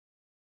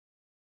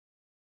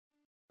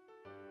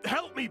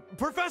Help me,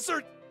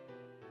 Professor...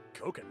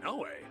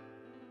 Kokonoe?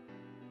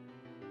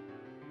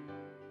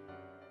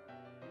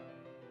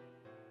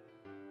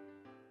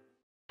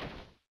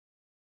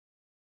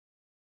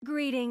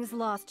 Greetings,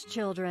 lost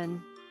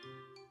children.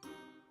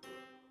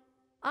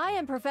 I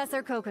am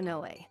Professor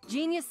Kokonoe,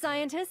 genius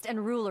scientist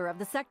and ruler of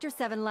the Sector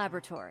 7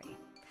 laboratory.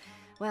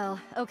 Well,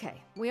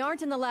 okay, we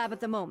aren't in the lab at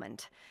the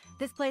moment.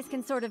 This place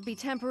can sort of be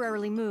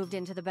temporarily moved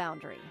into the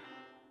boundary.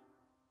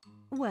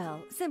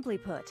 Well, simply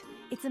put,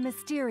 it's a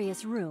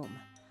mysterious room.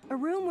 A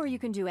room where you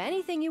can do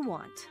anything you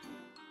want.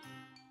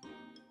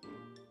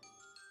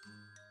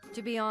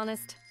 To be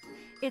honest,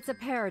 it's a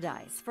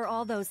paradise for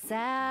all those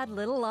sad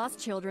little lost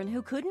children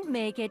who couldn't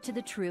make it to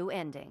the true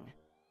ending.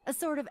 A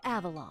sort of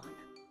Avalon.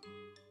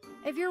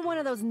 If you're one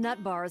of those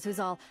nutbars who's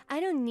all, I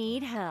don't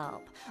need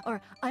help,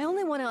 or I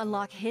only want to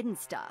unlock hidden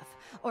stuff,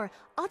 or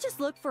I'll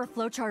just look for a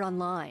flowchart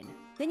online,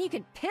 then you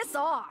can piss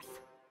off!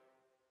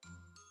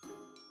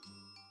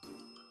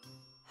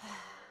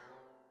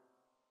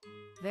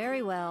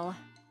 Very well.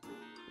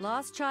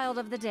 Lost child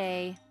of the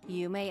day,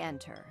 you may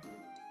enter.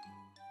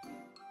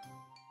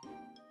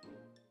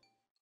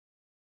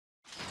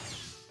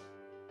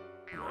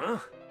 Huh?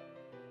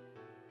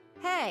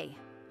 Hey,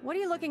 what are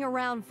you looking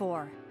around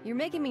for? You're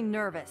making me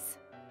nervous.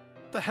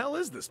 What the hell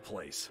is this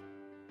place?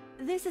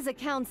 This is a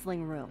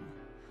counseling room.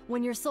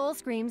 When your soul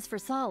screams for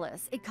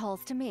solace, it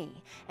calls to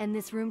me, and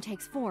this room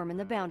takes form in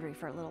the boundary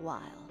for a little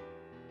while.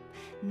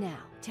 Now,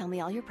 tell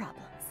me all your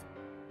problems.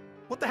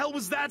 What the hell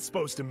was that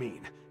supposed to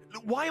mean?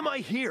 Why am I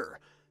here?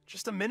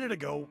 Just a minute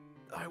ago,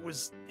 I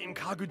was in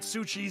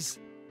Kagutsuchi's...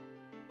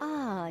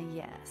 Ah,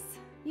 yes.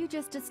 You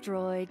just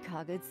destroyed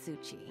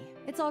Kagutsuchi.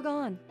 It's all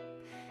gone.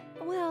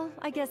 Well,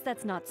 I guess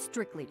that's not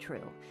strictly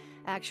true.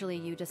 Actually,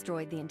 you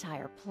destroyed the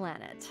entire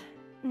planet.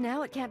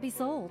 Now it can't be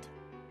sold.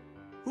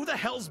 Who the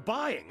hell's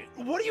buying?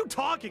 What are you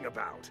talking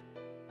about?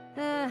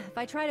 If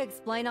I try to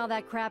explain all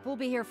that crap, we'll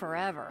be here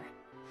forever.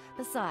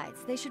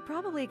 Besides, they should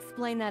probably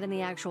explain that in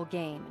the actual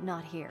game,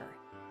 not here.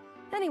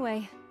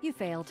 Anyway, you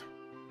failed.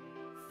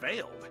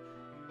 Failed?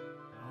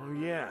 Oh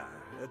yeah,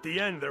 at the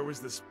end there was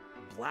this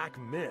black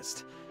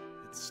mist.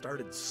 It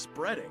started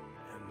spreading,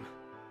 and...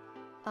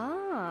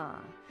 Ah,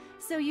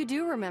 so you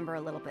do remember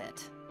a little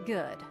bit.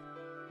 Good.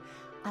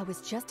 I was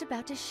just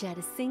about to shed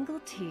a single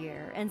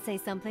tear and say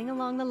something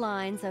along the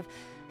lines of,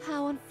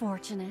 how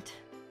unfortunate.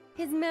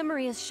 His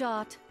memory is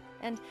shot,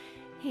 and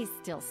he's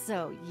still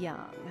so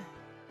young.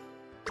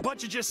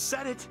 But you just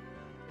said it!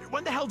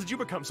 When the hell did you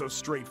become so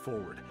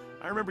straightforward?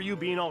 I remember you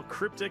being all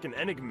cryptic and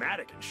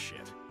enigmatic and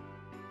shit.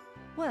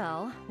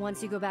 Well,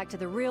 once you go back to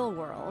the real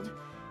world,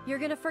 you're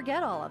gonna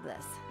forget all of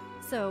this.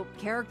 So,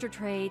 character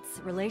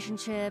traits,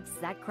 relationships,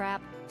 that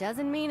crap,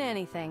 doesn't mean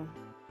anything.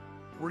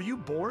 Were you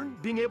born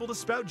being able to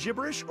spout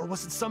gibberish, or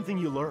was it something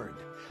you learned?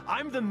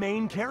 I'm the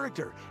main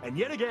character, and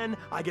yet again,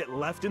 I get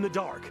left in the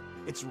dark.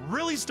 It's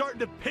really starting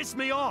to piss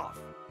me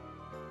off!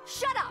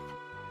 Shut up!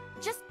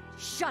 Just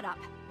shut up!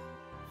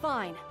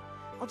 Fine.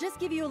 I'll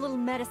just give you a little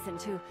medicine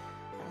to...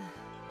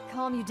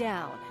 calm you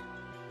down.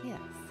 Yes.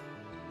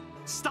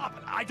 Stop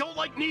it! I don't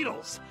like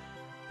needles!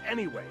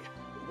 Anyway,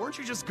 weren't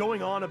you just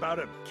going on about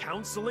a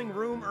counseling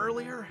room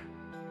earlier?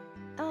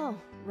 Oh,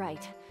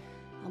 right.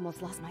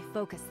 Almost lost my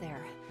focus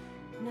there.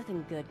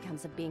 Nothing good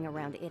comes of being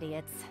around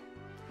idiots.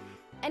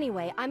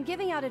 Anyway, I'm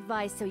giving out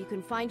advice so you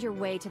can find your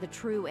way to the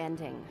true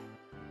ending.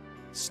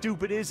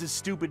 Stupid is as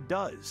stupid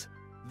does.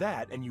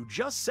 That, and you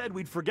just said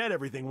we'd forget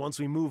everything once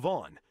we move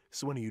on,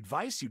 so any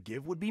advice you'd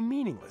give would be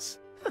meaningless.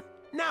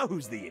 Now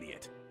who's the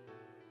idiot?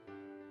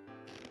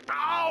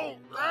 Ow!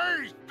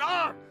 Hey,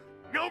 stop!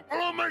 Don't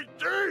blow my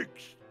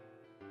cheeks!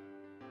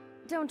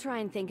 Don't try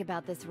and think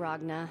about this,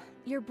 Ragna.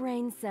 Your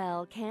brain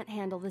cell can't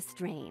handle the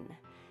strain.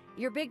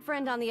 Your big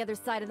friend on the other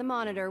side of the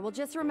monitor will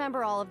just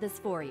remember all of this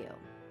for you.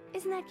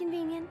 Isn't that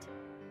convenient?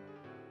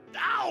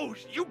 Ow!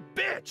 You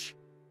bitch!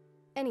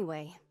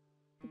 Anyway,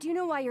 do you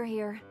know why you're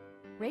here?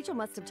 Rachel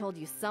must have told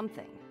you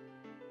something.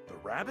 The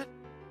rabbit?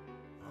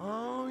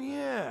 Oh,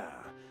 yeah.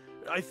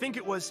 I think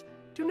it was,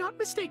 do not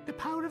mistake the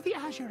power of the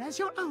Azure as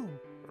your own.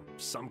 Or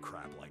some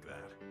crap like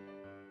that.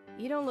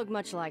 You don't look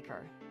much like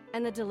her,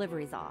 and the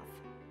delivery's off.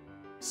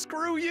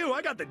 Screw you,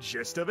 I got the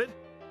gist of it.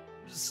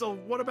 So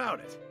what about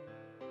it?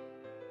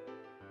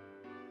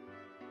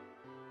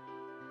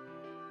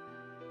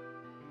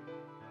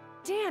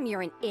 Damn,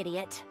 you're an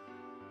idiot.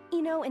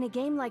 You know, in a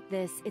game like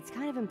this, it's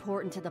kind of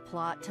important to the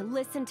plot to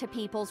listen to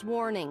people's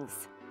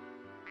warnings.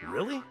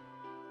 Really?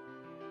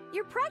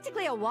 You're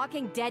practically a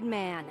walking dead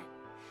man.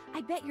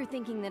 I bet you're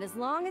thinking that as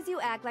long as you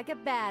act like a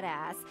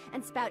badass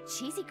and spout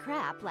cheesy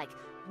crap like,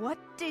 what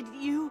did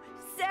you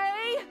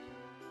say?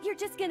 You're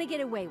just gonna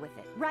get away with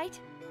it, right?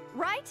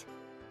 Right?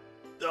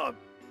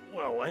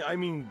 Well, I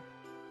mean,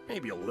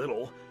 maybe a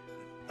little.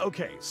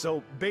 Okay,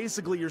 so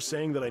basically you're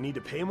saying that I need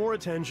to pay more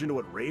attention to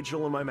what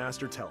Rachel and my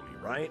master tell me,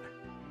 right?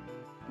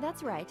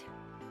 That's right.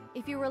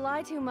 If you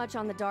rely too much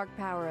on the dark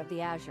power of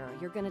the Azure,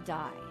 you're gonna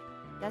die.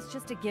 That's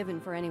just a given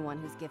for anyone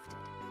who's gifted.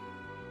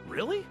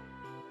 Really?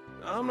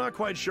 I'm not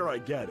quite sure I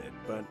get it,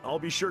 but I'll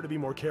be sure to be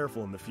more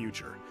careful in the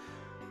future.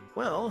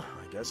 Well,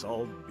 I guess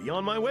I'll be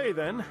on my way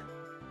then.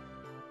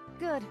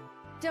 Good.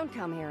 Don't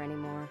come here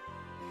anymore.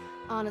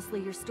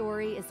 Honestly, your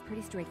story is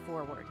pretty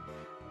straightforward.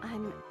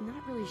 I'm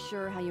not really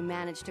sure how you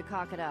managed to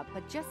cock it up,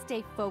 but just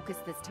stay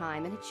focused this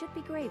time and it should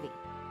be gravy.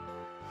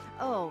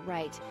 Oh,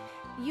 right.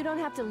 You don't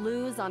have to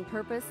lose on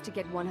purpose to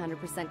get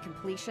 100%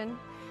 completion.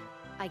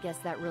 I guess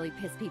that really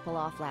pissed people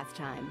off last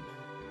time.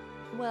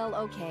 Well,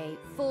 okay,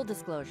 full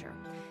disclosure.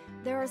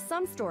 There are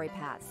some story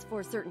paths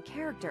for certain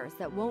characters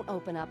that won't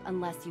open up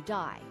unless you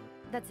die.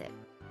 That's it.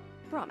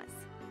 Promise.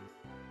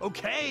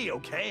 Okay,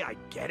 I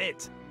get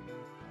it.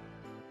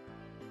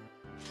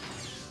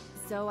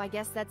 So I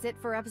guess that's it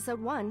for episode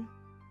 1.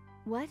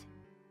 What?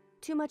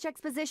 Too much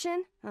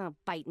exposition? Oh,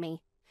 bite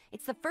me.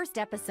 It's the first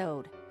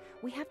episode.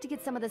 We have to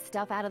get some of this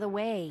stuff out of the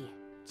way.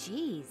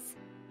 Jeez.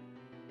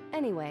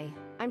 Anyway,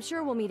 I'm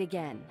sure we'll meet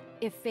again,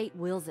 if fate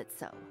wills it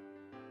so.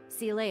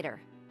 See you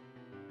later.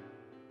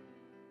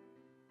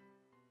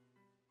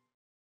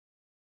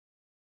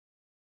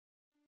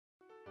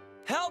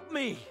 Help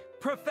me,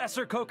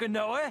 Professor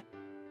Kokonoe!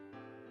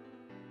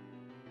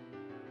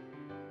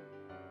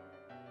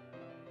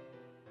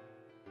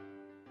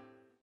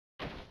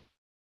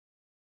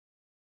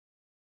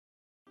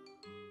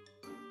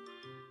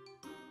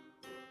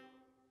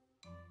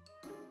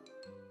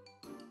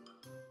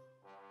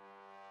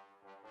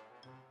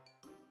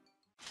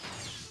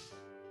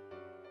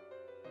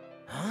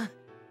 Huh?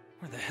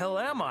 Where the hell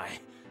am I?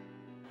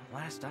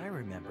 Last I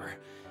remember,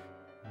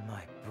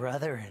 my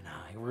brother and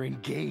I were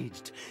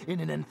engaged in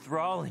an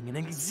enthralling and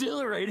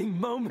exhilarating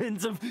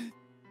moment of...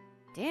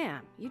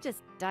 Damn, you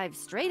just dive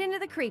straight into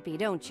the creepy,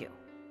 don't you?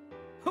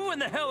 Who in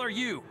the hell are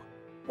you?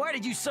 Why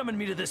did you summon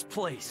me to this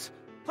place?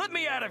 Let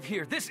me out of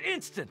here, this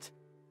instant!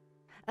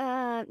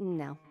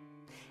 No.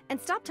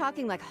 And stop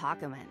talking like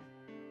Hakumen.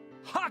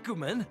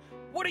 Hakumen?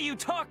 What are you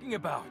talking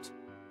about?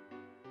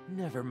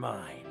 Never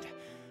mind.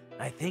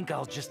 I think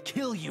I'll just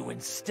kill you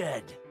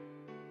instead.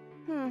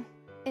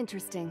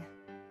 Interesting.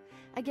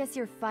 I guess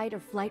your fight or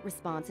flight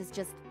response is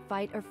just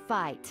fight or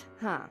fight,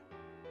 huh?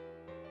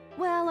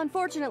 Well,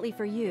 unfortunately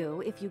for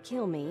you, if you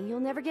kill me, you'll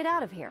never get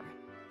out of here.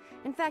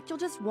 In fact, you'll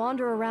just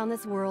wander around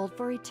this world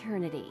for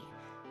eternity.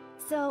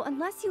 So,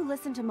 unless you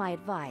listen to my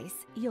advice,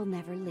 you'll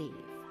never leave.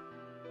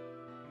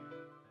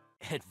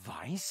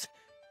 Advice?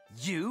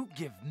 You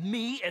give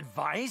me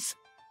advice?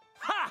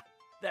 Ha!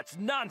 That's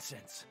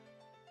nonsense!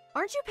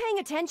 Aren't you paying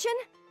attention?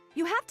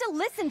 You have to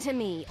listen to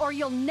me, or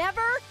you'll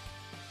never...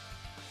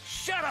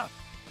 Shut up!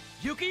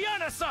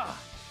 Yukiyana-san!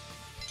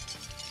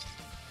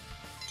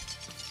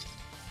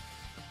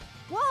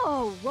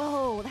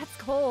 Whoa, that's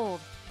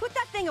cold. Put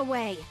that thing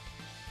away.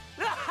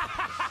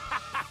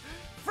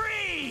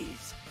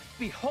 Freeze!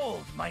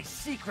 Behold my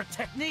secret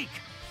technique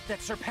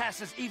that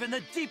surpasses even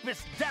the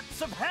deepest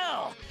depths of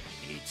hell!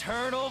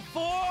 Eternal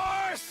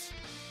Force!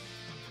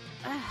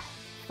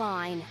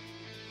 Fine.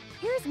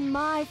 Here's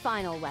my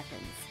final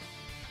weapons.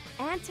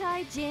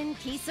 Anti-Jin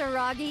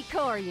Kisaragi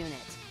Core Unit.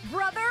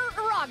 Brother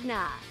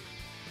Ragna!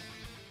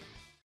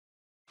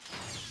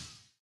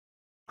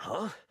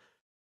 Huh?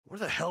 Where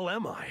the hell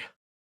am I?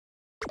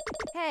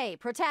 Hey,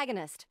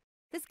 protagonist.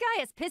 This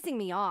guy is pissing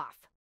me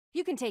off.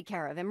 You can take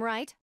care of him,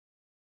 right?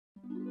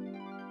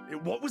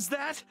 What was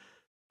that?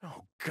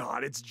 Oh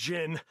god, it's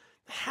Jin.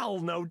 Hell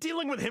no,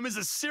 dealing with him is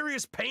a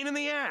serious pain in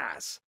the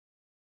ass.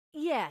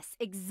 Yes,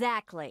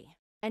 exactly.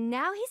 And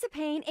now he's a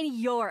pain in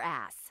your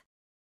ass.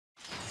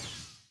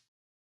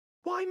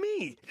 Why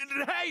me?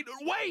 Hey,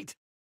 wait!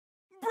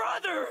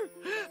 Brother!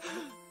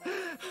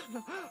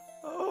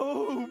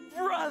 Oh,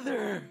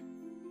 brother!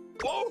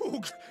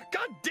 Whoa!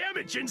 God damn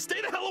it, Jin!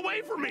 Stay the hell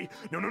away from me!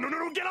 No,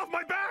 get off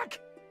my back!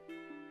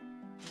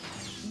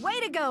 Way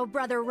to go,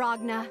 Brother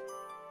Ragna!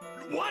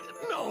 What?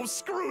 No,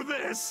 screw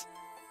this!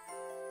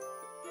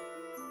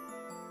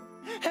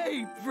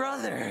 Hey,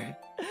 brother!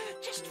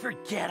 Just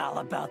forget all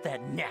about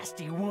that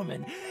nasty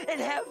woman and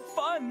have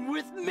fun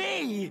with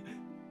me!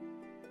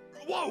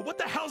 Whoa, what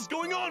the hell's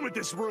going on with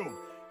this room?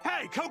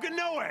 Hey,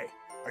 Kokonoe!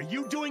 Are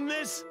you doing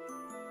this?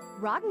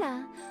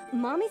 Ragna,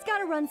 Mommy's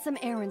gotta run some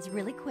errands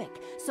really quick,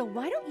 so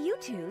why don't you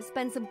two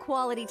spend some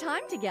quality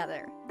time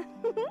together?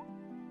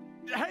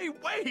 Hey,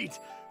 wait!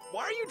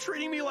 Why are you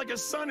treating me like a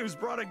son who's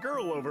brought a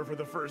girl over for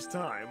the first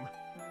time?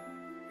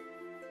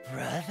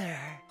 Brother...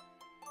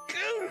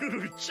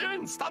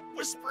 Jin, stop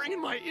whispering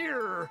in my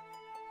ear!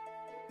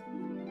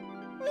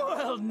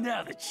 Well,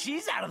 now that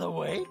she's out of the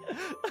way...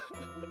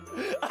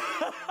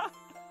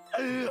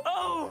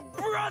 Oh,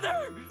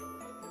 brother!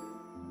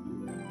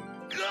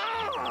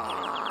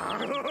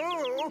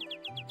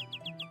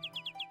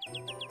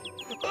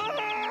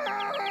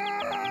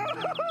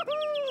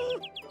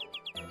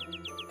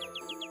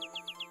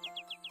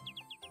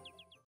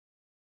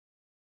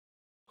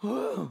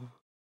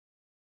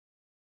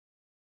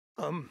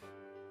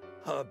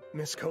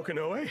 Miss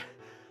Kokonoe?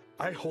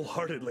 I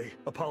wholeheartedly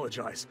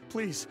apologize.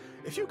 Please,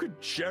 if you could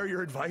share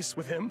your advice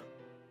with him.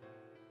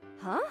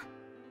 Huh?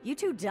 You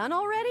two done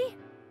already?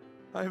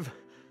 I've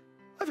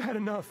had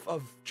enough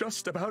of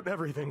just about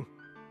everything.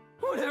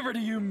 Whatever do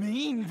you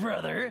mean,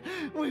 brother?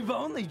 We've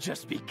only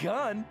just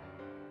begun.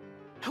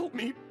 Help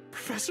me,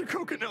 Professor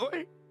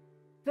Kokonoe.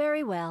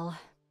 Very well.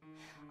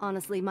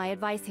 Honestly, my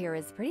advice here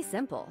is pretty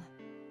simple.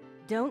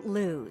 Don't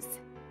lose.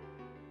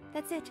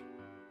 That's it.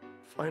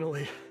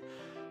 Finally,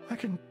 I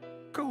can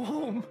go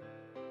home.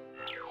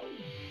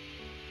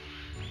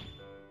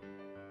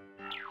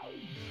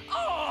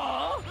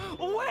 Oh,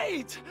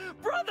 wait!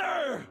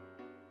 Brother!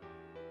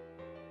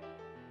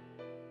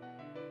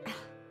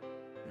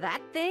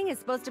 That thing is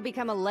supposed to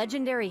become a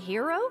legendary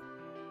hero?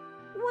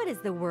 What is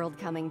the world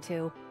coming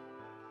to?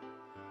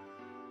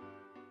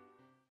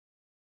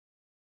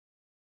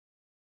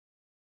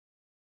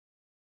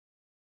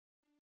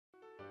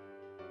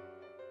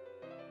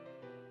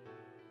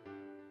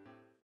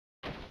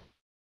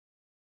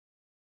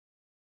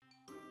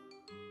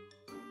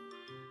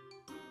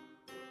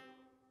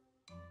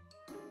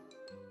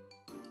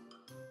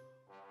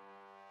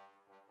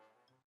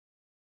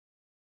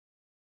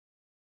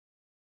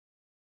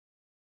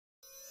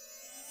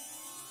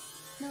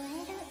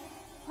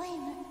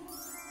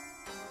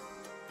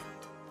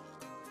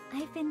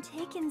 I've been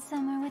taken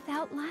somewhere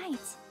without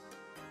light.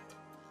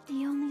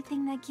 The only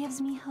thing that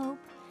gives me hope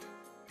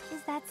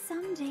is that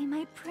someday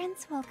my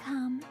prince will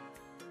come.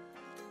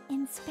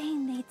 In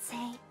Spain they'd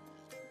say,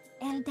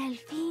 El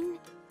delfín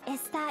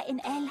está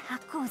en el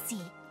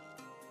jacuzzi.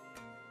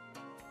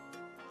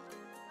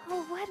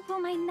 Oh, what will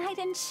my knight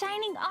in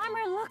shining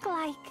armor look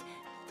like?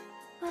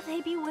 Will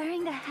they be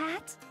wearing a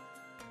hat?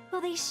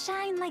 Will they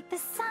shine like the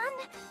sun?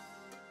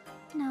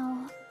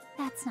 No,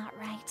 that's not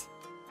right.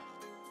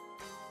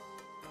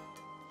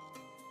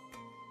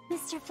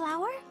 Mr.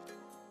 Flower?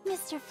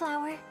 Mr.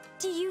 Flower,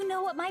 do you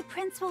know what my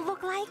prince will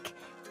look like?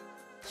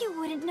 You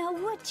wouldn't know,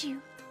 would you?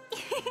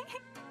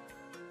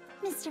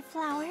 Mr.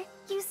 Flower,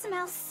 you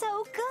smell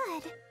so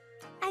good.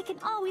 I can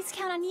always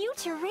count on you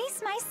to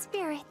raise my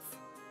spirits.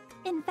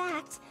 In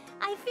fact,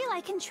 I feel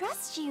I can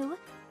trust you.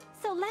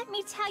 So let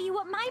me tell you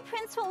what my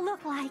prince will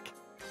look like.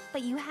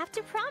 But you have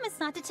to promise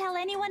not to tell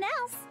anyone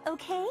else,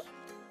 okay?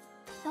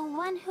 The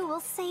one who will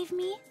save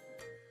me.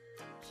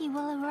 He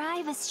will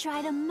arrive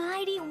astride a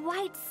mighty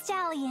white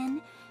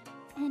stallion,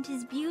 and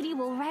his beauty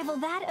will rival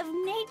that of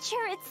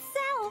nature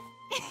itself.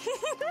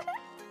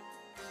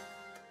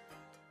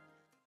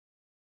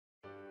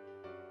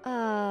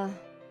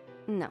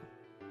 No.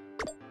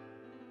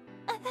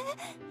 Where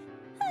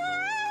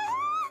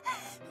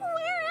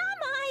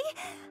am I?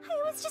 I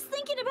was just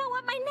thinking about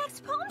what my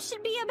next poem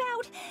should be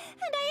about,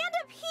 and I end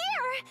up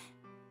here.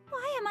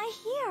 Why am I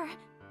here?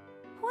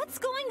 What's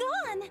going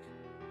on?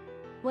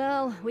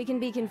 Well, we can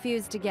be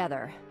confused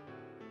together.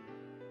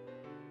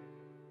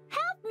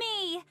 Help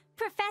me,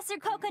 Professor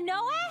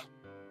Kokonoe?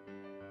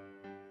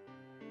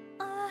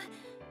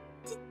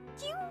 Did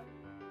you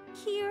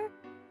hear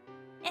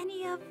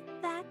any of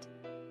that?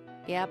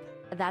 Yep,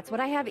 that's what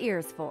I have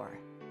ears for.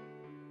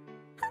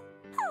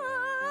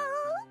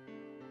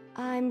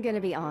 I'm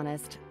gonna be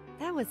honest,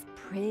 that was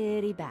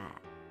pretty bad.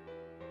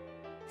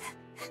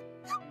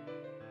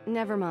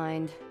 Never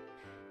mind.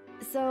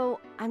 So,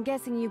 I'm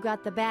guessing you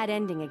got the bad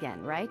ending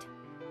again, right?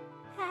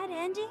 Bad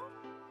ending?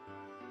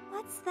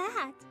 What's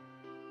that?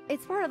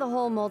 It's part of the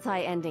whole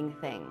multi-ending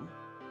thing.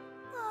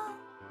 Oh,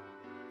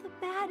 the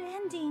bad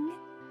ending.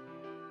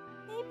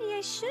 Maybe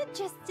I should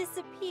just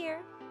disappear.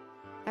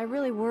 I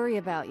really worry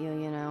about you,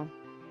 you know.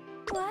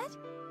 What?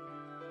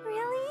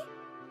 Really?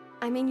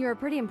 I mean, you're a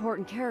pretty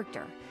important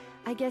character.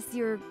 I guess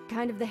you're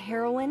kind of the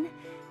heroine.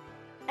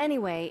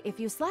 Anyway, if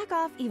you slack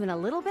off even a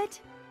little bit,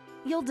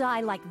 you'll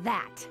die like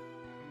that.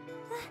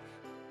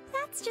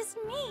 That's just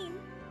mean.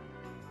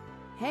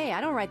 Hey,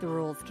 I don't write the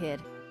rules,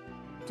 kid.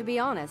 To be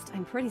honest,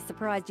 I'm pretty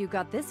surprised you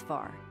got this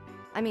far.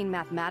 I mean,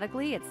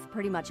 mathematically, it's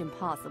pretty much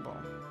impossible.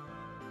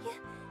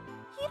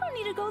 You don't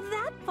need to go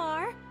that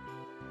far.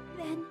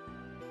 Then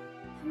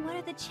what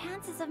are the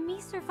chances of me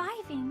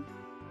surviving?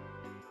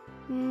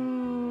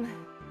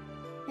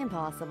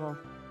 Impossible.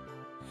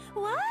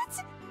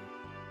 What?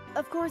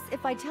 Of course,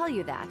 if I tell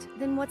you that,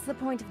 then what's the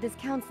point of this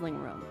counseling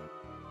room?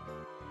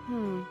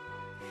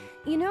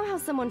 You know how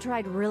someone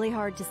tried really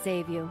hard to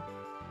save you?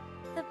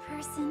 The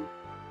person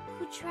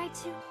who tried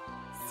to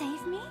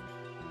save me?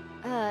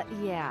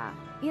 Yeah.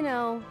 You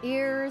know,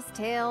 ears,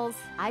 tails,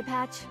 eye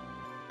patch.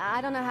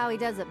 I don't know how he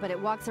does it, but it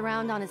walks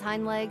around on his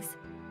hind legs.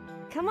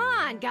 Come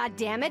on,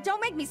 goddammit,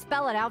 don't make me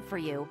spell it out for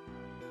you.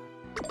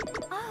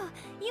 Oh,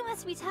 you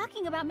must be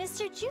talking about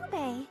Mr.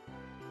 Jubei.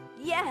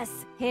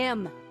 Yes,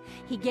 him.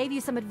 He gave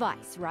you some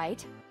advice,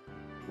 right?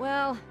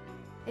 Well,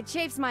 it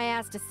chafes my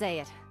ass to say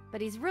it,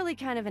 but he's really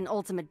kind of an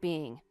ultimate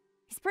being.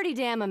 He's pretty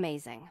damn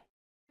amazing.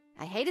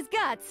 I hate his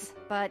guts,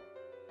 but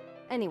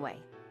anyway,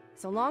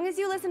 so long as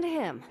you listen to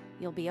him,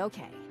 you'll be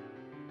okay.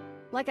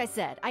 Like I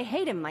said, I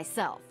hate him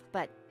myself,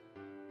 but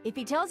if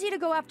he tells you to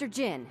go after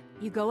Jin,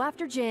 you go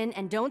after Jin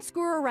and don't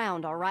screw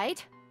around,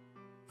 alright?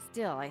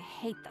 Still, I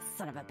hate the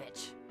son of a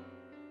bitch.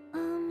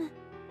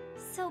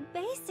 So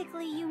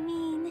basically you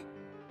mean...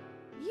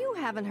 You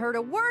haven't heard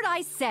a word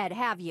I said,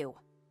 have you?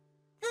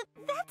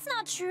 That's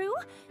not true!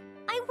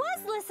 I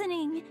was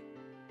listening!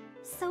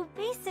 So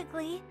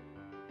basically...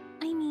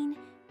 I mean,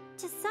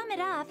 to sum it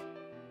up,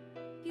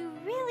 you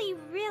really really,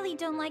 really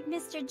don't like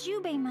Mr.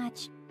 Jubei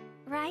much,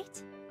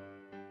 right?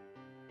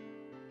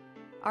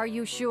 Are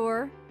you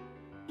sure?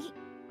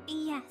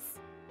 Yes.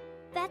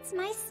 That's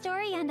my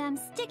story and I'm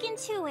sticking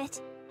to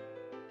it.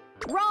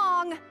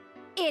 Wrong!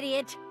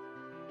 Idiot!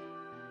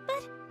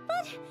 But,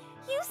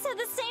 you said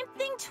the same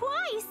thing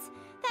twice!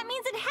 That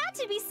means it had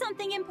to be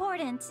something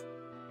important.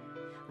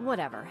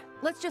 Whatever.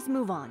 Let's just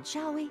move on,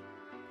 shall we?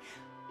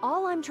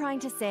 All I'm trying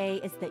to say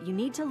is that you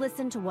need to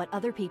listen to what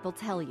other people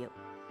tell you.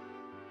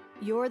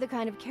 You're the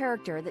kind of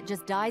character that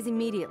just dies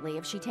immediately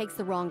if she takes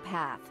the wrong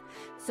path.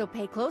 So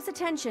pay close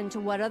attention to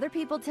what other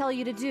people tell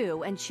you to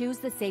do and choose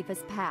the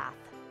safest path.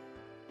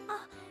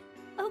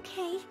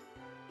 Okay.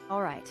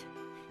 All right.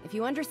 If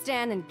you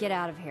understand, then get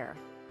out of here.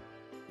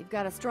 You've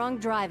got a strong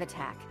drive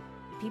attack.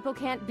 People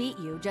can't beat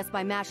you just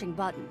by mashing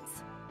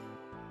buttons.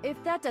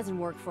 If that doesn't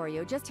work for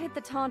you, just hit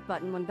the taunt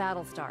button when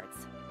battle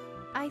starts.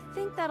 I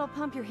think that'll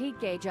pump your heat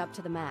gauge up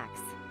to the max.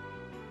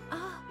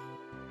 Oh,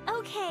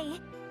 okay.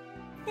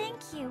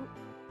 Thank you.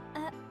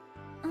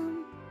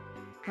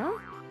 Huh?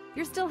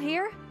 You're still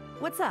here?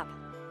 What's up?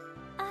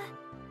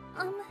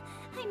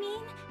 I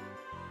mean...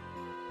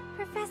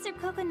 Professor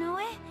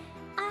Kokonoe,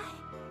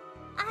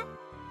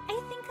 I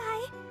think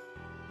I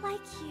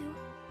like you.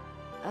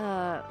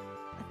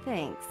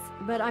 Thanks,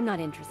 but I'm not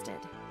interested.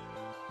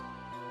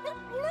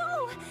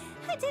 No!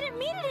 I didn't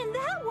mean it in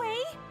that way!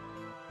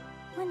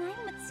 When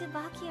I'm with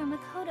Tsubaki or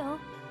Makoto,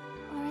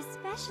 or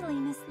especially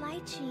Miss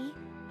Lychee,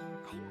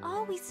 I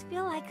always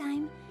feel like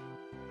I'm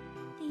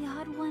the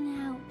odd one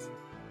out.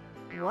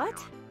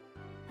 What?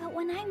 But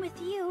when I'm with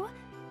you,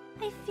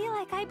 I feel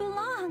like I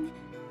belong.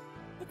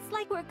 It's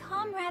like we're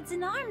comrades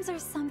in arms or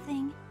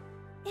something.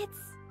 It's...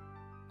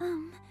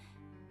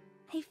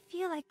 I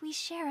feel like we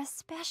share a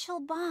special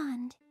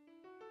bond.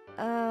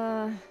 Get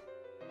out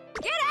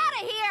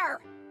of here!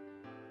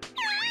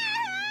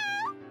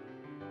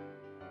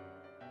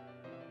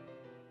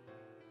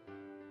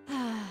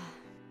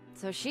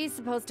 So she's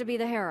supposed to be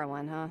the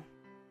heroine, huh?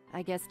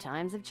 I guess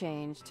times have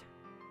changed.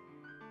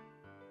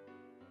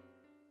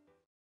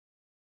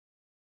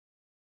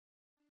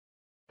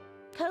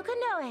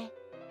 Kokonoe,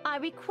 I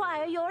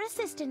require your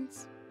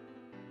assistance.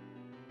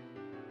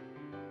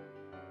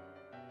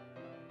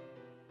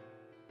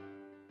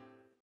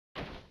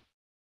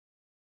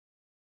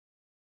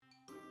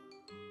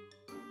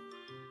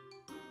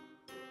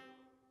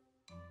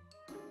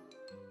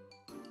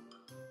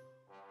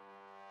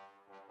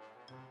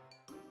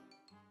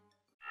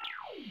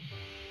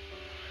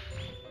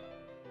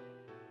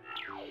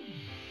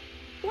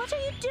 What are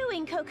you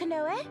doing,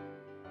 Kokonoe?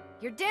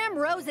 Your damn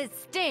roses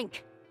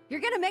stink! You're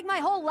gonna make my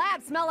whole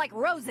lab smell like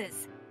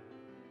roses!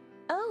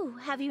 Oh,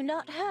 have you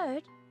not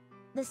heard?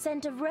 The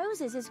scent of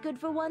roses is good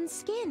for one's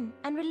skin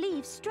and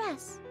relieves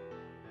stress.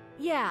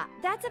 Yeah,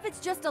 that's if it's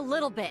just a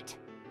little bit.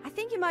 I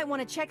think you might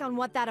want to check on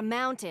what that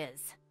amount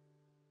is.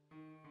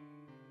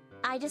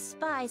 I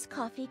despise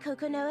coffee,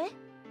 Kokonoe.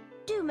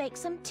 Do make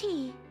some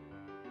tea.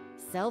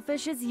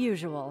 Selfish as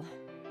usual.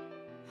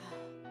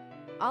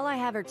 All I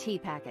have are tea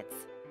packets.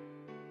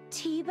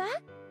 Tea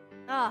bag?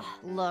 Ugh,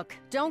 look,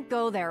 don't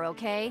go there,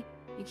 okay?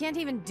 You can't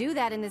even do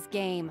that in this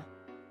game.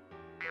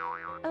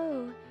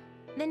 Oh,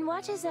 then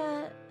what is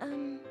a,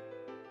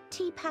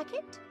 tea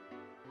packet?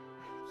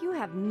 You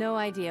have no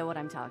idea what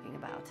I'm talking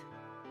about.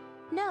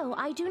 No,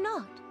 I do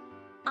not.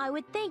 I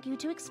would thank you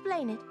to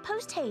explain it,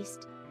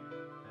 post-haste.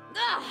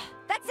 Ugh,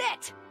 that's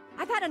it!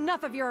 I've had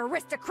enough of your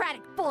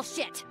aristocratic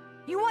bullshit!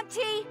 You want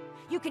tea?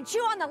 You can chew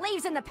on the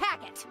leaves in the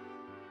packet!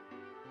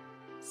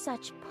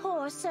 Such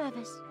poor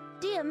service.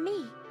 Dear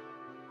me.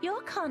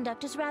 Your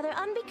conduct is rather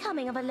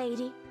unbecoming of a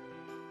lady.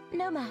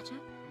 No matter.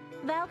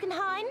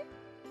 Valkenhayn?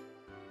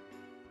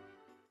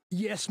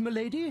 Yes,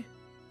 milady?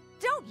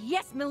 Don't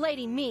yes,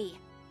 milady me!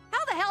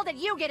 How the hell did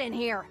you get in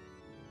here?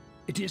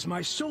 It is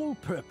my sole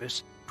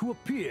purpose to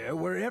appear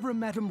wherever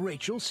Madame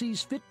Rachel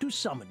sees fit to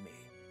summon me.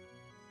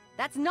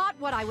 That's not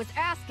what I was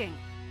asking!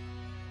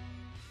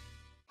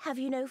 Have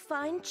you no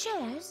fine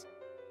chairs?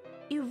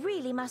 You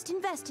really must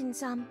invest in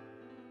some.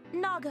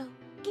 Nago,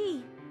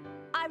 Guy,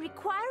 I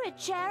require a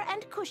chair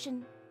and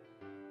cushion.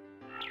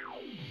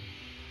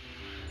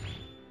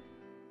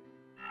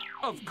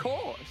 Of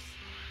course.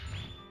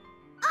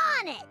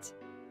 On it!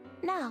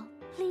 Now,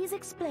 please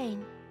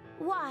explain.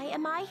 Why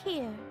am I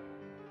here?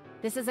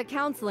 This is a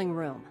counseling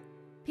room.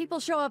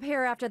 People show up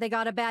here after they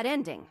got a bad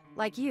ending,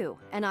 like you,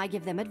 and I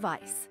give them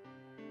advice.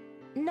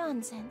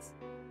 Nonsense.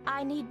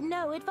 I need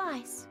no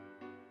advice.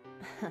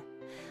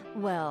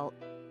 Well,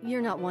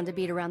 you're not one to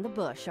beat around the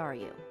bush, are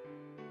you?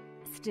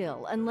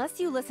 Still, unless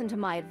you listen to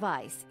my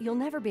advice, you'll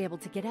never be able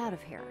to get out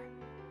of here.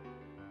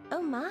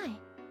 Oh my,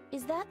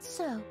 is that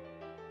so?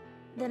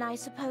 Then I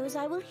suppose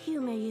I will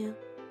humor you.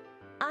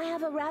 I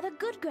have a rather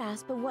good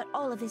grasp of what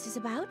all of this is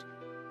about,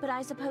 but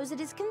I suppose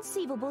it is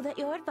conceivable that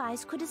your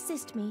advice could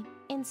assist me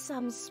in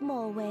some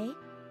small way.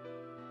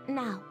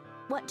 Now,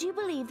 what do you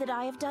believe that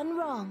I have done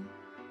wrong?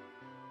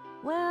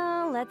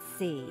 Well, let's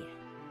see.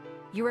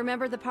 You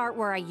remember the part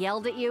where I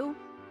yelled at you?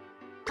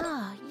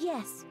 Ah,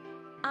 yes.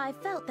 I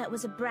felt that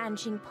was a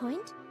branching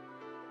point.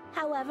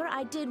 However,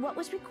 I did what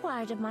was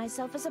required of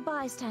myself as a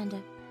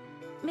bystander.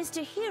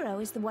 Mr. Hero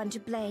is the one to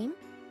blame.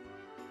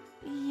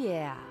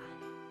 Yeah.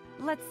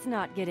 Let's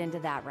not get into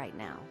that right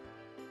now.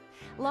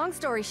 Long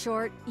story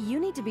short, you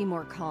need to be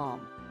more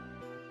calm.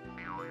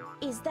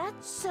 Is that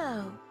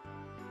so?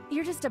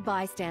 You're just a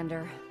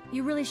bystander.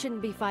 You really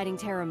shouldn't be fighting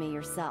Terumi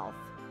yourself.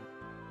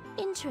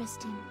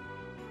 Interesting.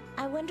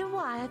 I wonder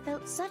why I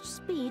felt such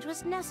speed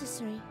was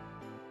necessary.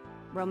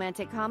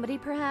 Romantic comedy,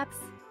 perhaps?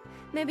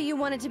 Maybe you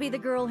wanted to be the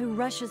girl who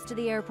rushes to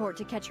the airport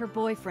to catch her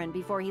boyfriend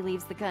before he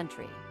leaves the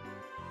country.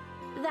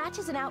 That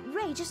is an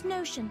outrageous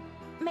notion.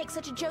 Make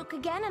such a joke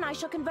again and I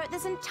shall convert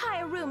this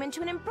entire room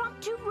into an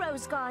impromptu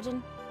rose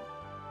garden.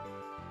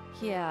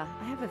 Yeah,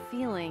 I have a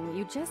feeling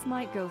you just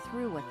might go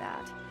through with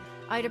that.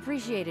 I'd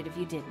appreciate it if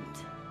you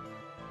didn't.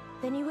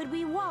 Then you would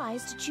be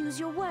wise to choose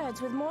your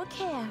words with more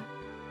care.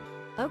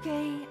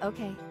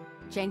 Okay.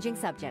 Changing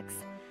subjects.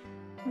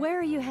 Where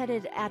are you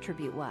headed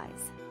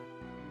attribute-wise?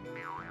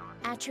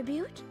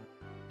 Attribute?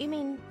 You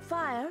mean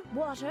fire,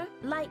 water,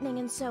 lightning,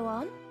 and so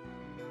on?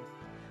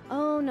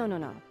 Oh,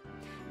 no.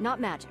 Not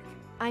magic.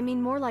 I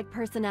mean more like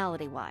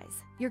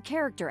personality-wise. Your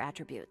character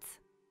attributes.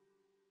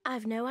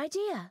 I've no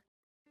idea.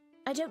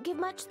 I don't give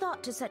much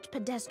thought to such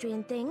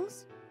pedestrian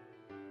things.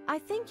 I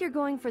think you're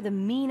going for the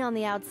mean on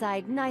the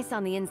outside, nice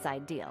on the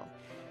inside deal.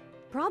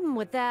 Problem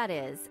with that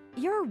is,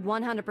 you're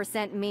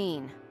 100%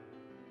 mean.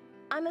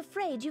 I'm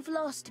afraid you've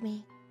lost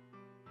me.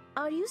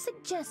 Are you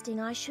suggesting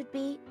I should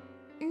be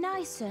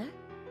nicer?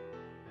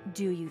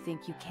 Do you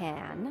think you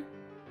can?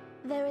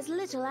 There is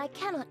little I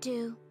cannot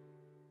do.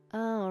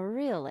 Oh,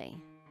 really?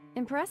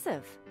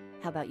 Impressive.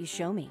 How about you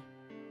show me?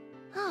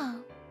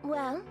 Oh,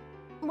 well,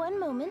 one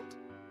moment.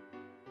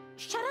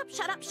 Shut up!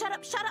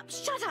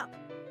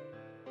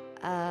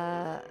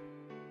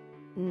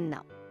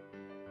 No.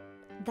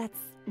 That's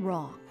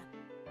wrong.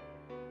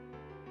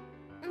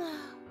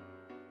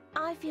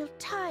 I feel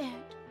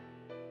tired.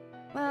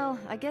 Well,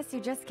 I guess you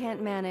just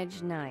can't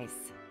manage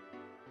nice.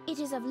 It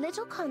is of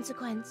little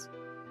consequence.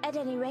 At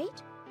any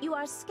rate, you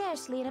are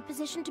scarcely in a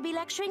position to be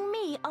lecturing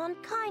me on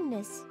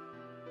kindness.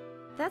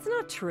 That's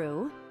not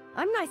true.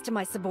 I'm nice to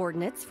my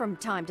subordinates from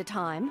time to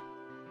time.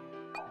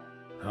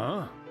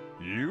 Huh?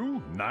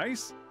 You?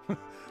 Nice?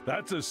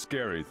 That's a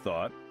scary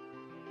thought.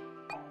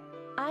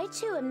 I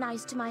too am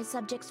nice to my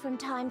subjects from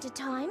time to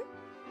time.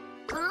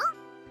 Huh?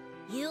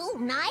 You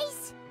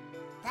nice?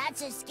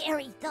 That's a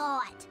scary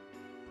thought.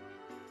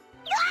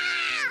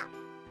 Ah!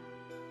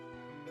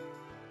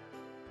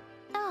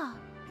 Ah.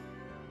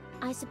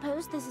 I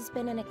suppose this has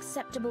been an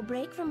acceptable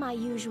break from my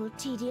usual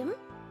tedium.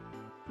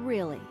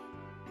 Really?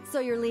 So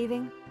you're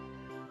leaving?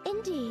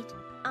 Indeed.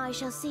 I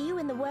shall see you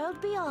in the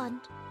world beyond.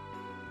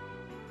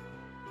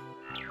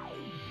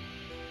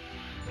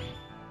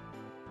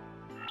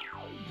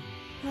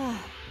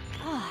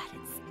 God,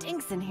 it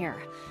stinks in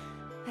here.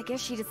 I guess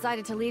she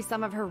decided to leave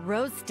some of her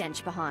rose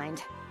stench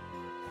behind.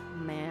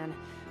 Man,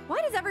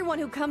 why does everyone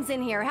who comes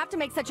in here have to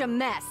make such a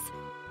mess?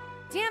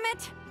 Damn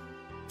it!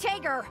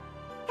 Tager!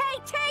 Hey,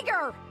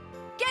 Tager!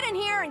 Get in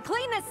here and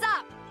clean this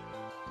up!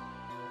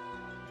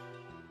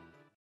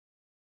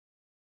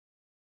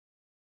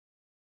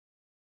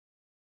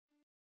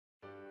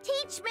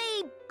 Teach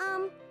me,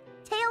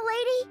 tail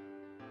lady?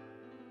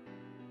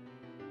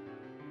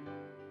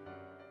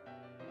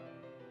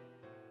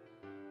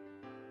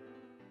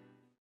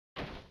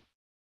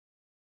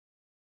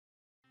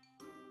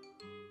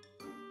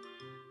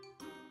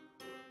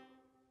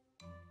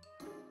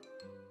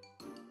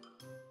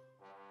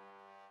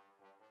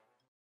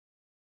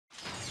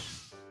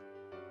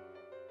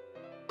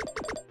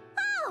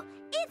 Oh,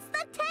 it's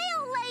the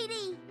tail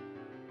lady!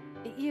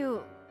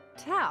 You...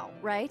 Tao,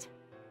 right?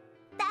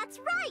 That's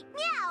right,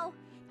 meow!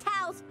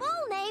 Tao's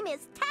full name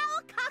is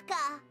Tao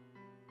Kaka.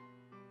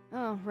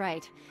 Oh,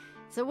 right.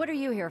 So what are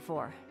you here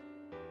for?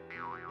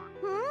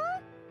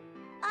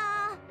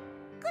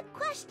 Good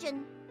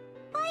question.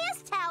 Why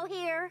is Tao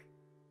here?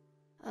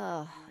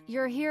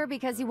 You're here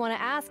because you want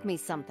to ask me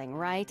something,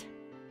 right?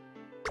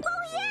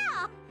 Oh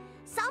yeah!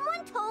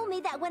 Someone told me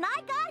that when I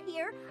got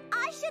here,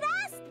 I should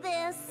ask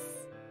this.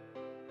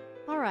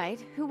 All right,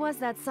 who was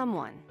that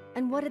someone?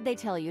 And what did they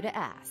tell you to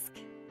ask?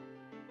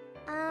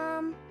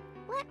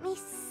 Let me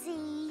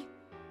see.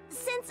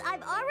 Since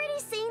I've already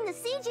seen the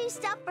CG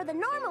stuff for the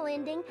normal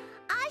ending,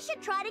 I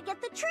should try to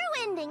get the true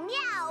ending,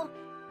 meow!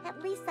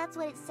 At least that's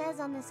what it says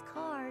on this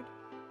card.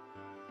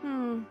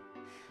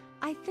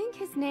 I think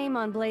his name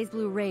on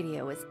Blazblue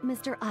Radio is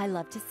Mr. I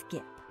Love to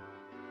Skip.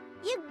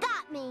 You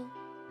got me!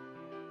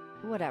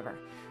 Whatever.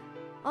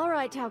 All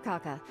right,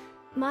 Taokaka.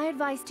 My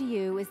advice to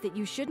you is that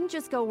you shouldn't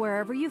just go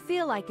wherever you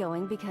feel like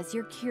going because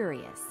you're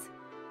curious.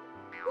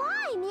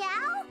 Why,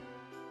 meow?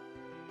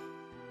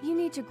 You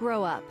need to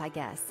grow up, I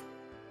guess.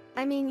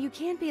 I mean, you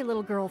can't be a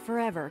little girl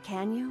forever,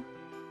 can you?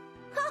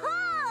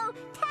 Ho-ho!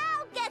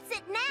 Tao gets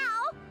it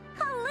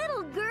now! A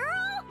little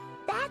girl?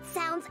 That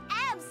sounds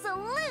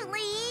absolutely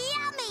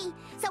yummy!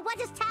 So what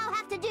does Tao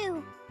have to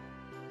do?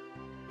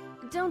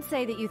 Don't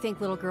say that you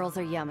think little girls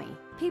are yummy.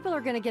 People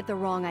are gonna get the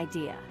wrong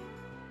idea.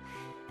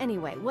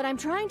 Anyway, what I'm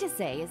trying to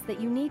say is that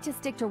you need to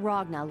stick to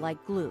Ragna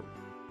like glue.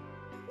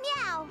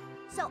 Meow!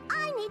 So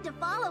I need to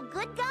follow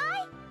good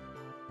guy?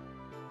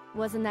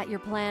 Wasn't that your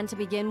plan to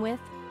begin with?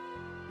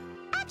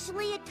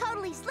 Actually, it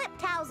totally slipped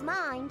Tao's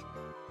mind.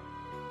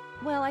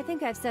 Well, I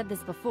think I've said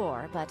this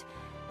before, but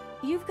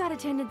you've got a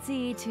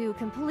tendency to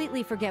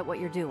completely forget what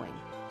you're doing.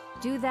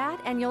 Do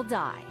that and you'll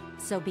die,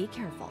 so be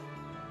careful.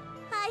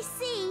 I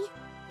see.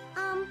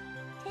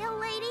 Tail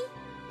lady?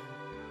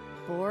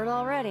 Bored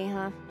already,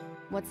 huh?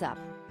 What's up?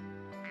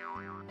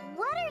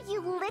 What are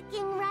you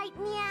licking right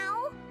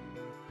meow?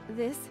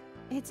 This?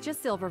 It's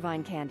just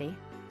Silvervine candy.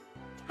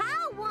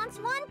 Tao wants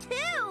one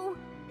too!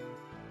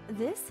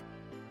 This?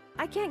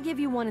 I can't give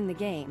you one in the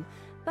game,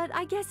 but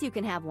I guess you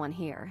can have one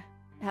here.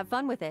 Have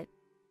fun with it.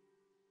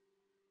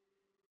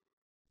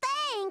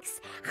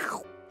 Thanks!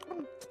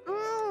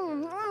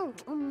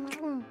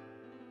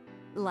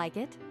 Like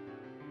it?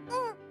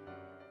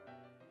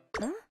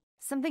 Huh?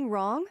 Something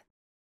wrong?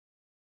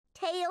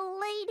 Tail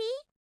lady?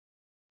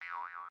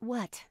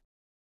 What?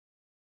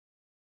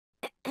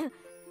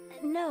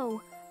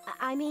 No,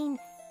 I mean,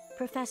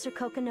 Professor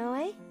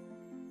Kokonoe?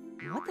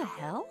 What the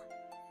hell?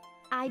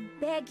 I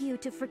beg you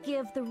to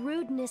forgive the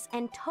rudeness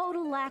and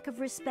total lack of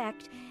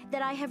respect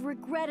that I have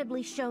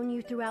regrettably shown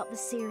you throughout the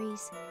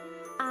series.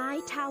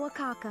 I,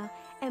 Tawakaka,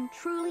 am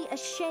truly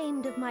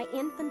ashamed of my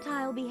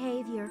infantile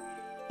behavior.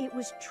 It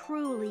was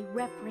truly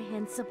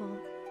reprehensible.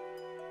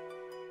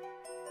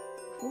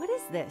 What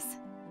is this?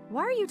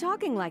 Why are you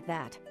talking like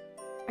that?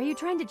 Are you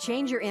trying to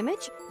change your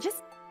image?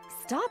 Just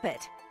stop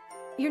it.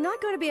 You're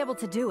not going to be able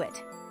to do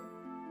it.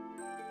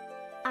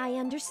 I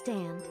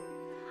understand.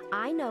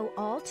 I know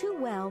all too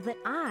well that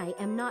I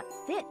am not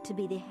fit to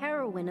be the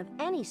heroine of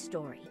any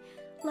story,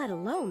 let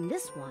alone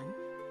this one.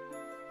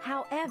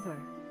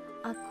 However,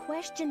 a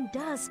question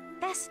does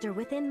fester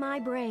within my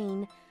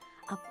brain,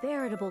 a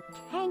veritable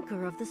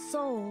canker of the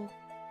soul.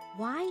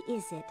 Why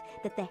is it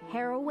that the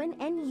heroine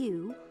and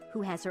you,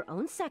 who has her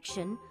own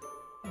section,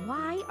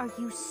 why are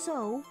you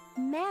so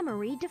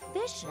memory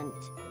deficient?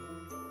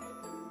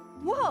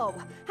 Whoa!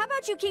 How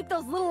about you keep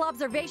those little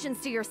observations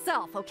to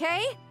yourself,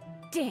 okay?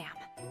 Damn.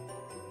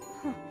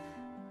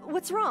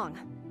 What's wrong?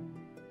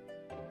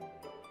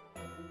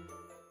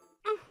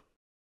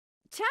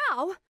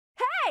 Tao?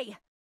 Hey!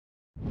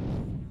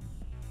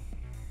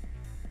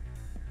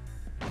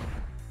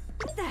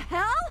 What the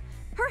hell?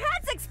 Her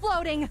head's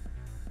exploding!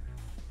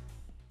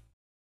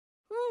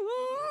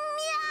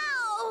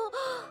 Meow!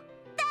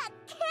 That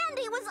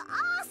candy was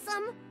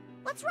awesome!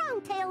 What's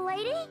wrong, Tail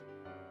Lady?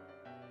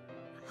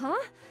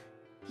 Huh?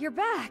 You're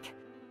back.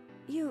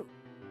 You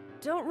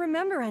don't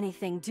remember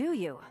anything, do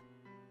you?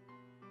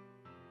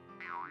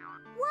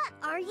 What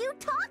are you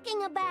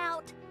talking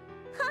about?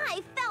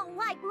 I felt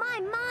like my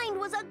mind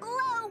was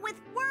aglow with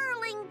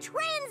whirling,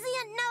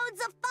 transient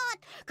nodes of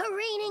thought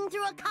careening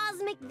through a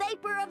cosmic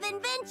vapor of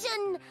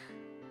invention.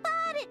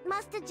 But it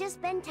must have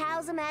just been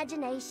Tao's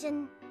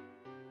imagination.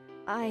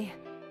 I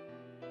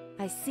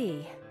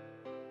see.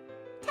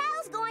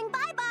 Tao's going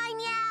bye-bye,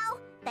 Meow.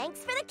 Thanks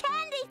for the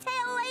candy,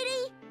 Tail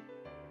Lady.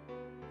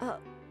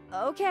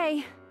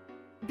 Okay.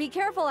 Be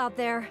careful out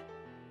there.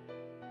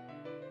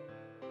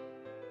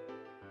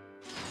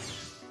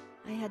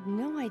 I had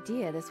no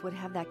idea this would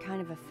have that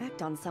kind of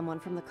effect on someone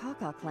from the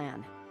Kaka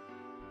clan.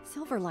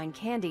 Silverline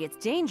candy, it's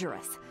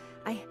dangerous.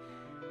 I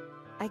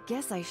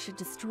guess I should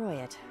destroy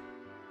it.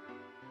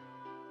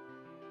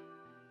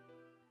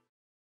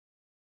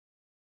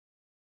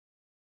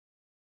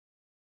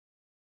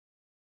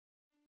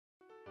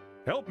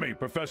 Help me,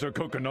 Professor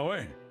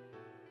Kokonoe.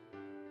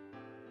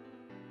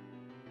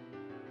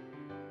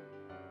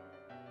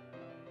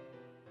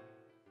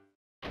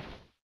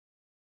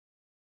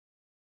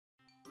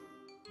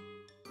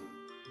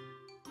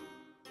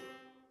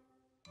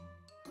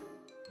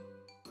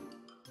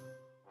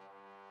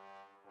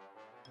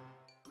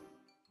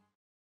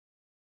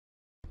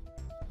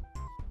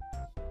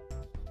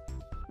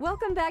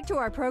 Welcome back to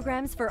our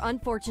programs for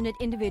unfortunate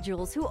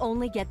individuals who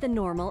only get the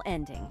normal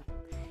ending.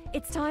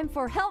 It's time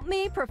for Help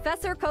Me,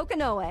 Professor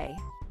Kokonoe.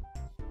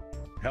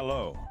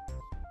 Hello.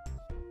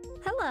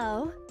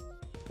 Hello.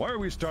 Why are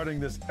we starting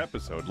this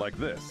episode like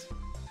this?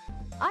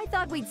 I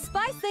thought we'd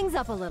spice things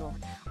up a little.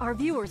 Our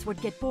viewers would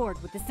get bored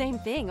with the same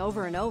thing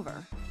over and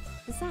over.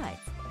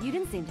 Besides, you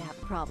didn't seem to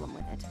have a problem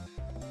with it.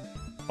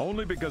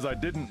 Only because I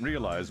didn't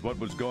realize what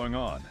was going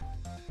on.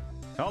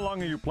 How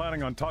long are you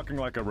planning on talking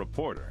like a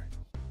reporter?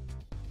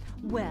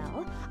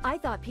 Well, I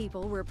thought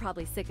people were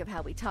probably sick of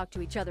how we talk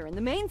to each other in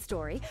the main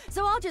story,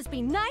 so I'll just be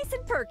nice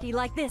and perky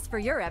like this for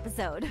your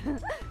episode.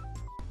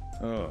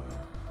 Oh,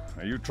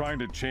 are you trying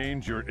to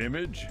change your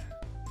image?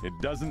 It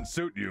doesn't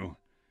suit you.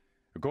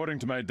 According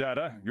to my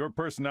data, your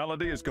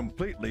personality is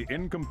completely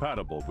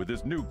incompatible with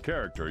this new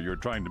character you're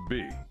trying to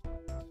be.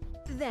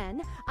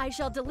 Then, I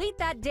shall delete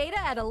that data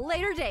at a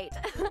later date.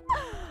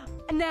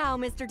 Now,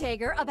 Mr.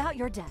 Tager, about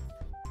your death.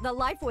 The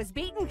life was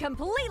beaten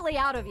completely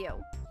out of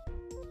you.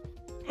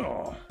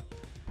 Oh.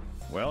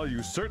 Well,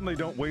 you certainly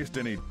don't waste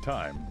any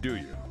time, do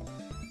you?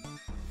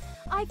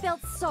 I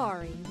felt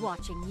sorry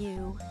watching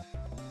you.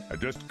 I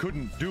just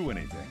couldn't do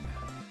anything.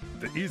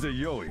 The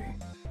Izayoi.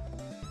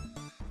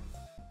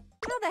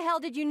 How the hell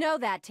did you know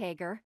that,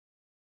 Tager?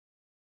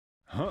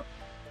 Huh?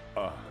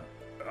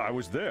 I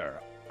was there.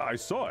 I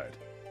saw it.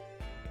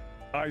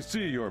 I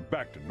see you're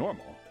back to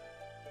normal.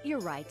 You're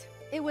right.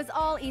 It was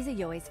all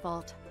Izayoi's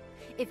fault.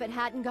 If it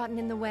hadn't gotten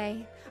in the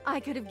way, I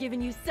could have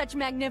given you such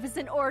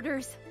magnificent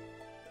orders.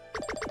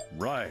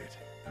 Right.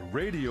 The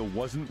radio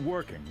wasn't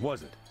working,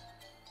 was it?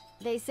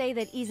 They say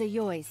that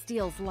Izayoi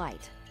steals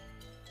light.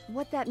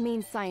 What that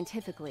means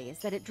scientifically is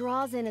that it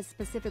draws in a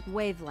specific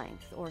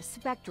wavelength, or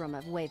spectrum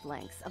of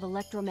wavelengths, of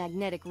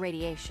electromagnetic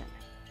radiation.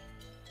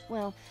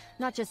 Well,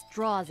 not just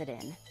draws it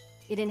in,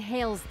 it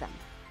inhales them,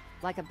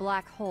 like a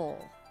black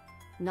hole.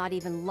 Not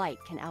even light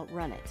can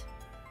outrun it.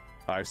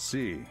 I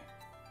see.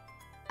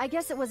 I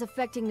guess it was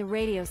affecting the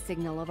radio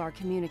signal of our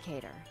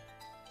communicator.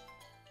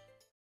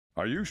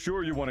 Are you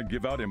sure you want to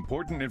give out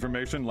important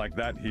information like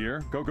that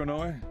here,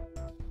 Kokonoe?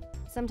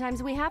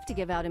 Sometimes we have to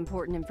give out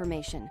important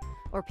information,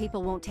 or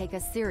people won't take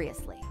us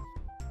seriously.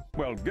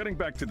 Well, getting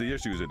back to the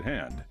issues at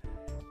hand,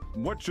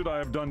 what should I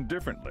have done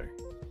differently?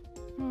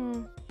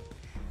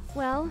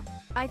 Well,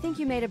 I think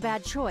you made a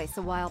bad choice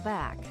a while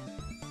back.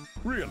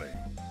 Really?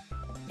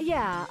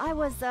 Yeah, I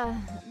was,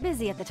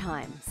 busy at the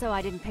time, so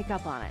I didn't pick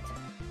up on it.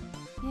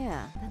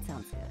 Yeah, that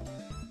sounds good.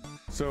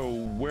 So,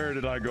 where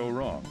did I go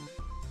wrong?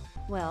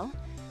 Well,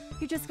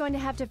 you're just going to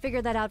have to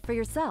figure that out for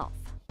yourself.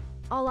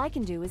 All I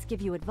can do is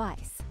give you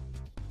advice.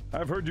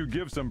 I've heard you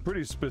give some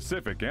pretty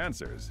specific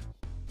answers.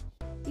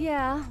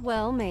 Yeah,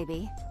 well,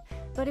 maybe.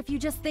 But if you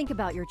just think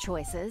about your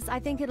choices, I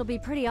think it'll be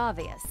pretty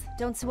obvious.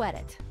 Don't sweat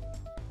it.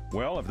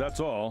 Well, if that's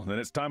all, then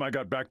it's time I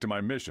got back to my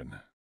mission.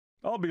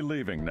 I'll be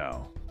leaving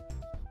now.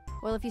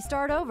 Well, if you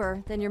start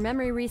over, then your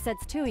memory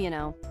resets too, you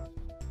know.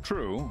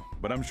 True,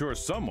 but I'm sure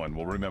someone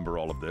will remember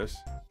all of this.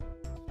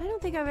 I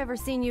don't think I've ever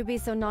seen you be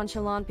so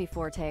nonchalant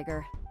before,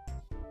 Tager.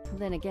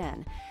 Then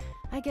again,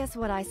 I guess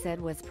what I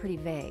said was pretty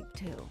vague,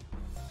 too.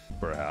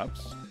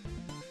 Perhaps.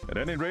 At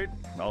any rate,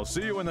 I'll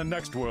see you in the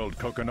next world,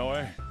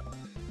 Kokonoe.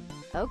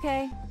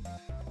 Okay.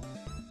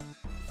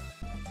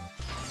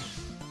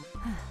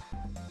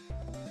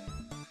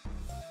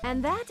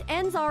 And that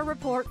ends our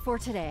report for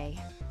today.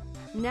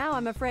 Now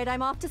I'm afraid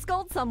I'm off to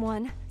scold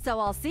someone, so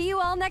I'll see you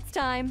all next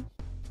time.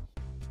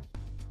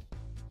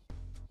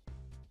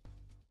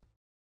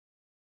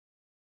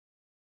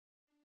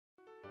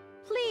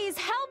 Please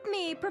help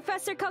me,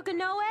 Professor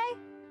Kokonoe!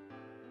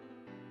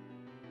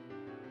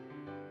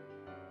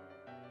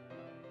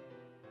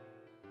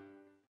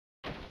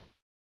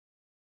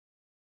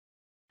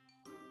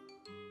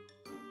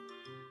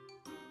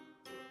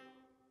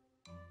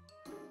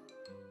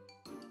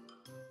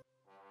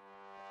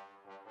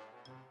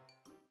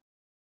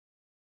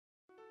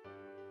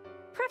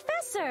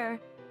 Professor!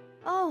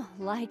 Oh,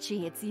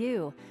 Lychee, it's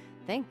you.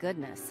 Thank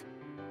goodness.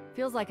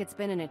 Feels like it's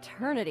been an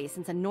eternity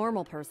since a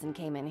normal person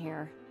came in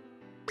here.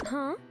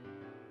 Huh?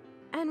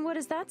 And what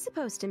is that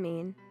supposed to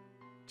mean?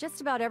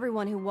 Just about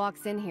everyone who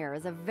walks in here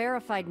is a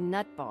verified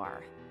nut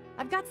bar.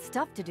 I've got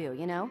stuff to do,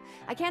 you know?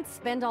 I can't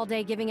spend all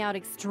day giving out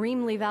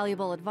extremely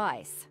valuable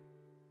advice.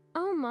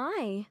 Oh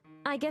my.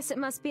 I guess it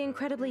must be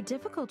incredibly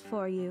difficult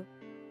for you.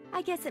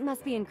 I guess it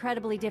must be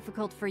incredibly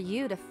difficult for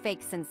you to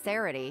fake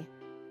sincerity.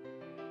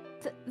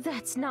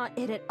 That's not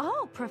it at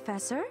all,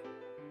 Professor.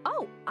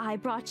 Oh, I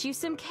brought you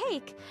some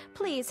cake.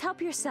 Please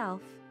help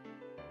yourself.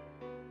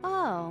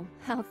 Oh,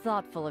 how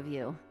thoughtful of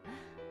you.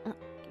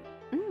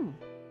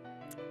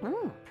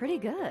 Pretty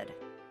good.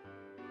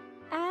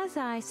 As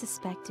I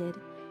suspected,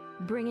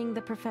 bringing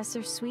the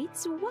professor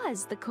sweets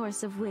was the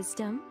course of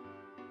wisdom.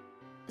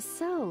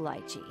 So,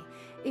 Lychee,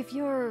 if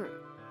you're...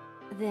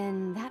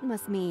 then that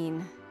must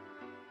mean...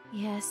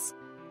 Yes,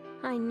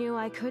 I knew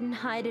I couldn't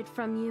hide it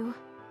from you.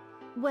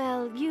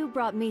 Well, you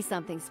brought me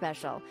something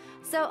special,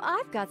 so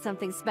I've got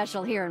something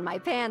special here in my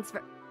pants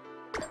for...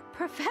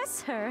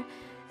 Professor,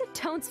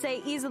 don't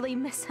say easily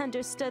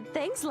misunderstood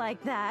things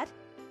like that.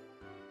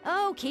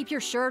 Oh, keep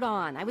your shirt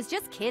on. I was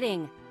just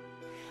kidding.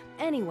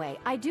 Anyway,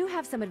 I do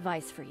have some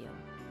advice for you.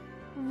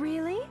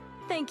 Really?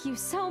 Thank you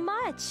so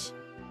much.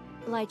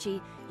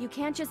 Lychee, you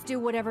can't just do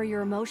whatever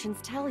your emotions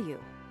tell you.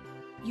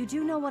 You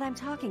do know what I'm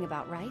talking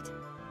about, right?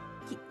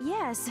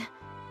 Yes.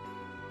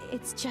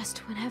 It's just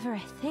whenever I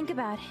think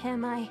about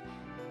him,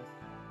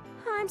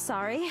 I'm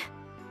sorry.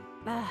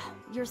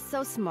 You're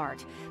so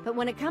smart, but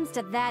when it comes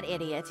to that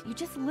idiot, you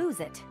just lose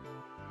it.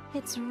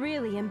 It's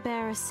really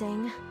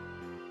embarrassing.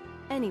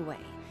 Anyway,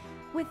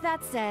 with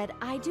that said,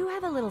 I do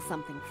have a little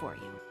something for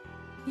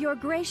you. Your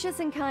gracious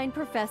and kind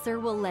professor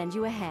will lend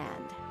you a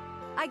hand.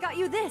 I got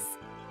you this!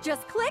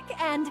 Just click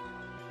and...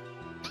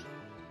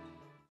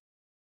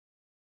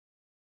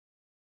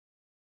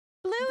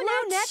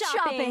 BlueNet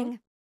Shopping!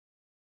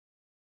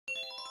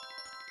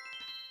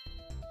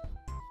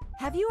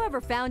 Have you ever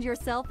found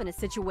yourself in a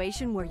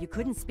situation where you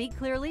couldn't speak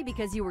clearly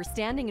because you were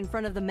standing in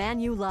front of the man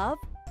you love?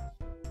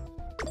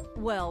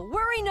 Well,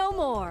 worry no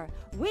more.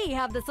 We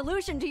have the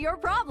solution to your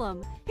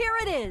problem. Here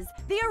it is,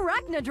 the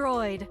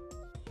Arachnodroid.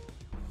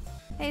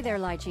 Hey there,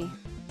 Lychee.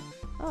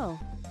 Oh,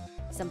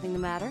 something the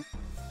matter?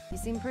 You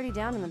seem pretty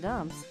down in the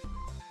dumps.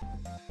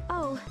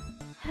 Oh,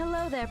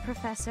 hello there,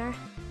 Professor.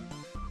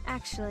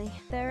 Actually,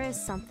 there is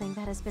something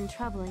that has been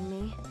troubling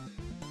me.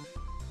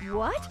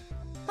 What?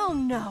 Oh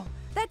no,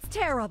 that's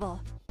terrible.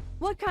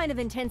 What kind of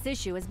intense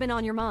issue has been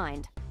on your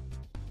mind?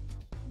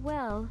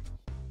 Well,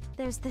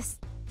 there's this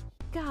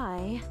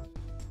guy.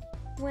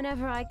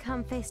 Whenever I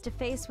come face to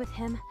face with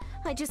him,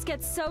 I just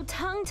get so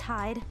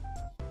tongue-tied.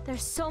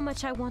 There's so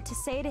much I want to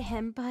say to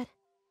him, but...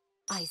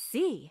 I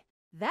see.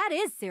 That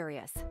is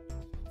serious.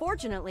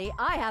 Fortunately,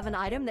 I have an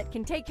item that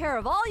can take care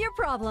of all your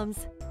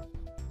problems.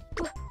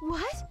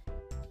 What?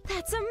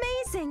 That's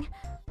amazing!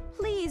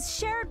 Please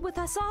share it with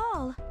us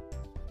all.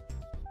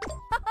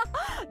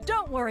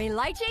 Don't worry,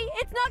 Lychee,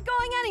 it's not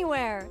going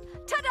anywhere.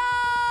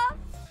 Ta-da!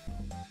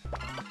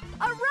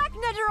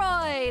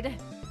 Arachnidroid!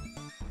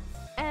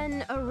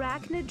 An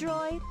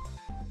arachnidroid?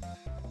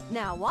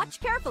 Now watch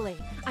carefully.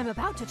 I'm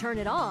about to turn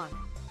it on.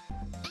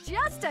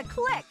 Just a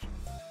click.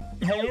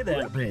 Hey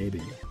there,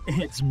 baby.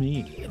 It's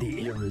me,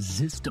 the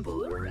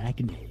irresistible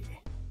Arachne.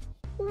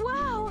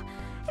 Wow!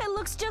 It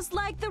looks just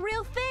like the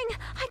real thing!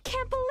 I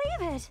can't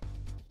believe it!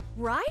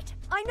 Right?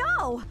 I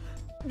know!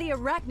 The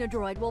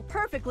Arachnidroid will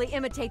perfectly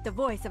imitate the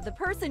voice of the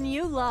person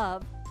you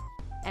love.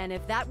 And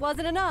if that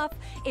wasn't enough,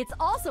 it's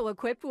also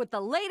equipped with the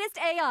latest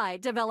AI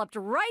developed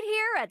right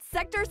here at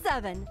Sector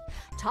 7.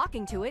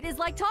 Talking to it is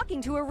like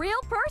talking to a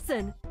real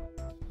person.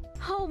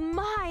 Oh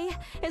my!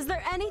 Is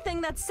there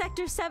anything that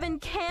Sector 7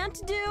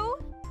 can't do?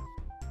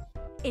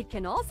 It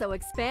can also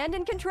expand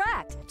and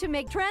contract to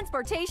make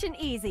transportation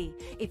easy.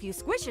 If you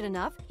squish it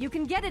enough, you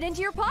can get it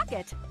into your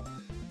pocket.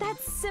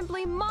 That's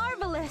simply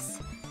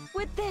marvelous!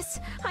 With this,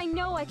 I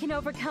know I can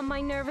overcome my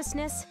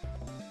nervousness.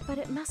 But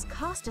it must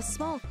cost a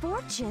small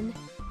fortune.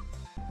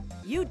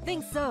 You'd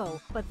think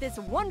so, but this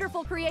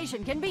wonderful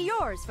creation can be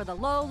yours for the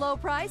low, low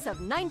price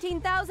of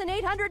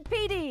 19,800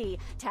 PD,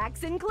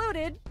 tax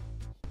included.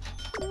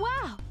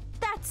 Wow,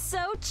 that's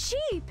so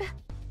cheap!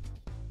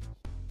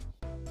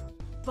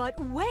 But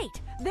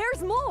wait,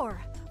 there's more!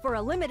 For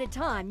a limited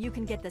time, you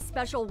can get the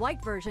special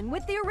white version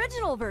with the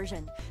original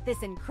version.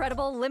 This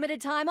incredible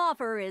limited time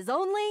offer is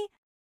only...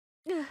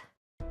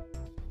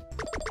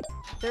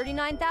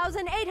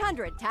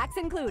 39,800, tax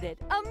included.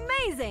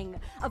 Amazing!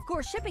 Of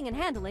course, shipping and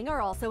handling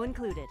are also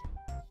included.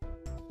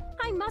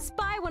 I must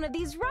buy one of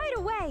these right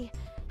away!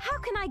 How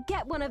can I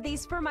get one of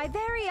these for my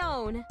very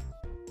own?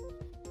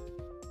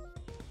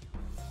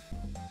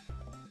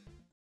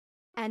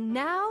 And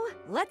now,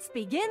 let's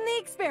begin the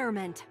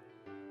experiment.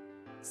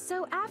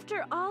 So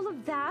after all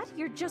of that,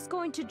 you're just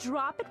going to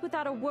drop it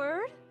without a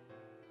word?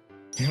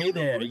 Hey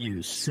there,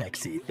 you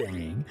sexy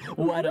thing.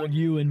 Why don't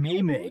you and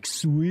me make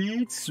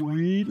sweet,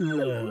 sweet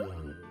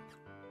love?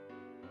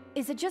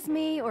 Is it just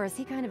me, or is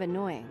he kind of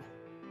annoying?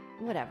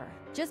 Whatever.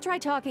 Just try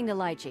talking to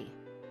Lychee.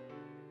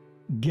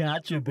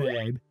 Gotcha,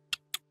 babe.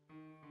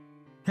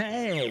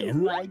 Hey,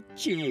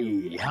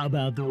 Lychee, how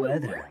about the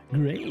weather?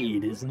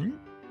 Great, isn't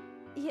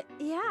it?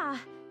 Yeah,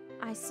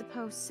 I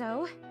suppose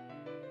so.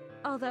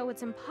 Although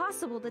it's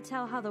impossible to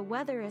tell how the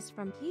weather is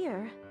from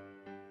here.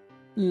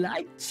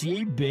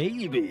 Lychee,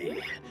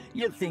 baby.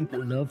 You think the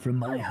love from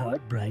my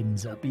heart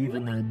brightens up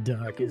even the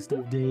darkest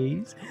of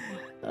days?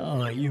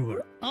 Oh, you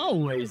were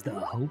always the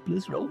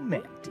hopeless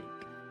romantic.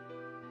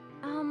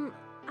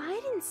 I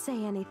didn't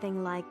say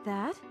anything like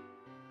that.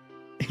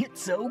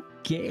 It's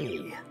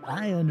okay.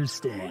 I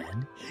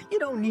understand. You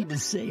don't need to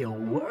say a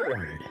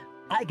word.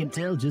 I can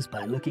tell just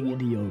by looking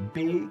into your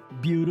big,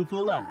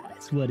 beautiful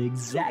eyes what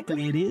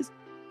exactly it is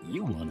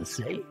you want to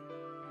say.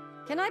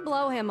 Can I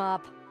blow him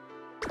up?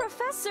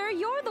 Professor,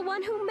 you're the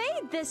one who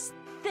made this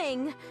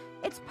thing.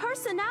 Its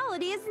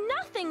personality is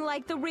nothing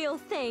like the real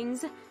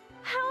things.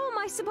 How am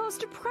I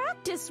supposed to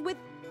practice with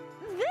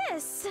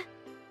this?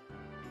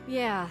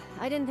 Yeah,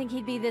 I didn't think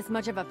he'd be this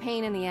much of a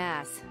pain in the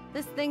ass.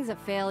 This thing's a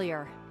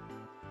failure.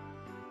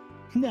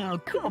 Now,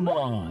 come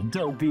on,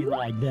 don't be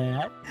like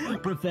that.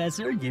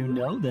 Professor, you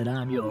know that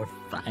I'm your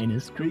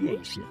finest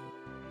creation.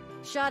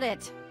 Shut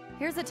it.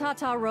 Here's a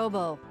Tata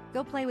Robo.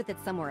 Go play with it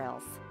somewhere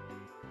else.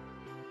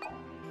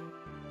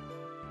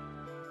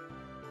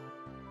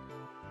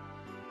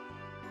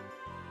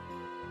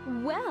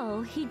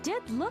 Well, he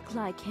did look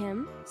like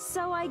him,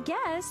 so I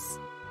guess...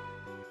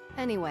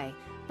 Anyway,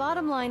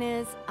 bottom line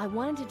is, I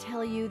wanted to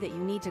tell you that you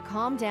need to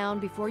calm down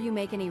before you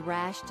make any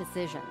rash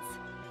decisions.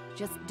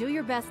 Just do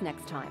your best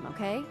next time,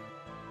 okay?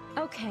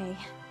 Okay.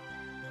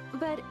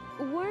 But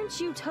weren't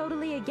you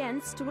totally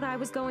against what I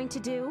was going to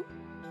do?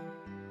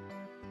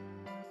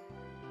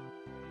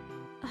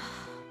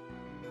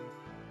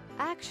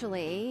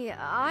 Actually,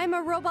 I'm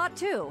a robot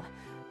too.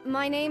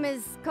 My name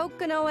is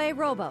Kokonoe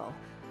Robo.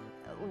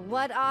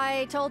 What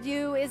I told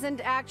you isn't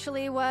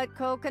actually what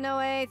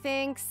Kokonoe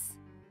thinks.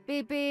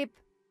 Beep beep.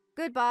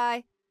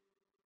 Goodbye.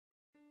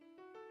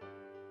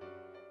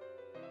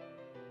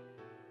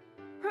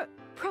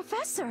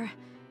 Professor!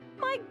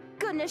 My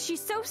goodness,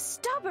 she's so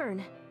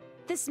stubborn!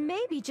 This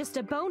may be just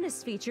a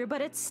bonus feature, but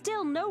it's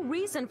still no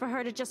reason for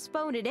her to just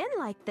phone it in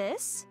like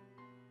this.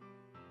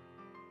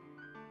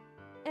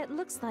 It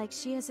looks like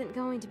she isn't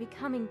going to be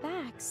coming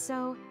back,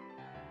 so...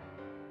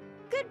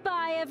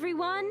 Goodbye,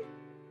 everyone.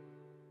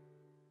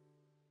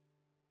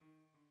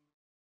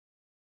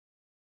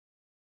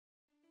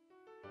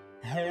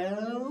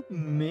 Help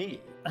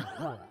me,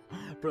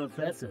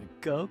 Professor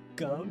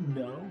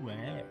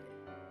Kokonoe.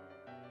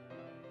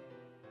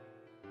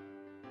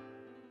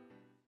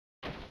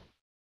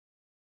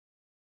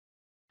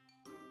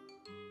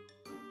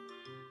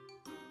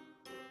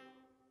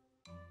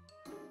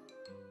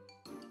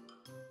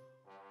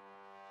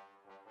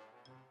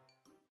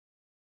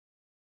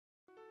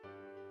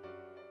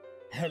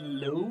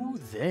 Hello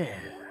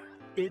there.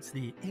 It's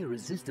the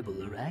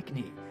irresistible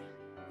Arachne.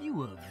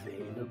 You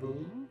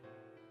available?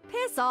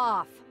 Piss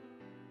off!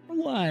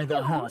 Why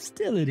the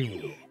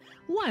hostility?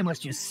 Why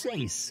must you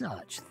say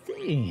such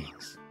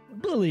things?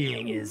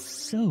 Bullying is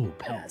so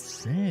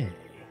passé.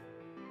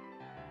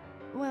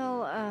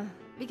 Well,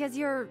 because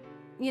you're,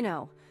 you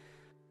know...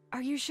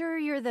 Are you sure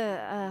you're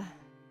the,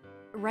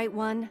 right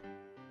one?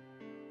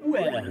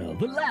 Well,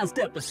 the last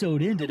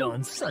episode ended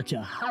on such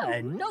a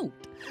high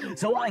note,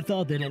 so I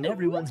thought that in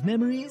everyone's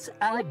memories,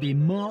 I'd be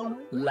more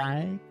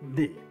like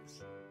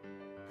this.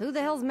 Who the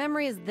hell's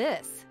memory is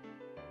this?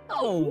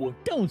 Oh,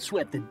 don't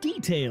sweat the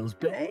details,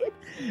 babe.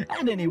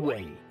 And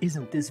anyway,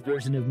 isn't this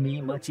version of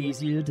me much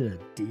easier to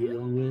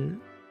deal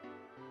with?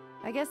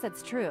 I guess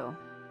that's true.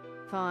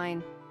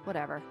 Fine,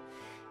 whatever.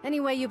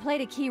 Anyway, you played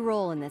a key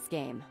role in this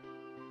game.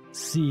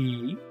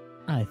 See?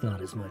 I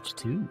thought as much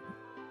too.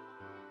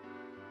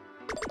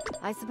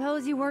 I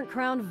suppose you weren't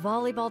crowned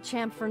volleyball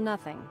champ for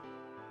nothing.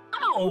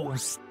 Oh,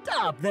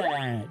 stop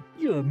that!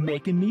 You're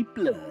making me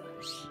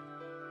blush.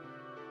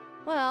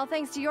 Well,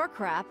 thanks to your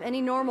crap,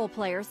 any normal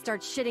player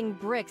starts shitting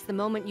bricks the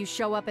moment you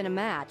show up in a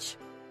match.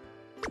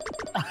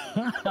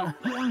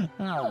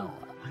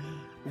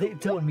 They've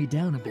toned me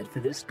down a bit for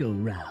this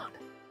go-round.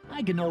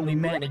 I can only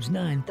manage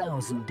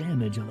 9,000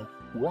 damage on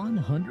a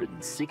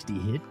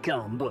 160-hit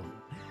combo.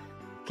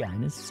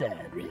 Kinda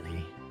sad,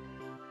 really.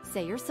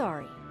 Say you're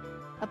sorry.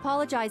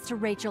 Apologize to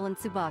Rachel and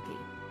Tsubaki.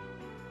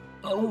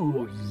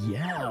 Oh,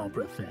 yeah,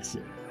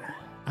 Professor.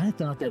 I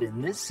thought that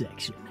in this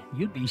section,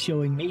 you'd be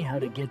showing me how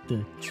to get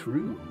the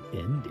true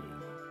ending.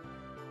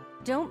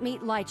 Don't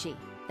meet Lychee.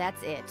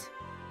 That's it.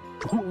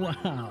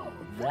 Wow,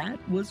 that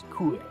was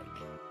quick.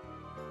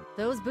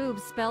 Those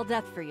boobs spell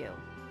death for you.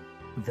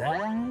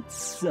 That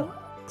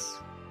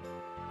sucks.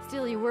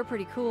 Still, you were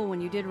pretty cool when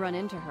you did run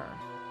into her.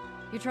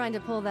 You trying to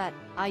pull that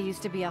I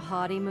used to be a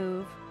hottie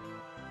move?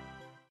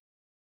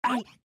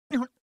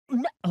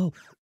 No,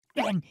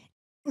 and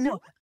no,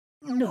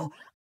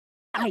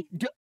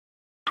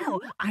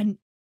 I'm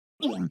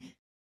in.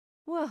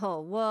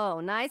 Whoa,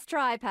 nice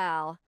try,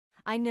 pal.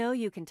 I know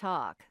you can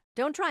talk.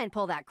 Don't try and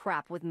pull that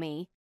crap with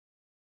me.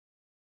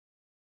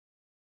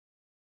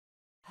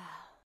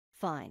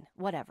 Fine,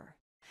 whatever.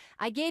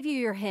 I gave you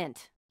your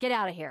hint. Get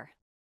out of here.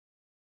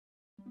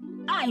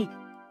 Thank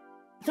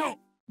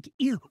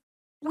you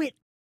with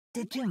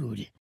the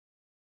dude.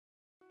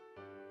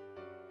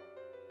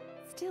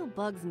 Still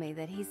bugs me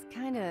that he's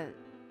kinda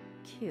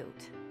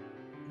cute.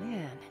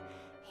 Man,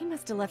 he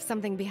must have left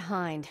something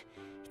behind.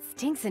 It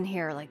stinks in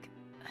here like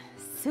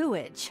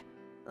sewage.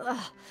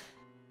 Ugh.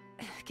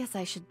 Guess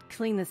I should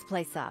clean this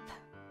place up.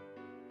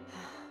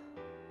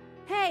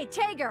 Hey,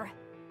 Tager!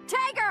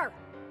 Tager!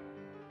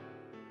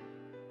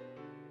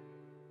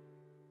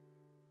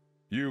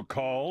 You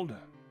called?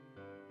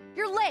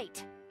 You're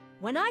late!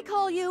 When I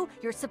call you,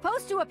 you're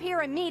supposed to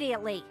appear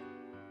immediately.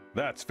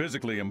 That's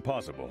physically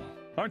impossible.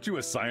 Aren't you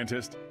a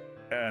scientist?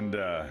 And,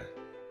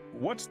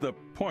 what's the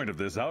point of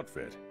this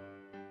outfit?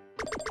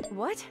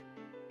 What?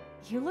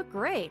 You look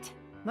great.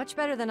 Much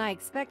better than I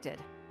expected.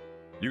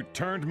 You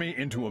turned me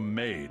into a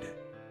maid.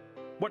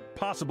 What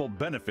possible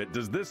benefit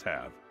does this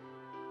have?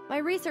 My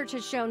research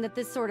has shown that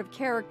this sort of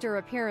character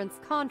appearance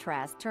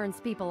contrast turns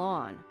people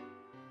on.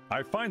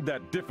 I find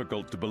that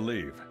difficult to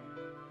believe.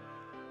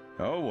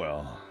 Oh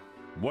well.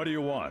 What do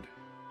you want?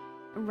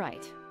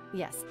 Right.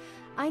 Yes.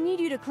 I need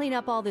you to clean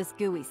up all this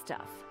gooey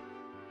stuff.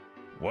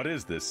 What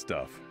is this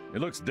stuff? It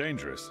looks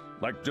dangerous.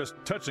 Like just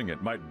touching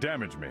it might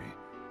damage me.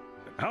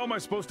 How am I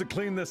supposed to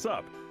clean this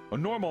up? A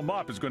normal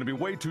mop is going to be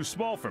way too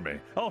small for me.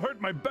 I'll hurt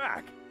my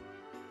back.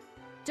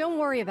 Don't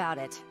worry about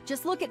it.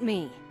 Just look at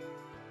me.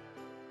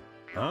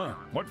 Huh?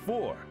 What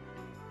for?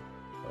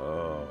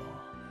 Oh,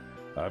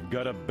 I've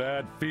got a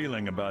bad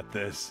feeling about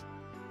this.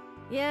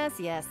 Yes.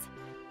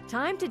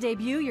 Time to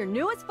debut your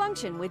newest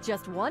function with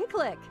just one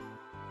click.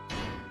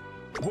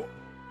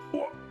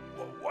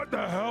 What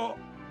the hell?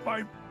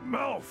 My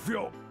mouth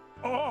feels...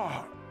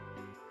 Oh!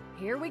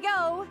 Here we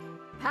go.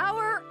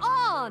 Power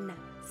on!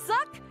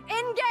 Suck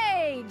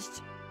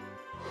engaged!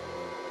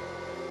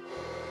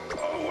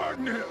 Oh,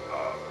 Agnes!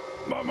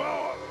 My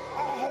mouth...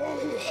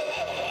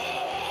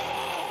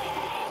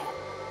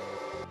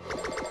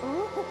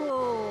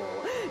 Ooh,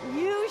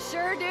 you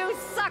sure do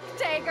suck,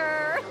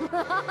 Tager!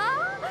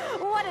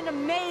 What an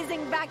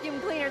amazing vacuum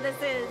cleaner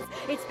this is!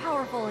 It's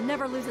powerful and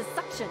never loses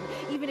suction,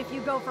 even if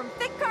you go from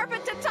thick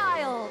carpet to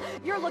tile!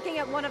 You're looking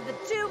at one of the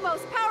 2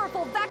 most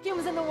powerful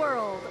vacuums in the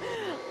world!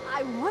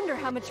 I wonder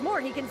how much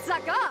more he can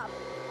suck up!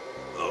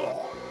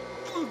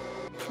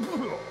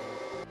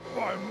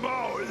 My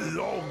mouth is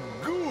all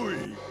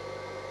gooey.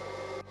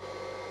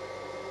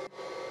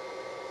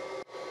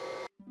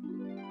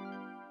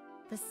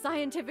 The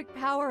scientific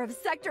power of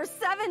Sector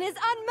 7 is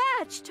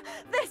unmatched!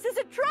 This is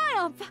a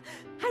triumph!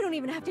 I don't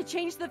even have to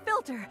change the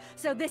filter,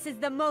 so this is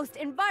the most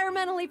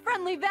environmentally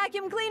friendly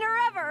vacuum cleaner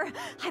ever!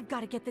 I've got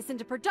to get this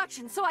into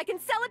production so I can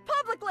sell it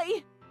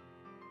publicly!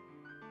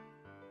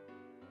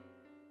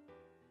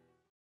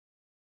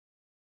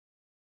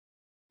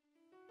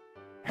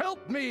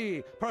 Help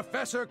me,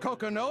 Professor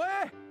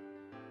Kokonoe!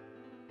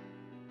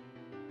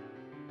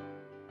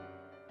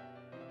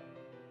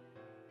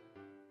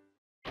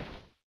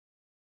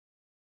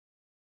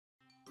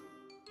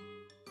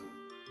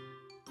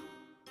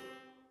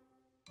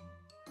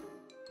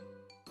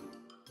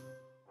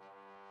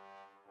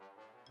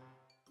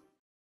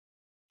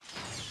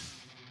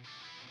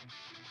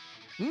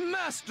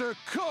 Master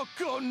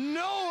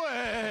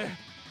Kokonoe!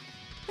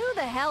 Who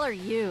the hell are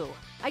you?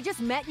 I just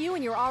met you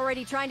and you're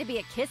already trying to be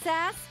a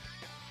kiss-ass?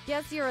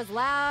 Guess you're as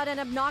loud and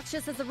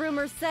obnoxious as the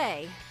rumors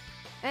say.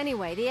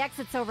 Anyway, the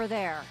exit's over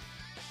there.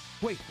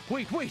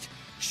 Wait!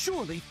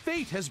 Surely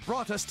fate has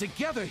brought us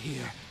together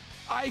here.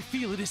 I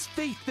feel it is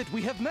fate that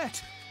we have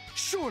met.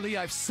 Surely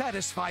I've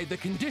satisfied the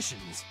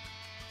conditions.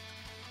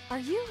 Are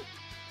you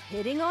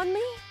hitting on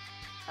me?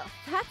 Oh,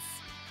 that's...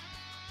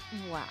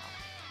 wow.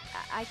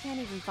 I can't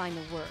even find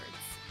the words.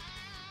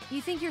 You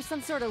think you're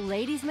some sort of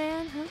ladies'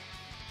 man,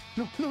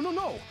 huh?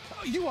 No.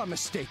 You are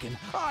mistaken.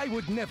 I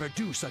would never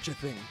do such a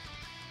thing.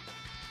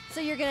 So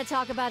you're gonna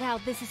talk about how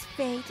this is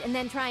fate and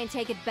then try and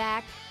take it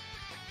back?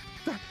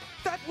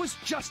 That was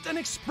just an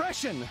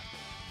expression!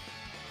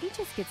 He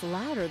just gets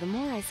louder the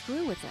more I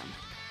screw with him.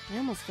 I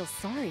almost feel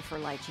sorry for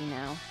Lychee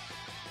now.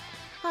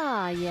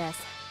 Ah, yes.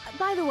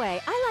 By the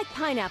way, I like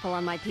pineapple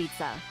on my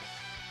pizza.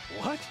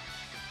 What?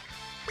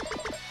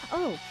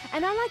 Oh,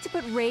 and I like to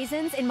put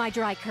raisins in my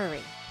dry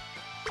curry.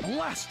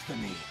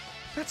 Blasphemy!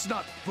 That's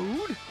not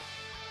food!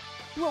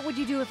 What would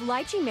you do if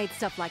Lychee made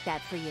stuff like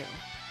that for you?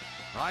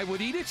 I would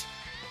eat it,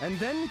 and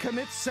then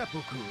commit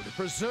seppuku to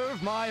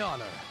preserve my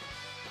honor.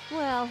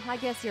 Well, I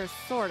guess you're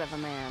sort of a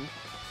man.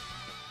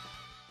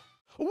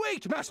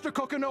 Wait, Master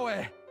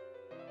Kokonoe!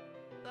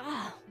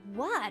 Ugh,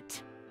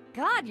 what?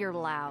 God, you're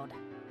loud.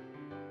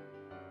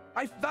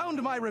 I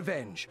found my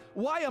revenge.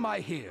 Why am I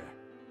here?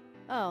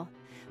 Oh,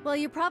 well,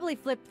 you probably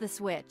flipped the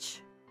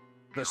switch.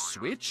 The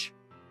switch?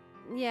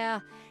 Yeah,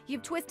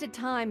 you've twisted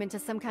time into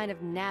some kind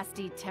of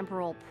nasty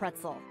temporal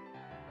pretzel.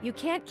 You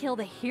can't kill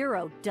the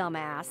hero,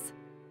 dumbass.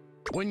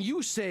 When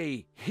you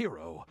say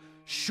hero,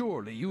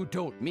 surely you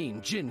don't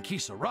mean Jin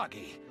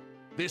Kisaragi.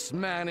 This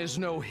man is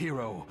no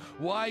hero.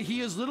 Why,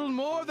 he is little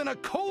more than a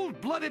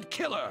cold-blooded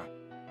killer!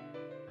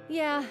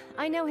 Yeah,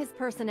 I know his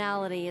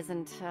personality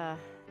isn't,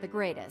 the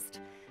greatest,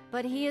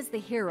 but he is the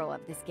hero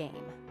of this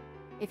game.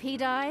 If he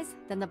dies,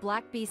 then the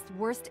Black Beast's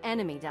worst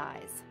enemy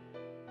dies.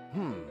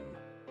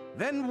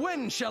 Then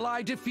when shall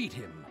I defeat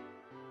him?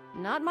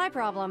 Not my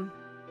problem.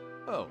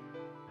 Oh.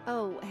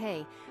 Oh,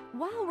 hey,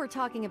 while we're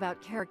talking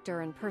about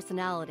character and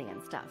personality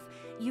and stuff,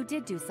 you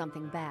did do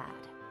something bad.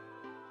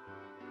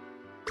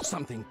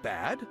 Something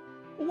bad?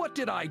 What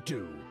did I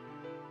do?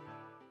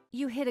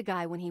 You hit a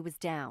guy when he was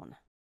down.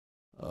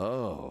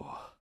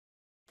 Oh.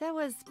 That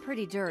was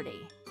pretty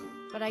dirty,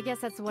 but I guess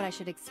that's what I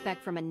should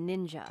expect from a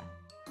ninja.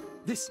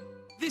 This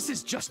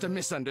is just a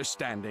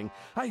misunderstanding.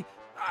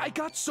 I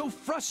got so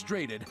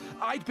frustrated.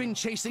 I'd been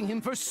chasing him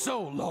for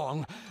so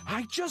long.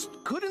 I just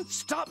couldn't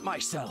stop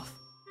myself.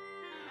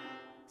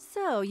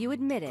 So, you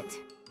admit it.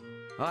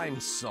 I'm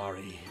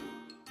sorry.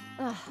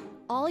 Ugh,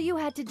 all you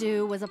had to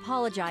do was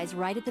apologize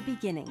right at the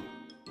beginning.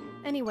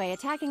 Anyway,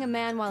 attacking a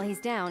man while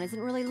he's down isn't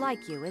really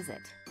like you, is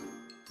it?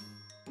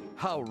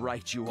 How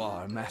right you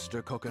are,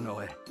 Master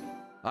Kokonoe.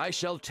 I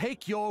shall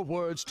take your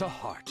words to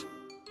heart.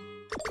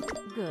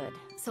 Good,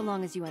 so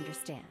long as you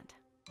understand.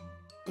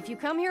 If you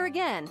come here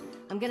again,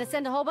 I'm gonna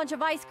send a whole bunch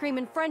of ice cream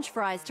and french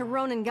fries to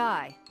Ronin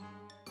Guy.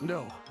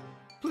 No,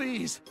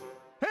 please,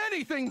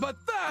 anything but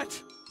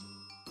that!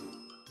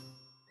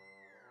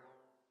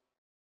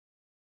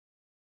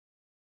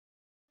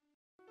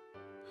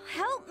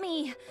 Help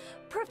me!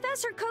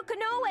 Professor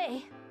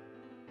Kokonoe!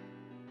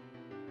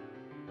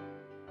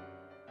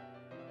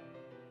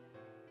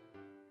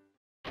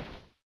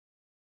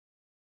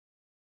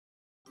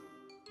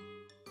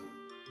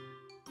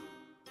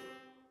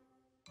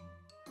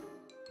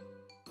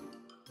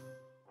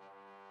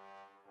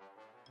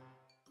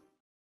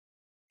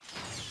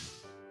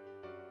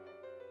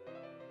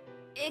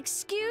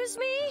 Excuse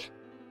me?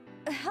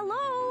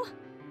 Hello?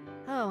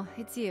 Oh,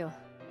 it's you.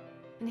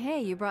 And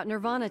hey, you brought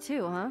Nirvana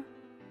too, huh?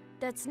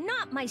 That's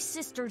not my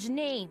sister's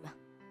name.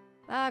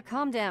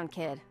 Calm down,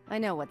 kid. I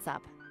know what's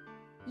up.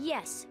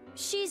 Yes,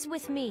 she's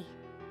with me.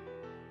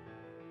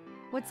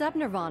 What's up,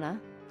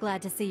 Nirvana?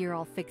 Glad to see you're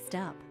all fixed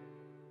up.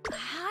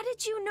 How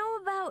did you know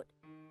about...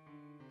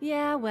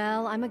 Yeah,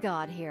 well, I'm a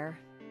god here.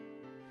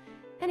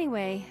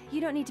 Anyway,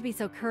 you don't need to be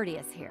so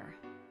courteous here.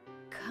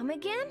 Come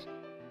again?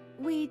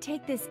 We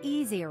take this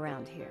easy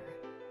around here.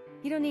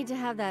 You don't need to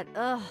have that,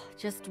 ugh,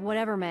 just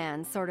whatever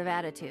man sort of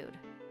attitude.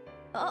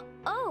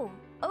 Oh,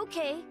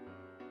 okay.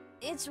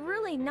 It's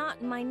really not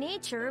in my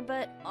nature,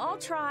 but I'll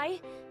try.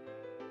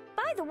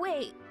 By the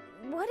way,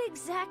 what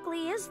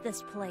exactly is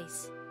this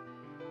place?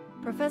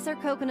 Professor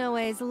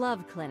Kokonoe's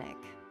love clinic.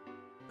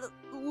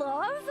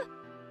 Love?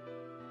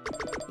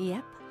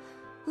 Yep.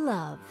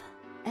 Love.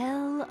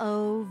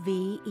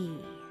 L-O-V-E.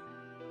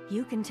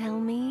 You can tell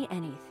me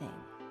anything.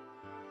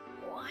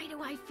 Why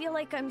do I feel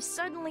like I'm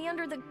suddenly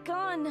under the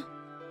gun?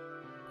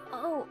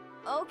 Oh,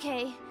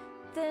 okay.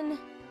 Then,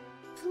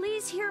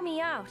 please hear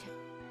me out.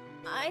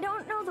 I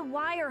don't know the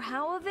why or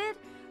how of it,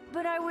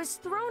 but I was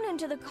thrown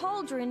into the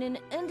cauldron and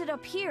ended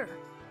up here.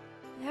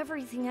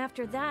 Everything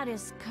after that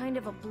is kind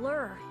of a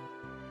blur.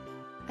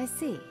 I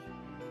see.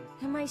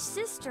 And my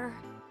sister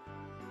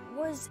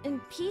was in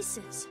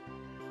pieces.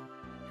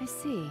 I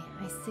see.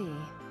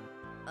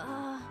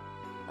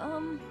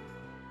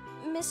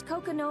 Miss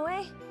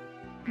Kokonoe?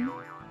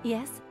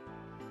 Yes?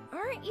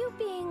 Aren't you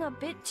being a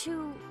bit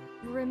too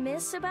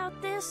remiss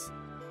about this?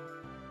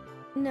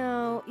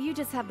 No, you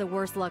just have the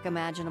worst luck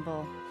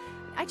imaginable.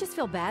 I just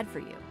feel bad for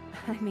you.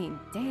 I mean,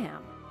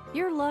 damn.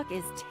 Your luck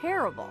is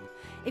terrible.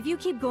 If you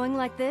keep going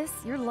like this,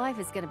 your life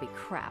is gonna be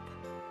crap.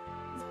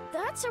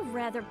 That's a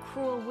rather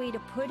cruel way to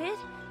put it.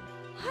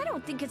 I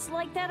don't think it's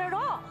like that at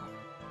all.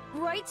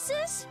 Right,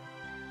 sis?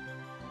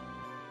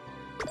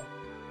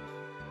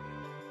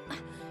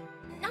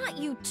 Not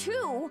you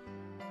too.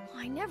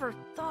 I never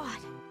thought.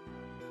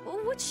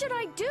 What should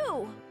I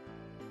do?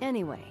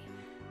 Anyway,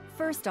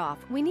 first off,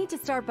 we need to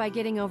start by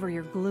getting over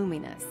your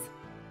gloominess.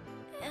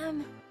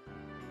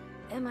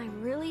 Am I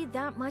really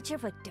that much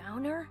of a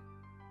downer?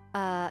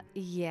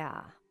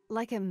 Yeah.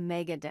 Like a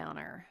mega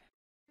downer.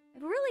 I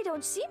really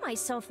don't see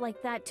myself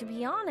like that, to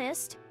be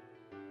honest.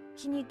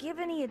 Can you give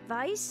any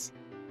advice?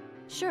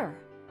 Sure.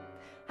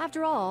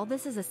 After all,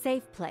 this is a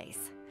safe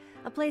place.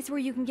 A place where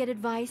you can get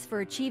advice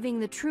for achieving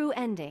the true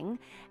ending,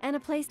 and a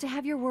place to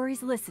have your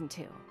worries listened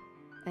to.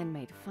 And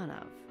made fun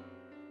of.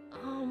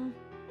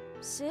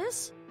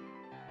 Sis?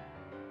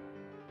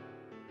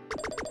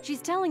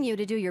 She's telling you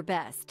to do your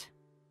best.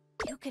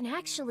 You can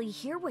actually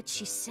hear what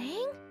she's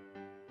saying?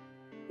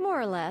 More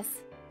or less. ...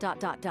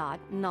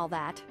 and all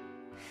that.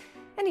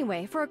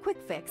 Anyway, for a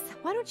quick fix,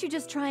 why don't you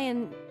just try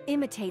and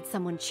imitate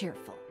someone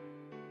cheerful?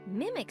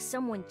 Mimic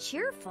someone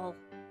cheerful?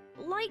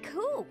 Like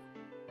who?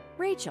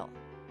 Rachel.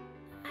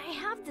 I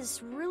have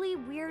this really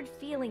weird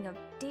feeling of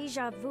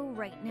déjà vu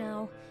right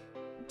now.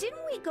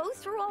 Didn't we go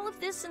through all of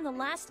this in the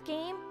last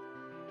game?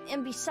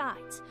 And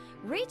besides,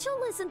 Rachel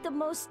isn't the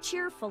most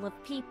cheerful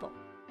of people.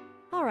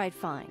 Alright,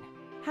 fine.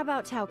 How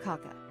about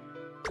Taukaka?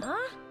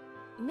 Huh?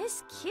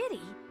 Miss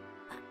Kitty?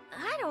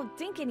 I don't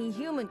think any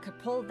human could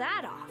pull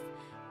that off.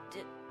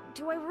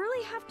 Do I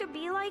really have to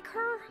be like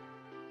her?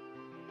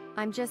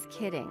 I'm just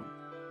kidding.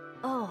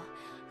 Oh,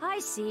 I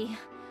see.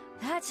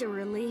 That's a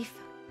relief.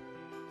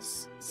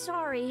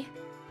 Sorry.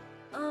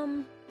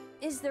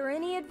 Is there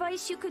any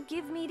advice you could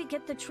give me to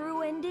get the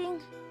true ending?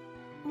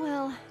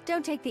 Well,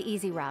 don't take the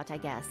easy route, I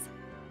guess.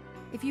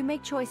 If you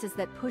make choices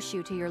that push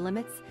you to your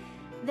limits,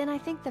 then I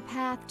think the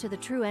path to the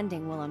true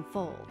ending will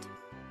unfold.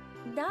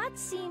 That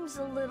seems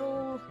a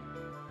little...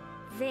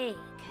 vague.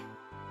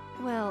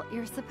 Well,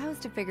 you're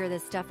supposed to figure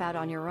this stuff out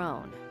on your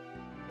own.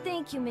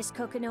 Thank you, Miss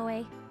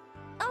Kokonoe.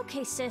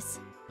 Okay, sis.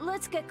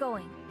 Let's get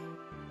going.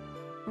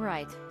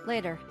 Right.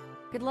 Later.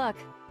 Good luck.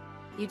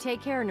 You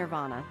take care,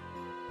 Nirvana.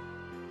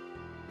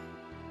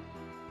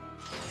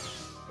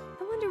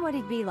 I wonder what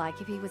he'd be like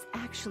if he was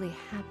actually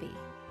happy.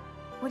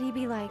 Would he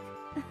be like,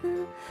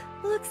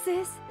 look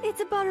sis,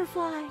 it's a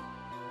butterfly.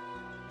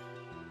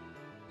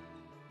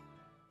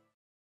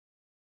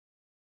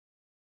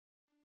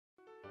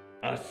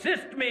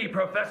 Assist me,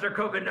 Professor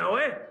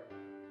Kokonoe!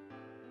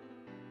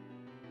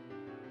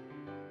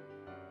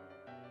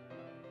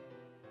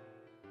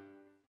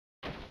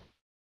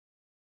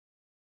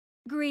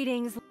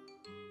 Greetings.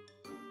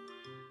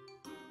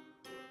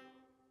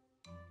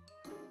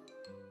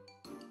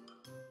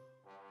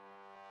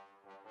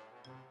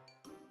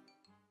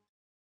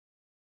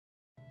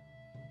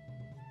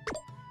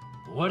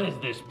 What is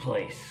this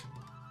place?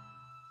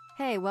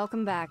 Hey,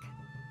 welcome back.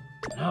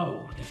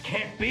 No, this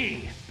can't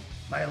be!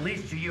 My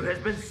lease to you has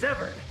been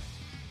severed!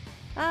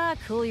 Ah,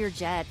 cool your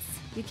jets.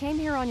 You came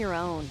here on your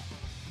own.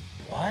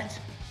 What?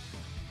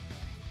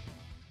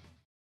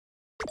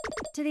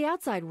 To the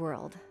outside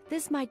world,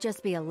 this might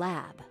just be a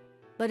lab.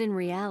 But in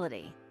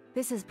reality,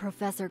 this is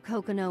Professor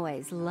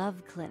Kokonoe's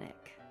love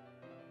clinic.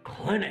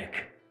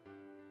 Clinic?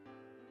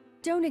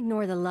 Don't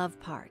ignore the love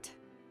part.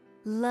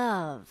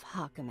 Love,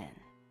 Hakumen.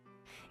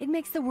 It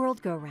makes the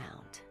world go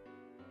round.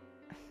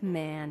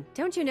 Man,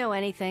 don't you know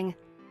anything?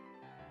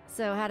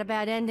 So, had a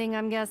bad ending,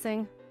 I'm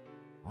guessing?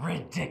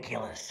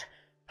 Ridiculous.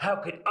 How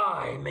could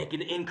I make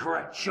an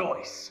incorrect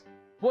choice?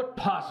 What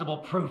possible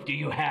proof do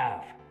you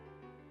have?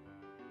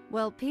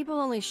 Well, people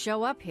only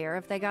show up here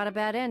if they got a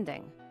bad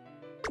ending.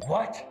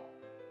 What?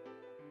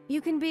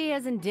 You can be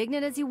as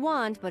indignant as you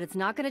want, but it's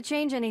not gonna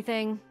change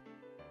anything.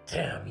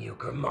 Damn you,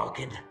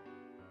 Gurmalkid.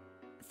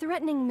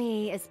 Threatening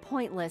me is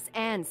pointless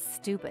and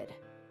stupid.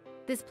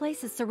 This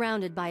place is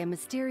surrounded by a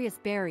mysterious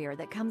barrier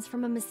that comes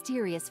from a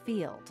mysterious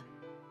field.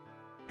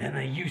 And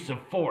the use of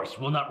force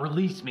will not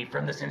release me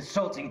from this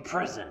insulting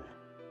prison.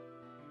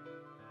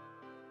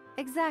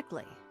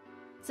 Exactly.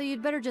 So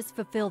you'd better just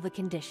fulfill the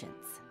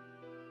conditions.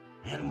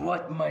 And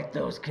what might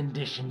those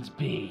conditions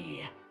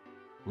be?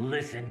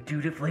 Listen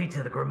dutifully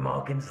to the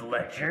Grimalkin's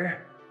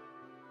lecture?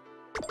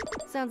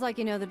 Sounds like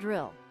you know the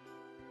drill.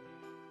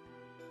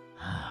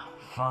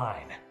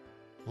 Fine.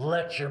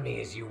 Lecture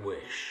me as you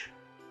wish.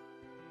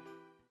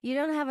 You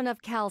don't have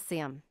enough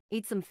calcium.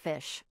 Eat some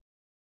fish.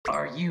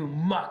 Are you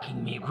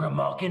mocking me,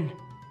 Grimalkin?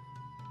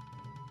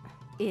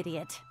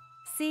 Idiot.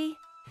 See?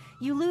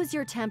 You lose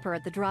your temper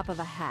at the drop of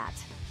a hat.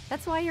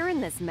 That's why you're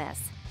in this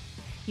mess.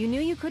 You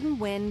knew you couldn't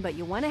win, but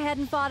you went ahead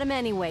and fought him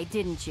anyway,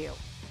 didn't you?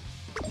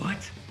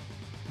 What?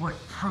 What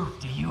proof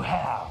do you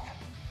have?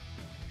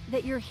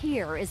 That you're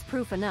here is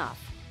proof enough.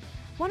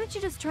 Why don't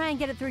you just try and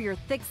get it through your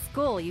thick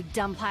skull, you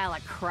dumb pile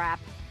of crap?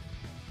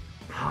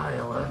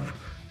 Pile of...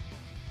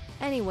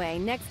 Anyway,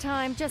 next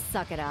time, just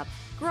suck it up.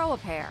 Grow a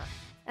pair.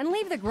 And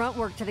leave the grunt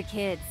work to the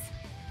kids.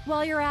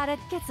 While you're at it,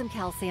 get some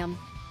calcium.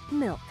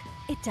 Milk.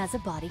 It does a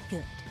body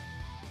good.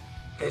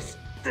 This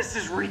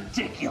is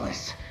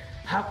ridiculous.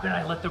 How can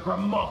I let the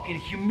Grimalkin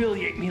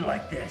humiliate me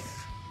like this?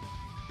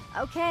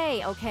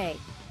 Okay, okay.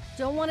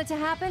 Don't want it to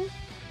happen?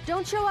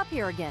 Don't show up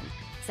here again.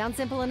 Sounds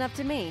simple enough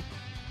to me.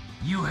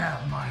 You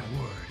have my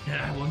word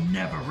that I will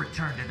never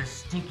return to this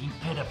stinking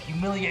pit of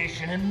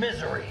humiliation and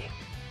misery.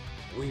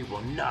 We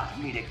will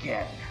not meet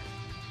again.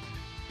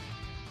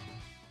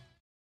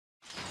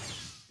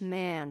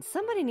 Man,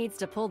 somebody needs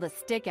to pull the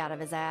stick out of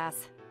his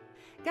ass.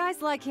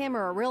 Guys like him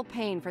are a real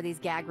pain for these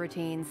gag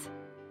routines.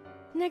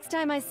 Next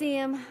time I see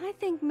him, I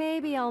think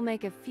maybe I'll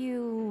make a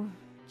few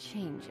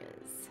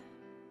changes.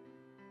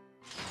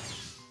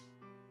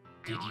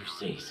 Did you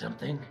say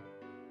something?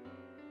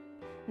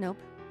 Nope,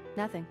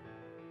 nothing.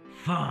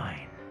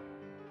 Fine.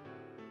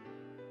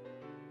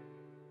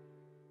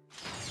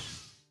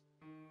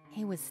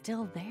 He was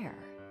still there.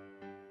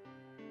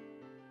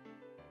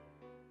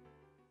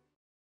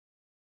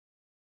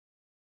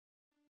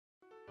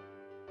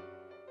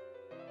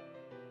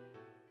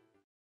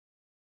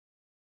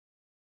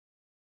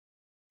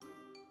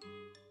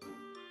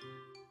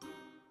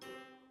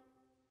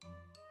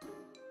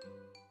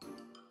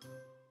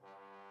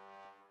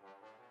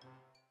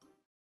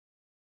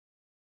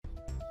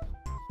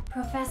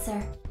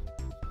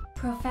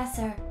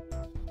 Professor,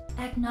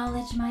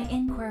 acknowledge my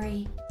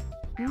inquiry.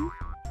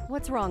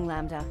 What's wrong,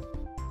 Lambda?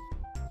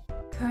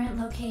 Current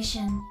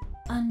location,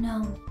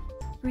 unknown.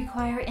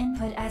 Require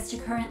input as to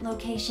current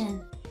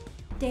location.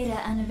 Data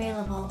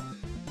unavailable.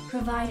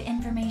 Provide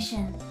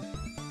information.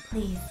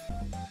 Please.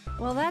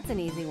 Well, that's an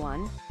easy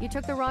one. You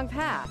took the wrong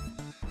path.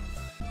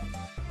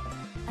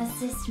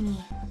 Assist me,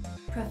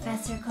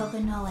 Professor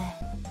Kokonoe.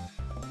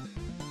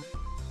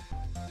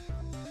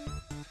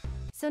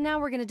 So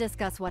now we're gonna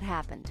discuss what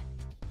happened.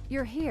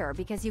 You're here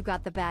because you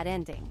got the bad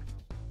ending.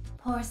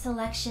 Poor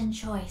selection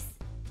choice.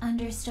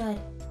 Understood.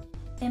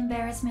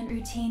 Embarrassment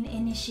routine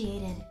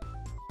initiated.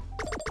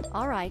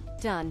 All right,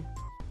 done.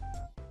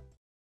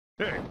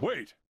 Hey,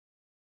 wait!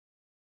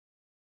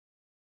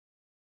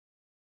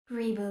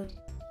 Reboot.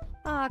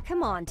 Aw,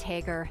 come on,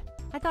 Tager.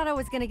 I thought I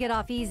was gonna get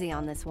off easy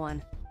on this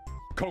one.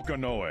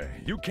 Kokonoe,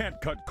 you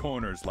can't cut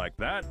corners like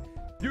that.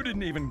 You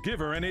didn't even give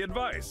her any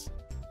advice.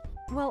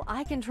 Well,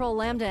 I control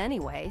Lambda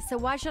anyway, so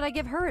why should I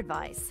give her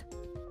advice?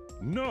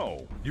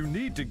 No, you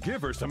need to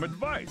give her some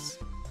advice.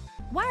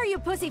 Why are you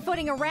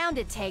pussyfooting around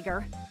it,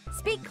 Tager?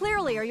 Speak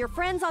clearly or your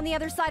friends on the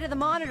other side of the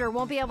monitor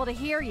won't be able to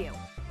hear you.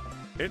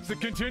 It's the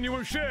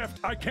Continuum shift.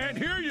 I can't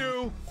hear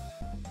you.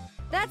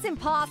 That's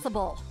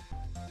impossible.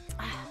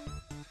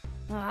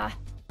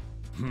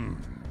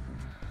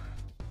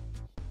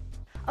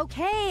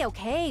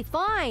 Okay,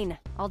 fine.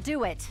 I'll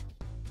do it.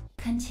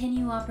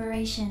 Continue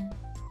operation.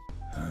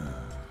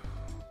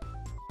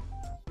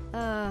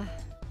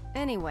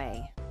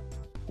 Anyway.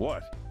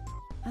 What?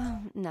 Oh,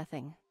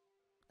 nothing.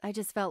 I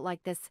just felt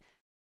like this...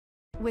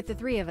 With the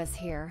three of us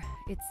here,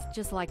 it's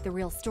just like the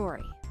real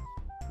story.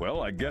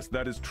 Well, I guess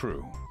that is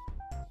true.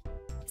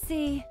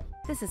 See,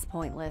 this is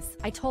pointless.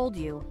 I told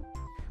you.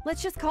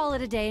 Let's just call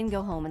it a day and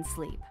go home and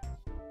sleep.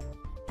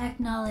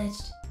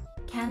 Acknowledged.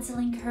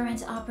 Canceling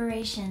current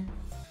operation.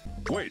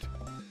 Wait!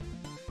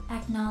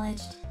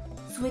 Acknowledged.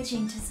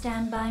 Switching to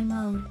standby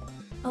mode.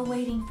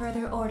 Awaiting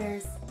further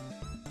orders.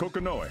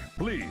 Kokonoe,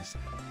 please,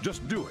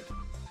 just do it.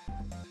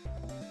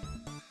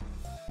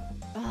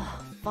 Ugh,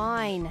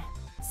 fine.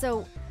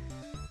 So,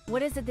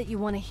 what is it that you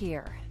want to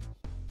hear?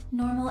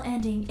 Normal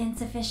ending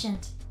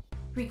insufficient.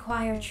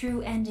 Require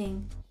true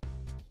ending.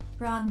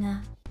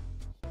 Ragna.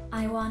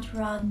 I want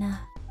Ragna.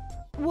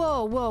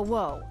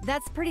 Whoa.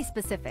 That's pretty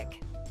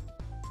specific.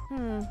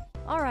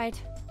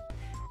 Alright.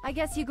 I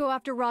guess you go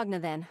after Ragna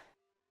then.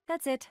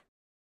 That's it.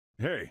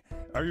 Hey,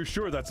 are you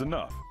sure that's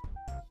enough?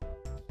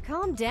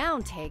 Calm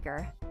down,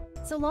 Tager.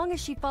 So long as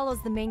she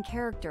follows the main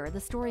character, the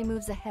story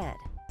moves ahead.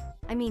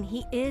 I mean,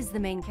 he is the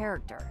main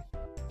character.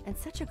 And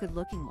such a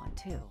good-looking one,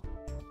 too.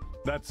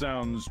 That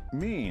sounds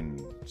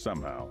mean,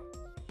 somehow.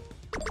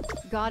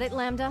 Got it,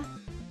 Lambda?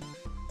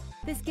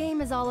 This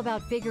game is all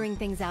about figuring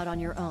things out on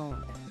your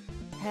own.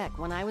 Heck,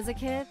 when I was a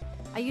kid,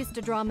 I used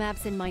to draw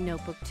maps in my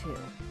notebook too.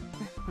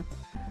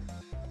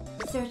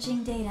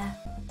 Searching data.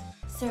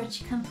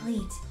 Search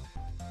complete.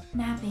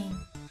 Mapping.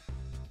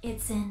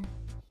 It's in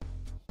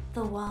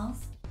the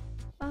walls.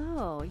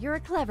 Oh, you're a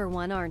clever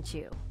one, aren't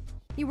you?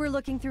 You were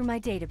looking through my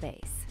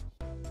database.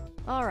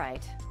 All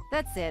right,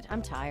 that's it.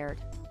 I'm tired.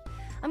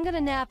 I'm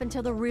gonna nap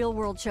until the real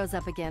world shows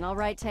up again, all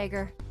right,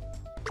 Tager?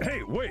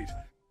 Hey, wait!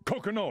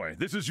 Kokonoe,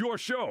 this is your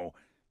show!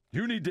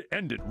 You need to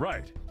end it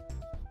right.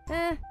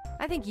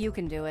 I think you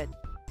can do it.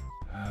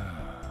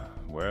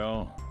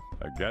 Well,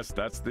 I guess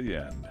that's the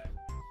end.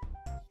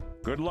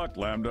 Good luck,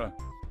 Lambda.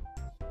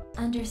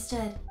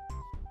 Understood.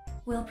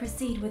 We'll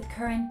proceed with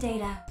current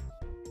data.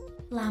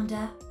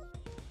 Lambda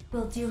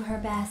will do her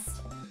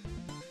best.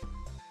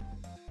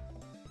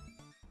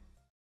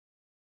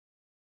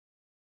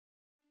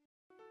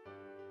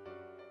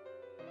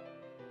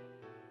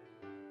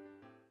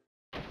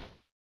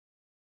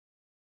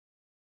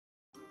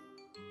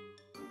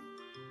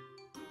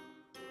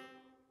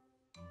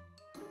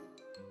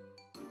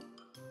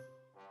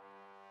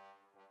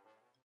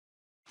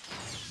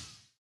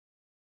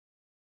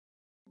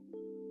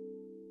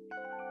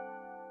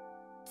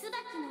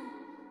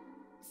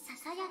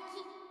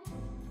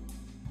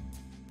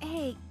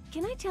 Hey,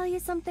 can I tell you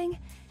something?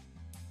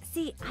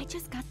 See, I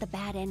just got the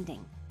bad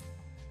ending.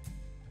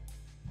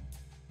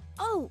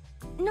 Oh,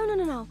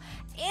 no.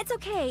 It's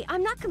okay,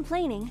 I'm not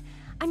complaining.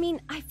 I mean,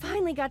 I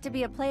finally got to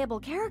be a playable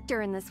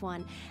character in this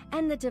one,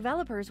 and the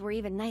developers were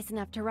even nice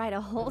enough to write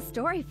a whole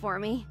story for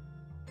me.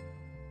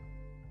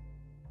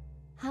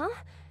 Huh?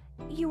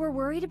 You were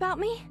worried about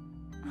me?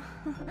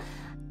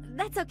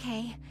 That's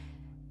okay.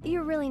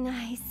 You're really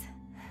nice.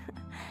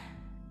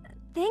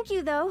 Thank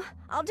you, though.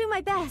 I'll do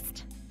my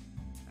best.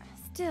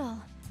 Still,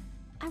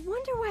 I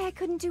wonder why I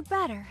couldn't do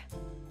better.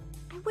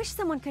 I wish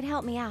someone could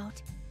help me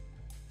out.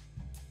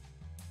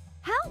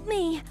 Help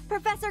me,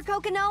 Professor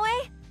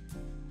Kokonoe!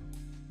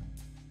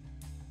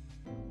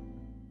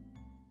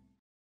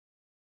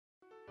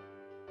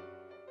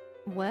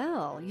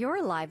 Well, you're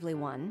a lively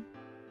one.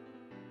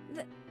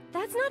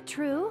 That's not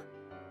true.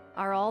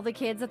 Are all the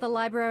kids at the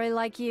library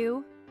like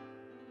you?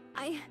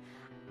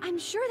 I'm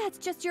sure that's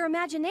just your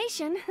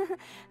imagination.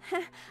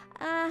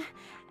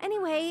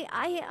 Anyway,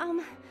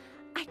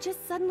 I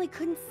just suddenly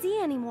couldn't see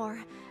anymore.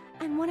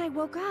 And when I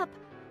woke up,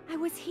 I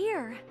was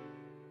here.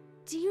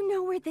 Do you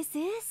know where this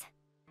is?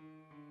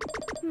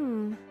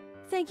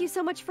 Thank you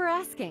so much for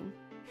asking.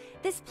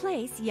 This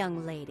place,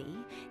 young lady,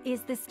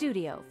 is the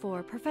studio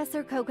for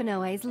Professor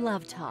Kokonoe's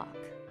Love Talk.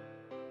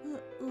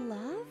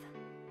 Love?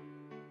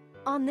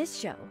 On this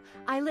show,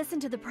 I listen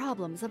to the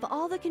problems of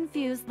all the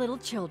confused little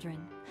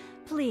children.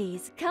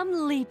 Please,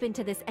 come leap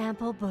into this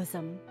ample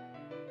bosom.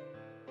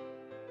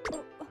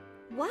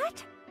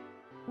 What?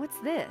 What's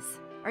this?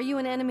 Are you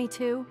an enemy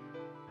too?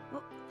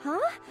 Huh?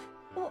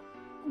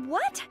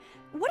 What?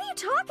 What are you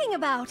talking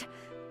about?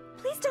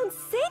 Please don't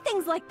say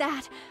things like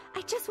that.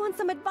 I just want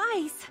some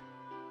advice.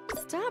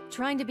 Stop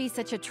trying to be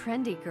such a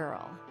trendy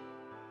girl.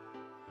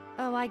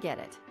 Oh, I get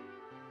it.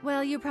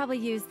 Well, you probably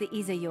used the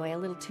Izayoi a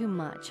little too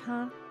much,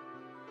 huh?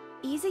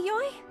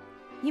 Izayoi?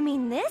 You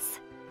mean this?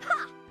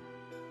 Ha!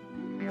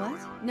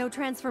 What? No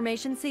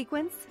transformation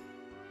sequence?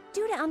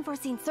 Due to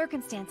unforeseen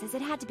circumstances,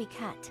 it had to be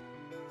cut.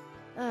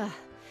 Ugh,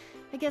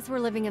 I guess we're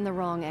living in the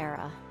wrong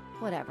era.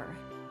 Whatever.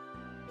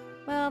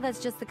 Well,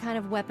 that's just the kind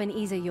of weapon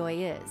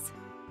Izayoi is.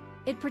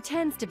 It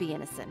pretends to be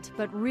innocent,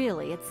 but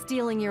really it's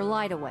stealing your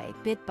light away,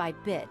 bit by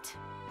bit.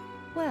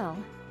 Well,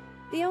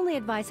 the only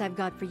advice I've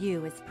got for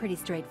you is pretty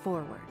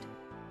straightforward.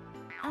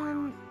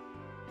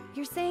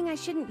 You're saying I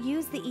shouldn't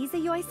use the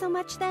Izayoi so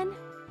much then?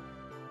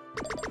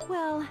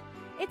 Well,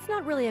 it's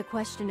not really a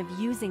question of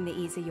using the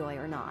Izayoi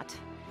or not.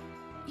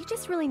 You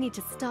just really need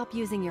to stop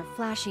using your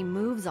flashy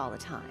moves all the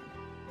time.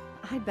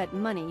 I bet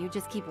money you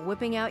just keep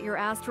whipping out your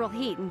astral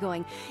heat and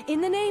going,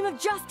 "In the name of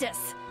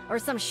justice!" or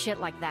some shit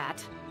like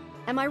that.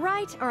 Am I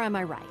right, or am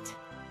I right?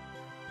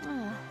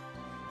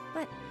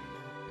 But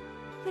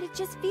it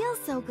just feels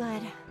so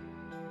good.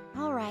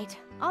 All right,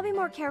 I'll be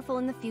more careful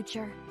in the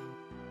future.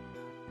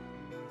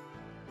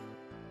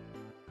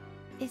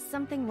 Is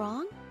something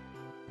wrong?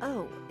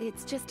 Oh,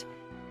 it's just...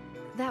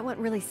 that went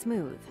really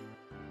smooth.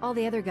 All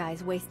the other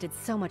guys wasted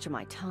so much of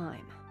my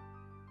time.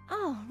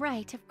 Oh,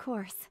 right, of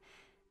course.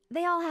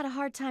 They all had a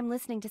hard time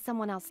listening to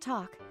someone else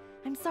talk.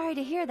 I'm sorry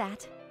to hear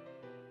that.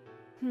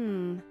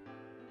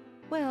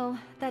 Well,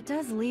 that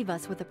does leave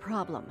us with a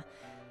problem.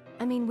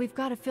 I mean, we've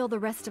got to fill the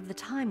rest of the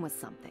time with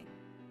something.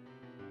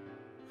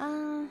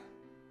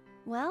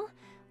 Well,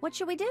 what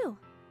should we do?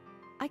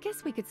 I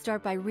guess we could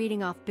start by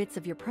reading off bits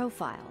of your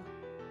profile.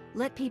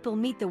 Let people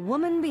meet the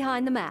woman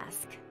behind the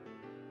mask.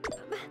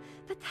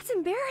 But that's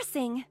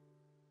embarrassing.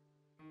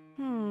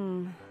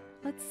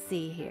 Let's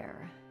see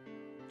here.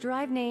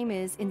 Drive name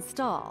is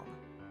Install.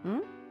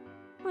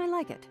 I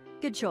like it.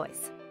 Good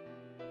choice.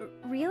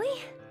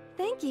 Really?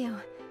 Thank you.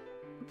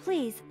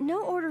 Please,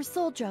 no order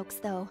soul jokes,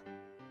 though.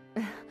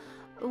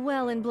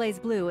 Well, in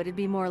Blazblue, it'd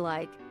be more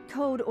like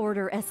Code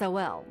Order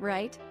SOL,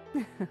 right?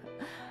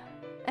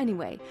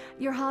 Anyway,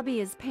 your hobby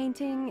is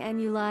painting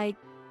and you like...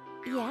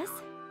 Yes?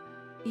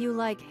 You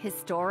like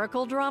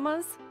historical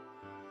dramas?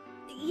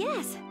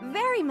 Yes,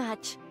 very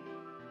much.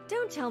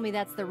 Don't tell me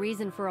that's the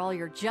reason for all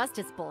your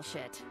justice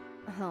bullshit.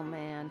 Oh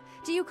man,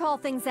 do you call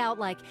things out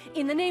like,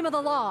 in the name of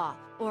the law,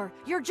 or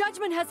your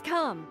judgment has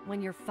come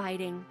when you're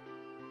fighting?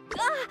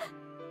 Ah!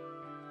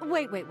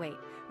 Wait.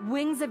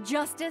 Wings of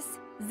Justice?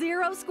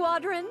 Zero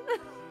Squadron?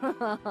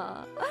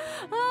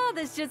 Oh,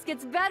 this just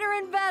gets better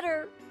and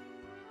better.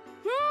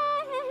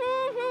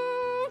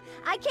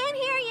 I can't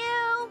hear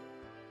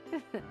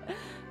you!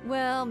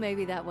 Well,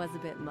 maybe that was a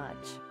bit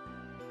much.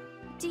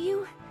 Do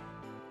you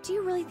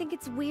really think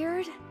it's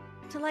weird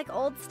to like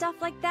old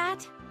stuff like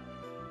that?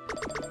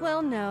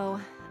 Well, no.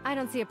 I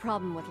don't see a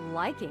problem with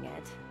liking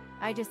it.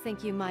 I just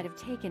think you might have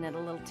taken it a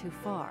little too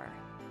far.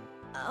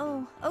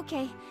 Oh,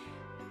 okay.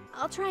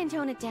 I'll try and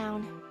tone it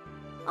down.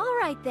 All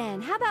right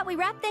then, how about we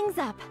wrap things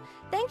up?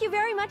 Thank you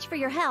very much for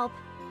your help.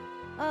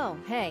 Oh,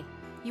 hey.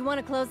 You want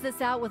to close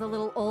this out with a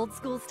little old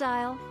school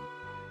style?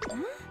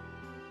 Huh?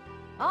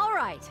 All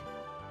right.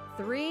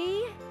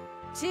 3,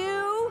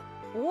 2,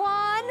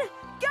 1,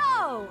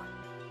 go!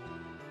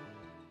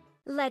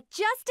 Let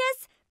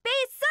justice be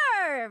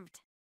served!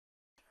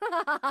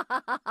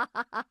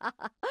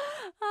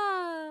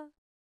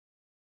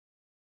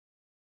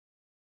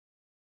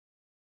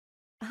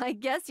 I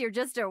guess you're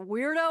just a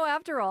weirdo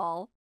after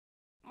all.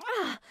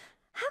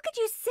 How could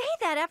you say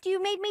that after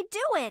you made me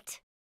do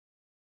it?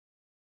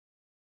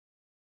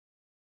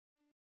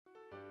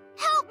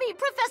 Help me,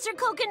 Professor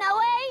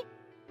Kokonoe!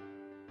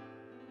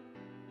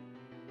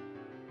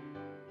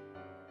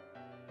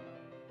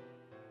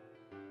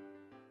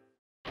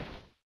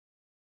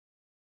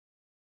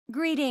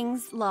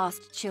 Greetings,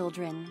 lost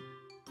children.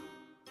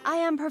 I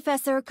am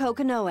Professor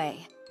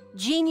Kokonoe,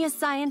 genius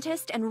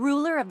scientist and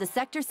ruler of the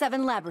Sector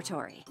 7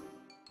 laboratory.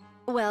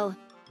 Well,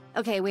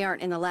 okay, we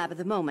aren't in the lab at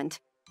the moment.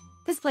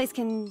 This place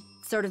can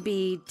sort of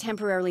be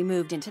temporarily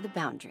moved into the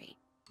boundary.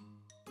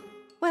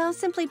 Well,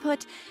 simply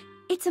put,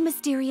 it's a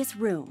mysterious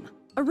room.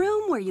 A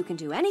room where you can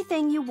do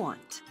anything you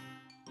want.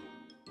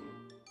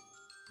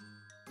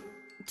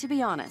 To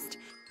be honest,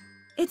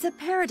 it's a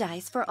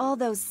paradise for all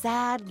those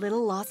sad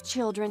little lost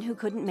children who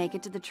couldn't make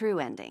it to the true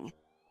ending.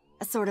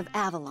 A sort of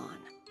Avalon.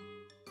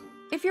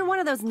 If you're one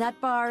of those nut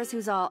bars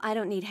who's all, I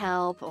don't need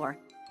help, or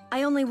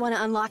I only want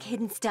to unlock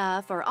hidden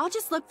stuff, or I'll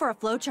just look for a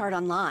flowchart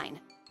online,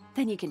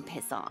 then you can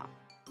piss off.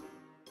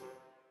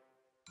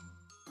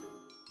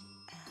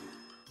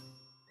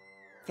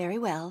 Very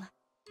well.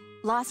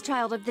 Lost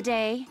child of the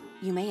day,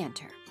 you may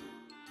enter.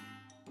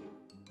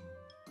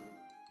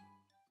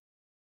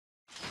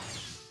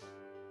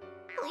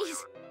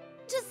 Please,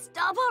 just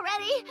stop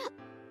already!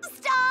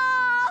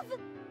 Stop!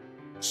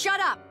 Shut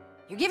up!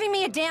 You're giving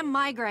me a damn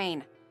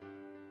migraine.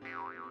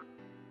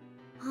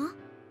 Huh?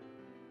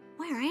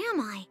 Where am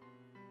I?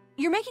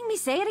 You're making me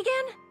say it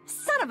again?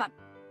 Son of a...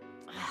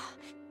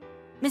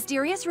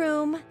 Mysterious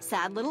room,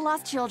 sad little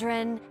lost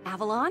children,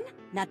 Avalon,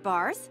 nut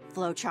bars,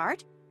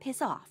 flowchart,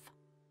 piss off.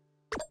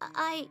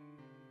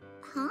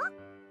 Huh?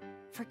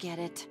 Forget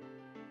it.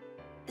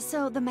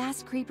 So the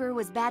masked creeper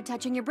was bad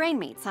touching your brain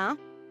meats, huh?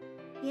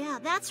 Yeah,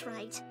 that's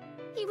right.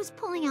 He was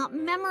pulling out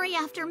memory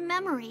after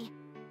memory.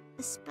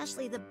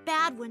 Especially the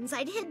bad ones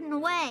I'd hidden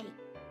away.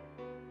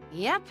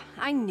 Yep,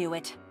 I knew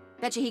it.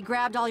 Betcha he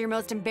grabbed all your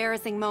most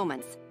embarrassing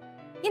moments.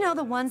 You know,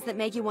 the ones that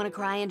make you want to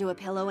cry into a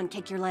pillow and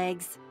kick your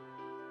legs.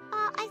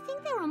 I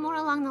think they were more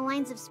along the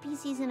lines of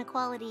species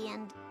inequality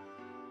and...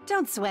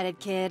 Don't sweat it,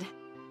 kid.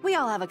 We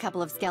all have a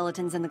couple of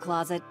skeletons in the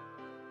closet.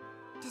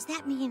 Does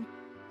that mean...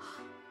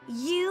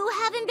 you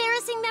have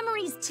embarrassing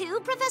memories too,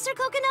 Professor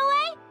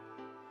Kokonoe?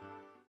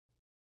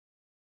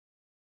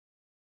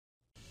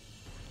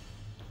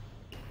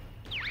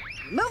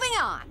 Moving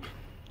on!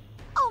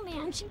 Oh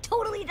man, she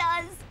totally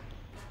does!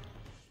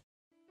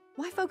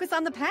 Why focus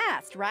on the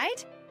past,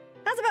 right?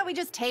 How's about we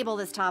just table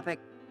this topic?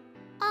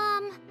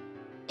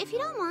 If you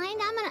don't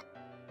mind, I'm gonna...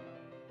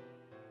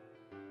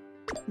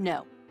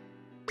 No.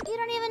 You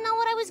don't even know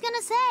what I was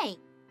gonna say.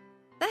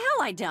 The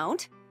hell I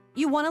don't.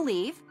 You want to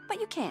leave,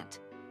 but you can't.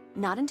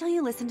 Not until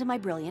you listen to my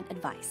brilliant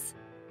advice.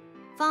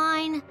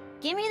 Fine.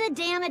 Give me the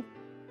damn it.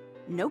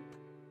 Nope.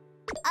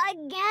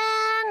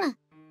 Again!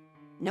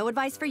 No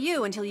advice for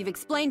you until you've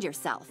explained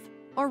yourself.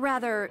 Or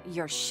rather,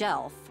 your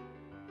shelf.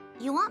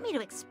 You want me to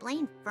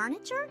explain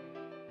furniture?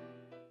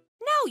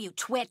 No, you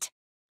twit!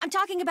 I'm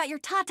talking about your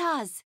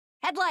tatas,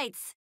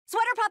 headlights,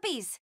 sweater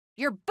puppies,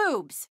 your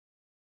boobs.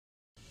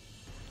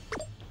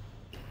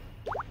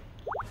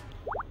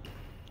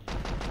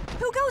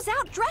 Who goes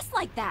out dressed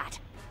like that?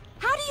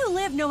 How do you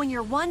live knowing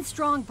you're one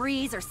strong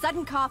breeze or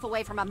sudden cough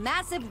away from a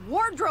massive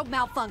wardrobe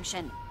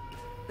malfunction?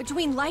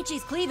 Between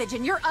Lychee's cleavage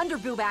and your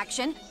underboob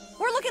action,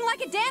 we're looking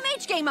like a damn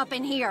H-game up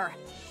in here.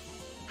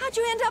 How'd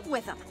you end up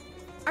with them?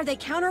 Are they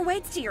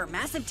counterweights to your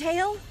massive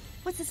tail?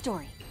 What's the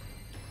story?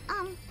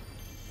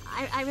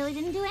 I really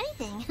didn't do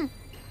anything.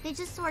 They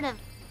just sort of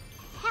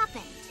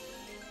happened.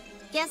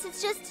 Guess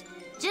it's just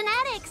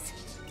genetics.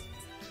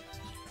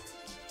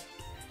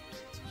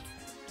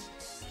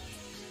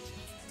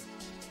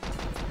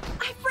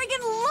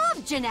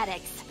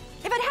 genetics.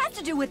 If it has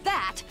to do with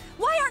that,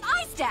 why aren't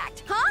I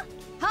stacked, huh?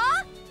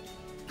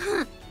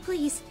 Huh?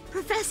 Please,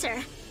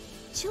 Professor,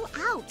 chill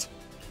out.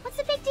 What's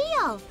the big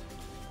deal?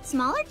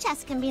 Smaller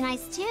chests can be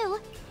nice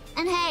too.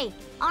 And hey,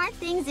 aren't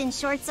things in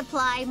short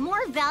supply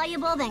more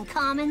valuable than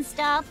common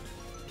stuff?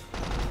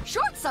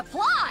 Short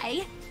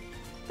supply?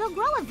 They'll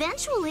grow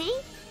eventually.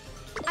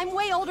 I'm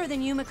way older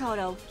than you,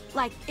 Makoto.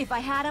 Like, if I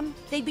had them,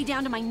 they'd be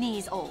down to my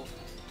knees old.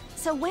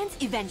 So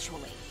when's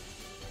eventually?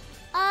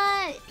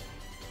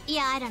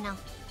 Yeah, I don't know.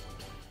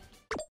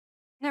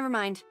 Never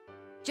mind.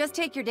 Just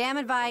take your damn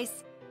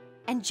advice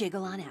and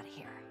jiggle on out of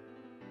here.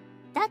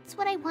 That's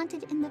what I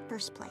wanted in the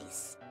first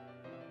place.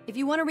 If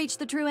you want to reach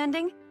the true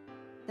ending,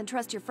 then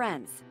trust your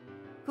friends.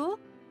 Cool?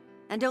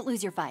 And don't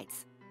lose your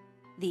fights.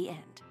 The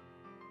end.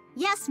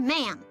 Yes,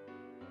 ma'am.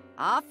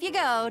 Off you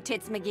go,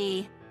 Tits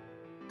McGee.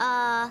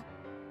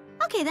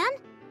 Okay then.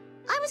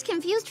 I was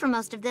confused for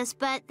most of this,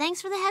 but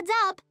thanks for the heads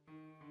up.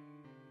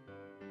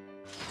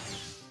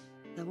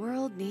 The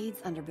world needs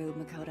Underboob,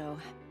 Makoto.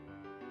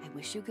 I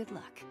wish you good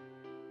luck.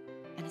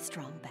 And a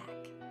strong back.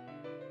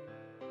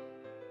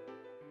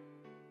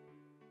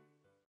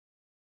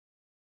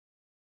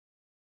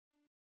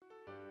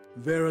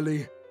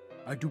 Verily,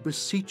 I do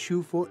beseech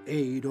you for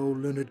aid, O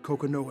learned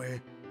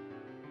Kokonoe.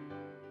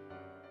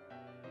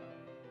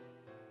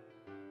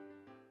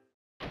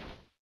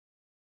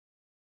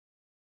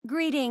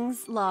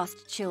 Greetings,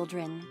 lost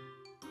children.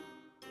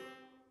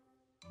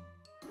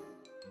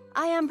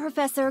 I am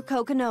Professor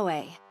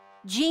Kokonoe,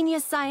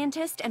 genius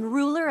scientist and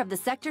ruler of the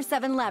Sector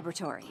 7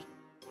 laboratory.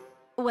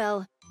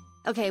 Well,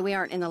 okay, we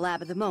aren't in the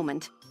lab at the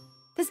moment.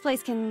 This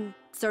place can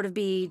sort of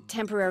be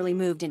temporarily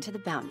moved into the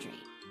boundary.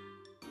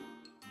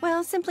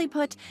 Well, simply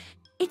put,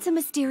 it's a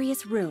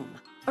mysterious room.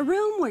 A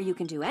room where you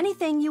can do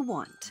anything you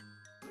want.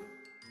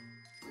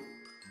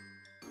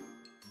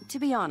 To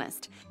be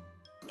honest,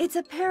 it's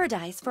a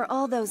paradise for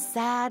all those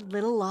sad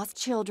little lost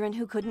children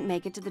who couldn't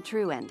make it to the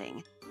true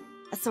ending.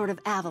 A sort of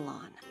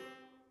Avalon.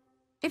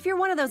 If you're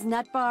one of those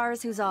nut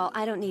bars who's all,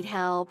 I don't need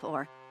help,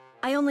 or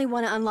I only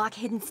want to unlock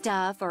hidden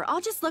stuff, or I'll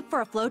just look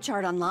for a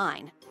flowchart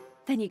online,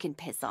 then you can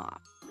piss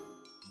off.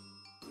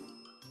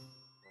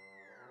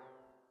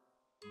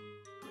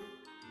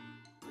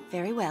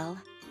 Very well.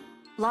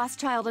 Lost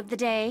child of the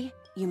day,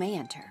 you may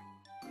enter.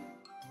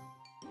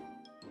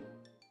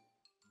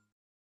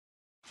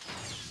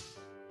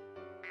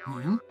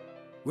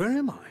 Where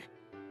am I?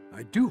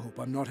 I do hope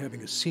I'm not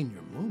having a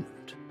senior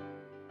moment.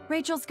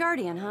 Rachel's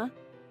guardian, huh?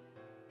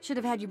 Should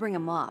have had you bring a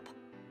mop.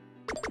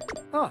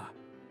 Ah,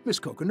 Miss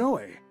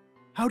Kokonoe.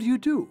 How do you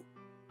do?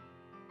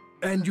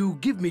 And you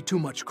give me too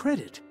much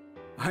credit.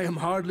 I am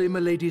hardly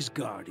Milady's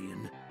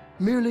guardian,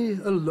 merely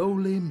a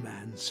lowly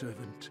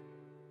manservant.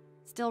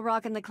 Still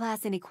rocking the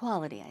class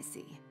inequality, I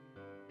see.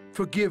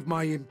 Forgive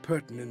my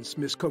impertinence,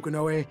 Miss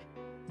Kokonoe,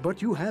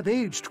 but you have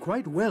aged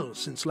quite well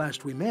since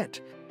last we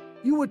met.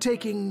 You were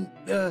taking,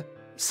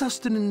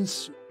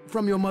 sustenance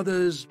from your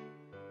mother's...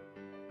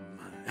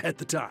 at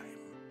the time.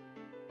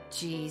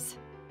 Jeez.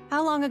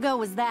 How long ago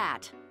was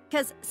that?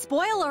 'Cause,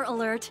 spoiler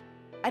alert,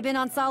 I've been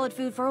on solid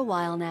food for a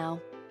while now.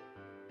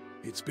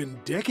 It's been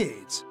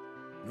decades.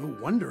 No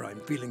wonder I'm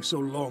feeling so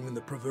long in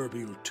the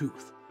proverbial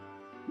tooth.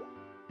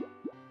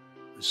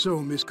 So,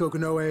 Miss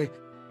Kokonoe,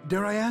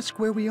 dare I ask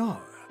where we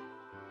are?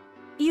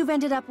 You've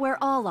ended up where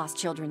all lost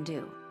children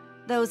do.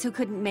 Those who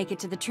couldn't make it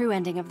to the true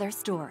ending of their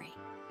story.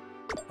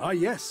 Ah,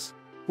 yes.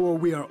 For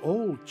we are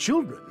all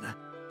children.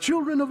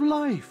 Children of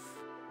life.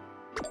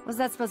 Was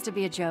that supposed to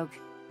be a joke?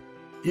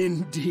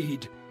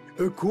 Indeed.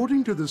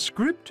 According to the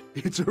script,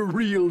 it's a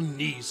real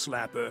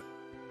knee-slapper.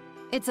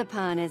 It's a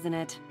pun, isn't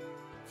it?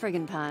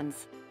 Friggin'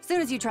 puns.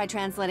 Soon as you try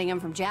translating them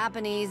from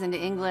Japanese into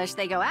English,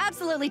 they go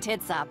absolutely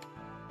tits up.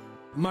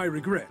 My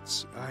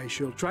regrets. I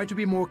shall try to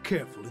be more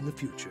careful in the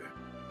future.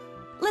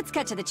 Let's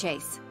cut to the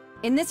chase.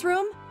 In this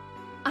room,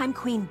 I'm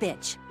Queen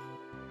Bitch.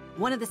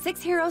 One of the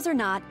 6 heroes or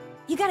not,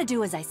 you gotta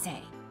do as I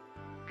say.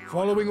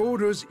 Following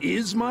orders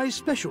is my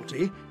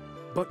specialty,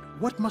 but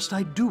what must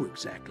I do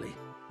exactly?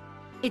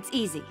 It's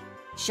easy.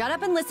 Shut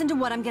up and listen to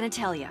what I'm gonna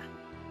tell you.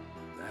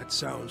 That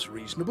sounds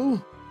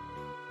reasonable.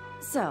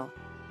 So,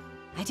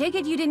 I take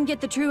it you didn't get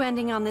the true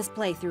ending on this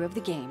playthrough of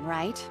the game,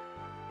 right?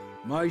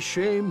 My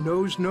shame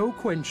knows no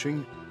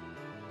quenching.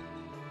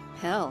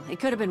 Hell, it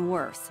could have been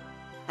worse.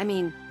 I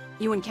mean,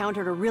 you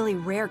encountered a really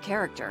rare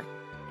character,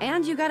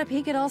 and you got a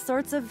peek at all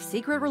sorts of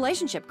secret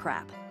relationship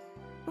crap.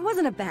 It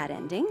wasn't a bad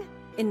ending,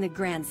 in the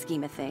grand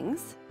scheme of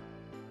things.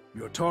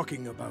 You're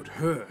talking about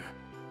her.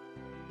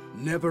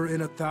 Never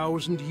in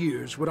 1,000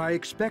 years would I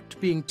expect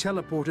being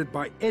teleported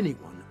by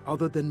anyone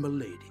other than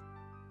Milady.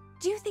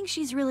 Do you think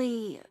she's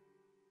really...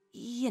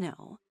 you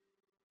know...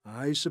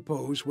 I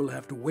suppose we'll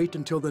have to wait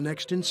until the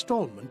next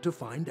installment to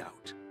find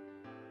out.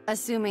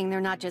 Assuming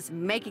they're not just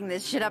making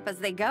this shit up as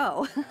they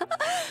go.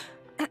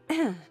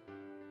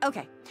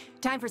 Okay,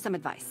 time for some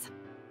advice.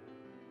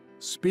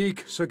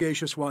 Speak,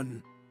 sagacious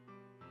one.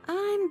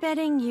 I'm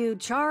betting you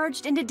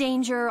charged into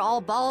danger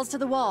all balls to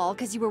the wall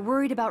because you were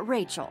worried about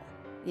Rachel.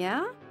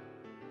 Yeah?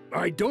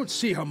 I don't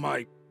see how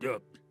my,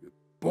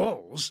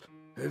 balls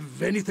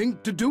have anything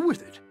to do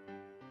with it.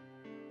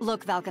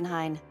 Look,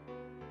 Valkenhayn,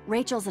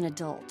 Rachel's an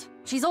adult.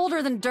 She's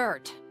older than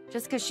dirt.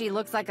 Just because she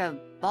looks like a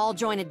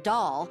ball-jointed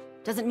doll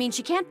doesn't mean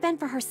she can't fend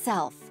for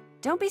herself.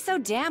 Don't be so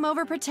damn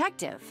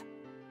overprotective.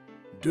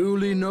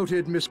 Duly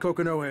noted, Miss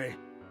Kokonoe.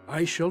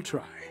 I shall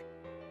try.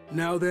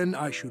 Now then,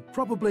 I should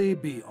probably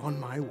be on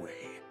my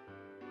way.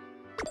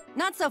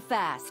 Not so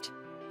fast.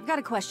 I've got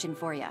a question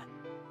for you.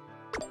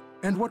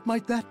 And what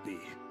might that be?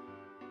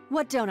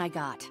 What don't I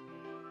got?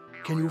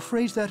 Can you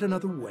phrase that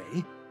another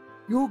way?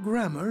 Your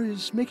grammar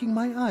is making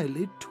my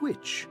eyelid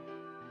twitch.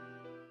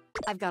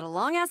 I've got a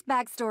long-ass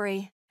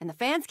backstory, and the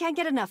fans can't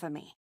get enough of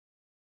me.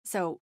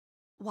 So,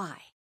 why?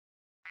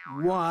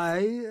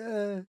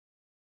 Why,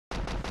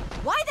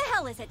 Why the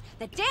hell is it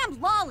that damn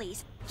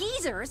lollies,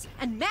 geezers,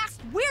 and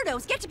masked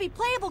weirdos get to be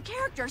playable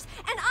characters,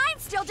 and I'm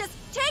still just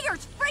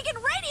Tager's friggin'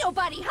 radio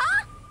buddy,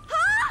 huh?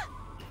 Huh?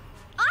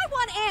 I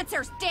want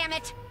answers, damn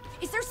it!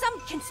 Is there some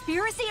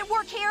conspiracy at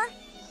work here?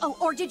 Oh,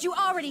 or did you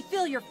already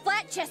fill your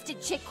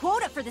flat-chested chick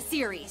quota for the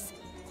series?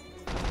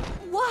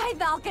 Why,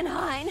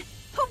 Valkenhayn?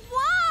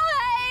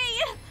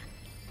 Why?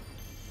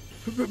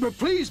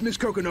 Please, Miss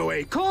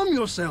Kokonoe, calm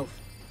yourself.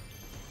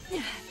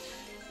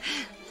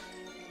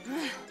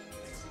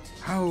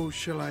 How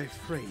shall I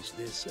phrase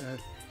this?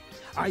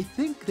 I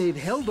think they've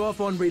held off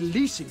on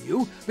releasing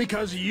you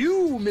because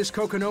you, Miss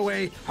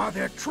Kokonoe, are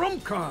their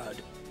trump card.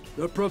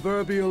 The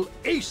proverbial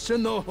ace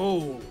in the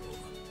hole.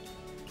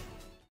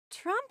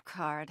 Trump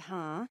card,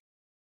 huh?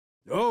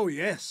 Oh,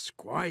 yes,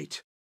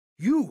 quite.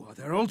 You are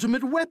their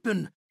ultimate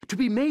weapon, to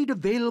be made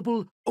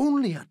available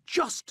only at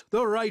just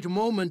the right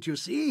moment, you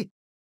see?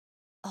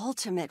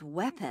 Ultimate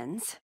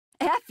weapons?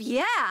 F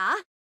yeah!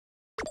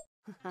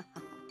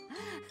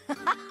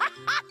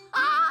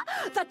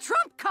 The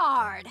trump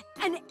card!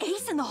 An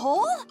ace in the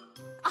hole?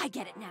 I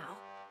get it now.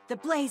 The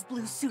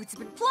Blazblue suits have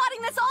been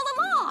plotting this all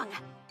along!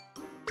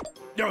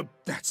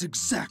 That's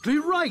exactly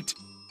right!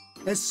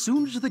 As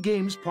soon as the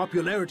game's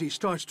popularity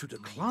starts to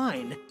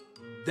decline,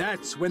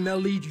 that's when they'll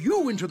lead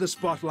you into the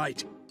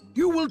spotlight.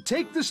 You will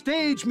take the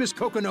stage, Miss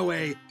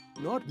Kokonoe,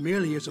 not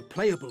merely as a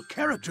playable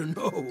character,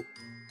 no,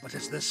 but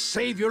as the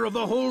savior of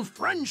the whole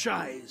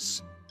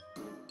franchise.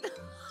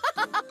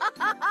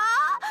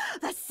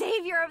 The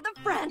savior of the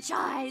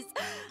franchise!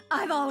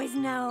 I've always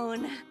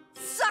known.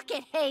 Suck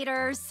it,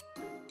 haters!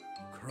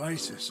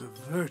 Crisis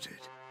averted.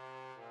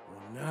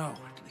 For now,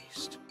 at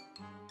least.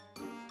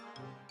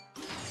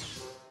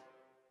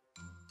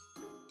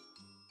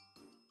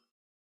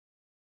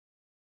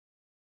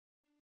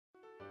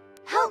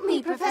 Help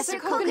me, Professor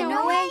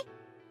Kokonoe!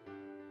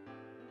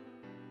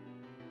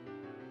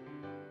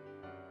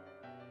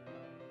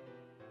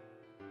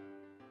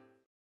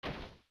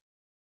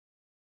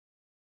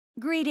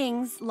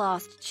 Greetings,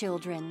 lost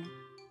children.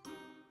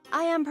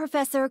 I am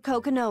Professor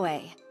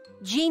Kokonoe,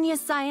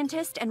 genius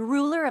scientist and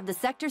ruler of the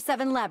Sector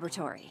 7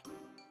 laboratory.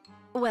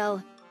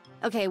 Well,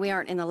 okay, we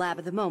aren't in the lab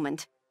at the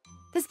moment.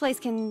 This place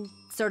can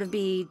sort of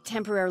be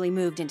temporarily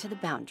moved into the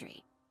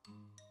boundary.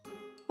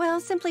 Well,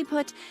 simply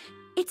put,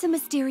 it's a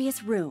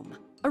mysterious room.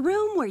 A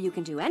room where you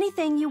can do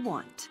anything you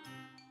want.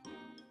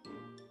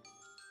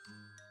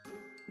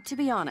 To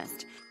be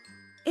honest,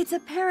 it's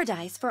a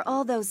paradise for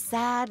all those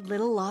sad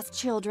little lost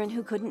children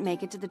who couldn't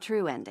make it to the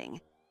true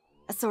ending.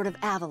 A sort of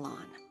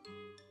Avalon.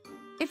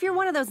 If you're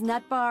one of those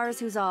nutbars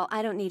who's all,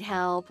 I don't need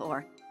help,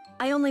 or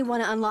I only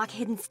want to unlock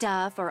hidden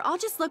stuff, or I'll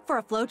just look for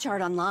a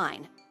flowchart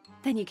online,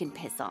 then you can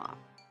piss off.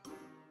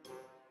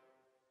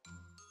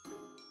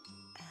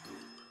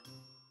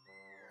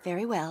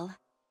 Very well.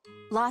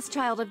 Lost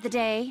child of the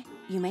day,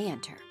 you may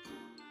enter.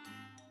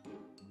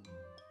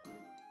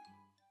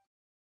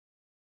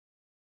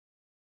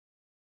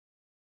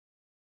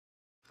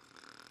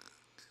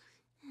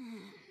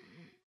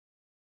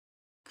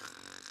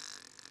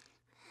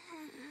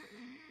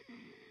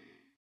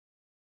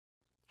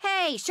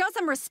 Hey, show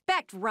some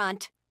respect,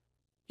 runt.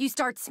 You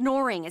start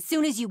snoring as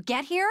soon as you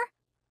get here?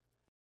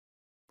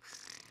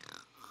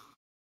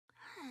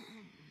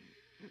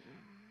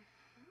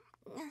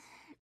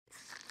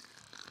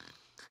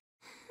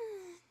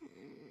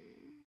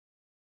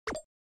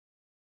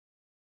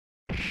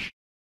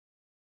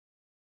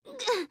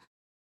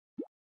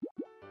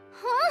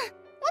 Huh?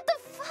 What the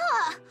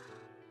fuck?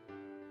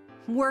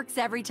 Works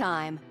every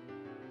time.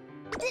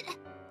 Did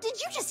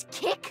you just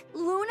kick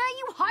Luna,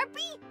 you harpy?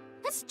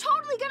 That's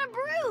totally gonna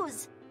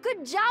bruise!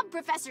 Good job,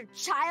 Professor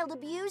Child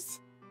Abuse!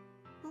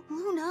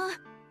 Luna,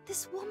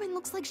 this woman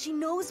looks like she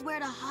knows where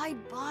to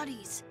hide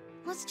bodies.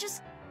 Let's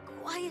just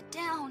quiet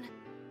down.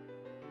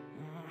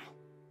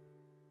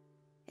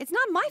 It's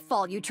not my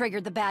fault you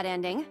triggered the bad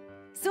ending.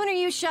 Sooner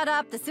you shut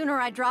up, the sooner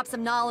I drop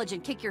some knowledge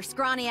and kick your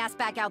scrawny ass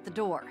back out the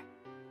door.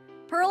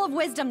 Pearl of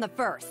Wisdom the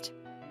first.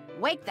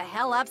 Wake the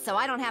hell up so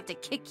I don't have to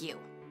kick you.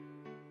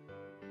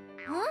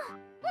 Huh?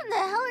 What the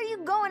hell are you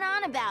going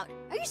on about?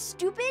 Are you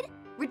stupid?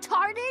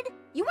 Retarded?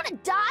 You wanna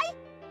die?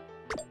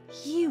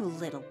 You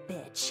little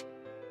bitch.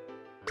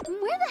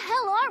 Where the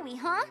hell are we,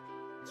 huh?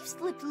 You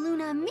slipped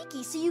Luna a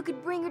Mickey so you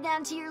could bring her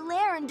down to your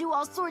lair and do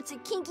all sorts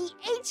of kinky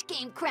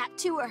H-game crap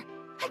to her.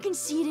 I can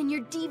see it in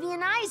your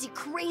deviant eyes, you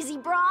crazy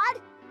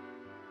broad!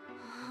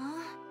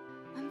 Huh?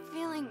 I'm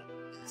feeling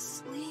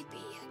sleepy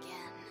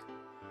again.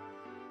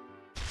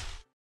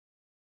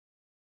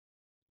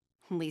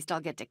 At least I'll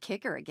get to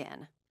kick her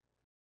again.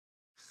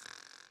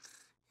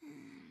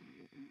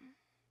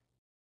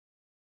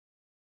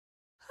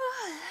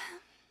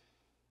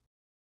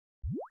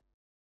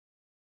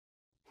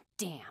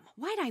 Damn,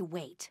 why'd I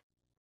wait?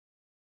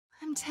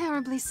 I'm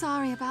terribly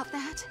sorry about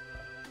that.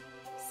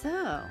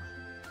 So,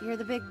 you're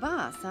the big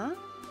boss, huh?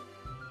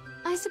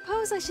 I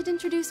suppose I should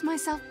introduce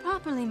myself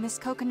properly, Miss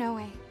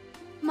Kokonoe.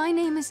 My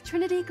name is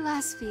Trinity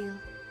Glassfield.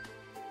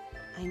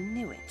 I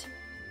knew it.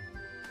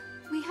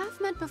 We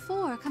have met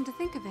before, come to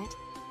think of it.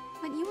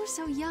 But you were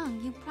so young,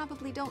 you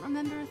probably don't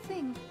remember a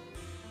thing.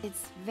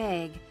 It's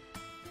vague,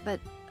 but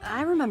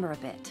I remember a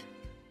bit.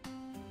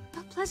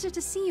 A pleasure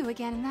to see you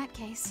again in that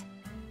case.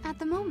 At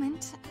the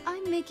moment,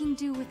 I'm making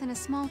do within a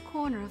small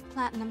corner of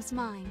Platinum's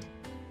mind,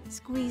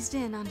 squeezed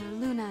in under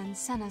Luna and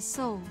Senna's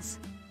souls.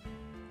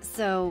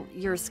 So,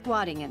 you're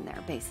squatting in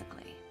there,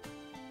 basically.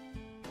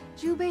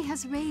 Jubei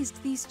has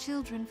raised these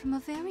children from a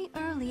very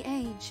early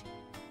age.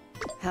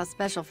 How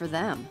special for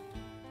them?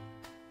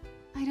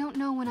 I don't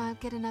know when I'll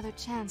get another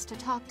chance to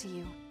talk to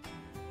you.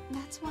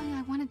 That's why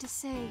I wanted to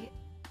say,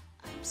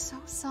 I'm so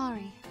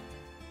sorry.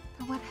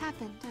 For what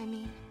happened, I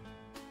mean.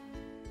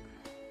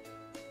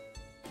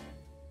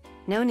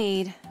 No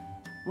need.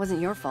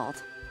 Wasn't your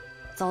fault.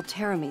 It's all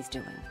Terami's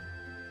doing.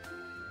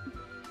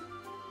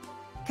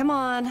 Come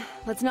on,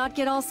 let's not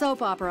get all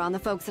soap opera on the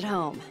folks at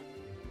home.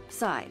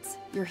 Besides,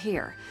 you're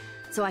here,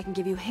 so I can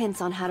give you hints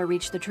on how to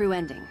reach the true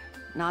ending,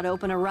 not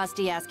open a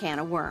rusty-ass can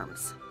of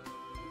worms.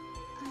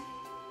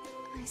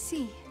 I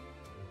see.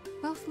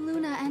 Both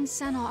Luna and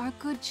Senna are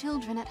good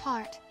children at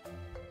heart.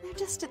 They're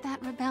just at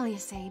that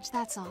rebellious age,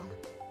 that's all.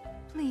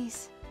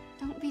 Please,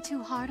 don't be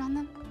too hard on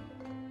them.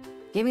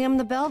 Giving him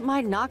the belt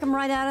might knock him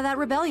right out of that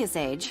rebellious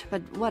age,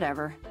 but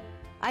whatever.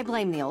 I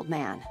blame the old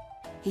man.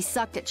 He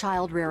sucked at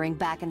child-rearing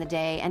back in the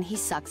day, and he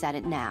sucks at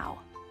it now.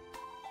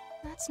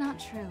 That's not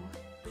true.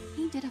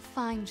 He did a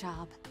fine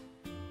job.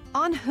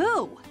 On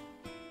who?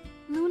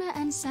 Luna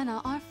and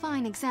Senna are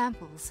fine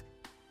examples,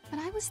 but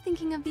I was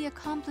thinking of the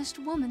accomplished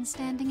woman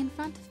standing in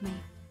front of me.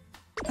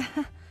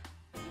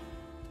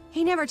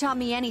 He never taught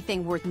me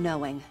anything worth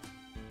knowing.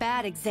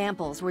 Bad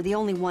examples were the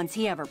only ones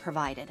he ever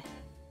provided.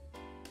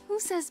 Who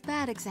says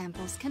bad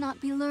examples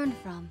cannot be learned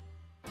from?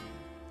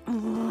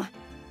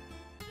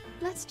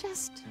 Let's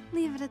just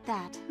leave it at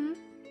that, hmm?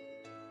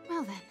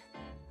 Well then,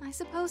 I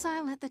suppose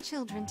I'll let the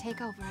children take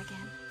over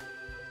again.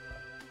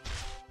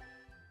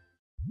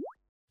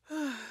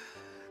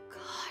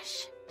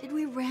 Gosh, did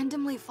we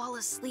randomly fall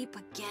asleep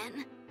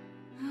again?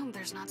 I hope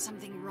there's not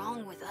something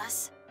wrong with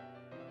us.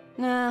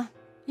 Nah,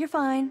 you're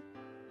fine.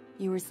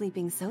 You were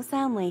sleeping so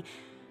soundly,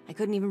 I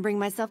couldn't even bring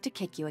myself to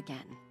kick you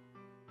again.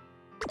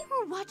 You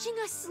were watching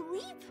us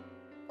sleep?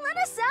 Let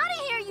us out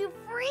of here, you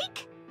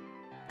freak!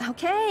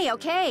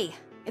 Okay.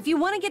 If you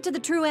want to get to the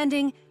true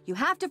ending, you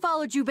have to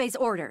follow Jubei's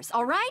orders,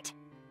 alright?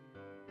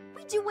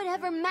 We do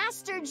whatever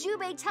Master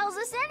Jubei tells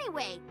us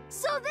anyway,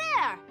 so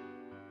there!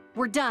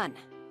 We're done.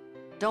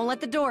 Don't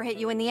let the door hit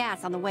you in the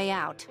ass on the way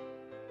out.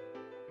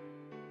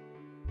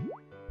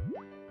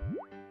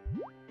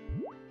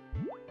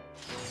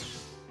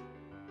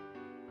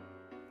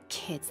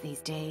 Kids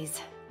these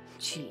days.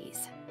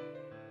 Jeez.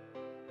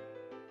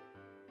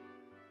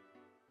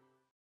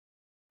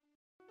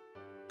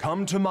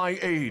 Come to my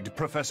aid,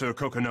 Professor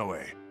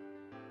Kokonoe.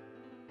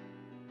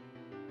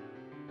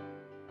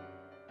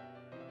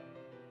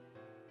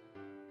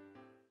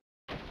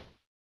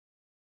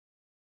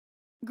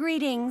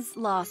 Greetings,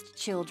 lost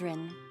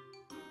children.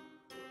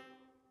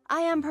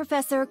 I am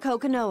Professor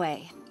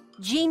Kokonoe,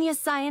 genius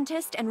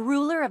scientist and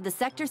ruler of the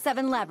Sector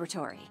 7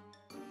 laboratory.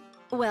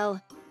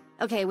 Well,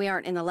 okay, we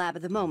aren't in the lab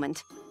at the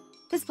moment.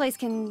 This place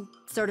can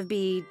sort of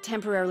be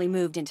temporarily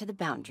moved into the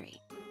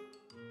boundary.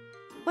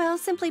 Well,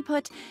 simply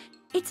put,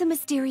 it's a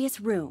mysterious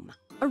room.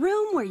 A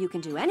room where you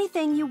can do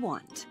anything you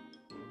want.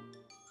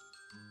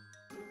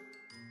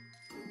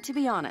 To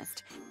be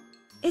honest,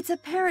 it's a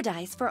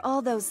paradise for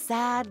all those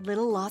sad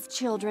little lost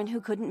children who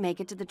couldn't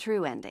make it to the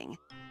true ending.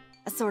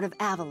 A sort of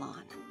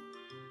Avalon.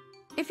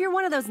 If you're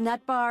one of those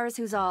nut bars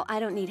who's all, I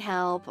don't need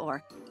help,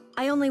 or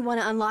I only want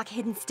to unlock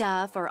hidden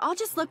stuff, or I'll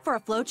just look for a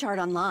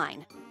flowchart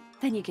online,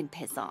 then you can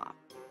piss off.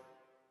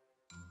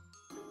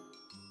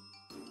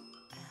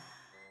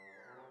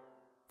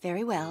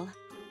 Very well.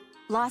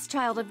 Lost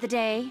child of the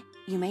day,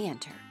 you may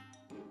enter.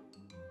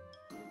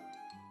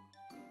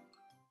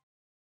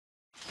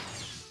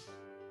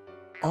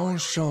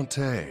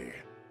 Enchanté.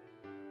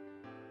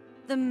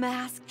 The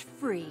masked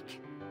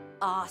freak.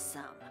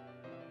 Awesome.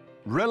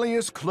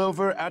 Relius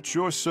Clover at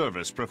your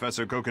service,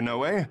 Professor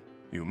Kokonoe.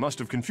 You must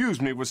have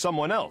confused me with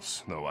someone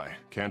else, though I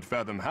can't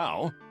fathom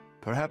how.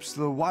 Perhaps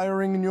the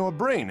wiring in your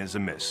brain is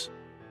amiss.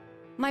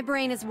 My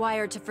brain is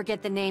wired to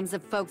forget the names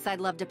of folks I'd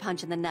love to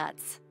punch in the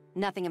nuts.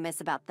 Nothing amiss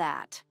about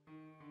that.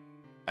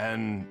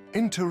 An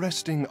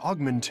interesting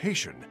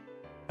augmentation.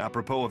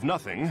 Apropos of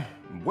nothing,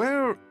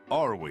 where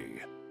are we?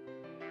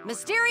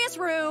 Mysterious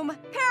room,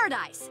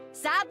 paradise,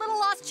 sad little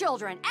lost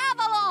children,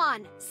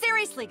 Avalon!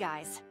 Seriously,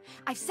 guys,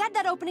 I've said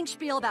that opening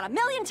spiel about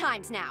 1,000,000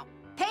 times now.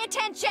 Pay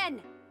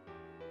attention!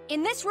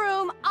 In this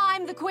room,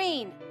 I'm the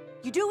queen.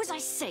 You do as I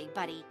say,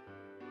 buddy.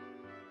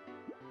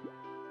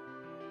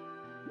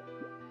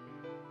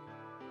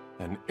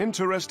 An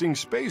interesting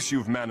space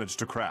you've managed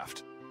to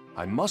craft.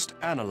 I must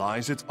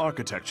analyze its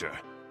architecture.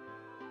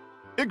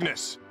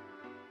 Ignis!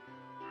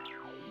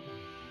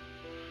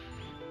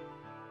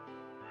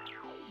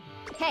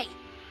 Hey,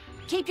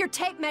 keep your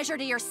tape measure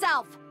to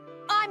yourself.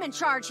 I'm in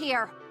charge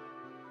here.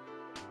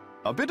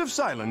 A bit of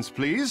silence,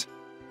 please.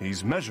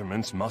 These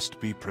measurements must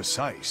be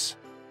precise.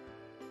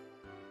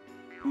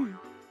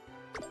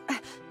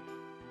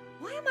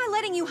 Why am I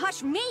letting you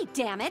hush me,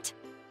 damn it?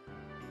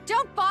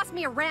 Don't boss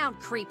me around,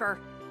 creeper.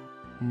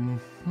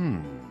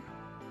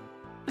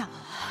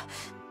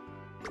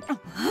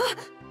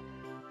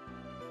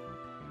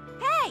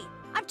 Hey,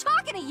 I'm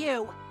talking to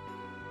you!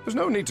 There's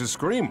no need to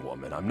scream,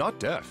 woman. I'm not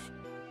deaf.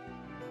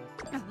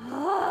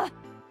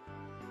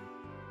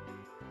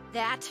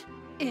 That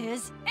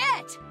is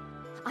it!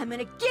 I'm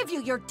gonna give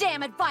you your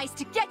damn advice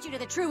to get you to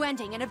the true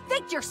ending and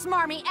evict your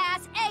smarmy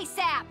ass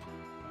ASAP!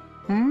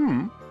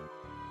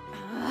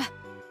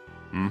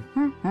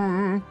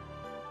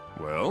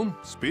 Well,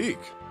 speak.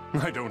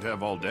 I don't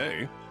have all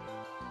day.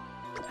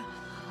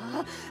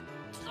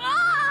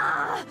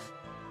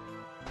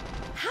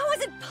 How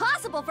is it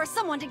possible for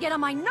someone to get on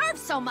my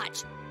nerves so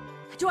much?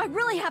 Do I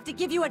really have to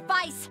give you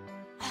advice?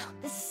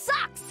 This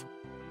sucks!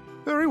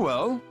 Very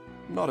well.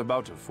 Not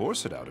about to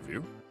force it out of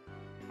you.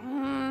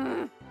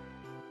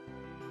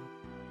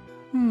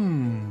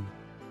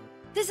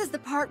 This is the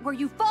part where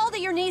you fall to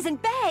your knees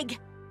and beg.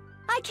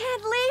 I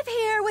can't leave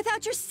here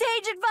without your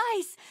sage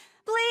advice.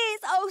 Please,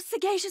 oh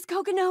sagacious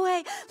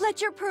Kokonoe,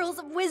 let your pearls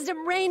of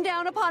wisdom rain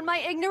down upon my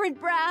ignorant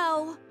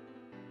brow.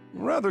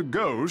 Rather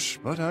gauche,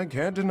 but I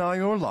can't deny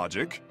your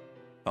logic.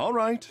 All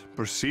right,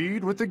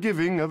 proceed with the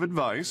giving of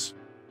advice.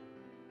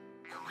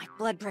 My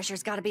blood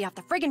pressure's gotta be off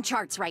the friggin'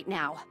 charts right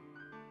now.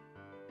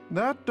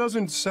 That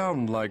doesn't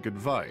sound like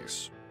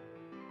advice.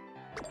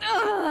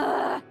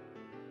 Ugh!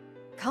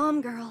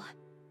 Calm, girl.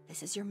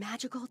 This is your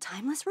magical,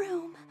 timeless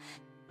room.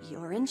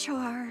 You're in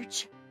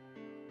charge.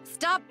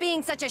 Stop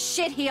being such a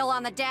shitheel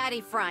on the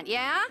daddy front,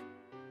 yeah?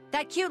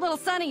 That cute little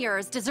son of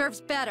yours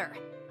deserves better.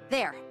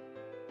 There.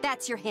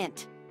 That's your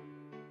hint.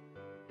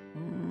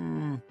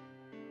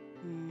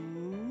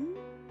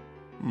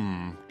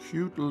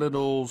 Cute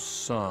little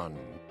son.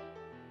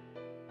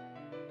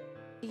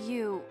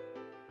 You're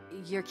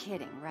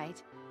kidding,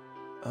 right?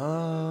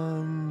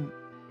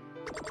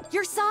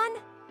 Your son?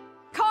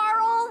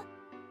 Carl?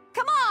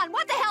 Come on,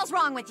 what the hell's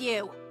wrong with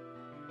you?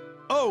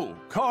 Oh,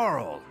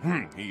 Carl.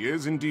 He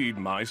is indeed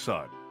my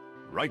son.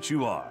 Right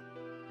you are.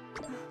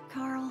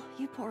 Carl,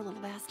 you poor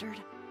little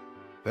bastard.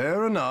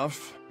 Fair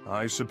enough.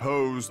 I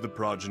suppose the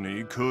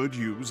progeny could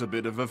use a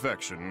bit of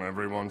affection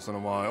every once in a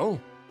while.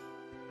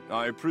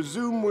 I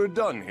presume we're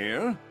done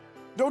here.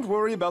 Don't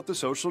worry about the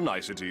social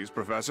niceties,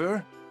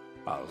 Professor.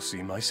 I'll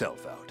see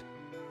myself out.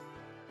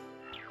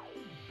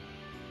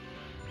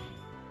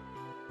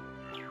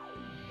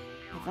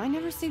 If I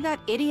never see that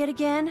idiot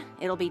again,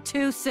 it'll be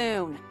too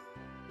soon.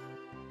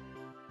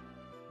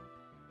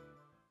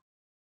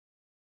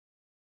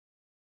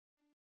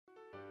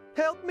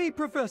 Help me,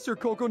 Professor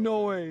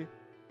Kokonoe!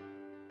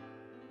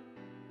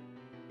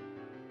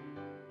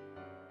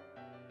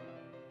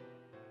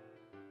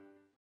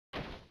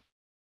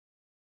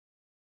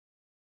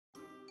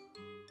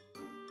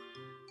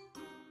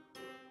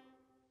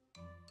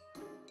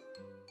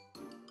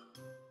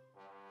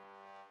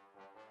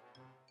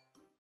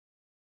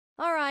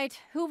 All right,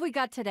 who have we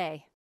got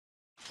today?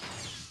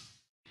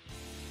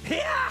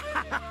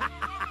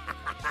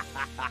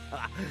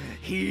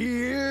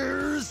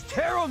 Here's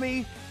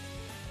Teromi!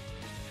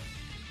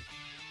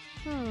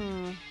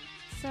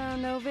 So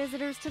no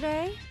visitors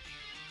today?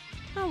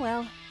 Oh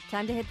well,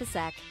 time to hit the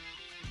sack.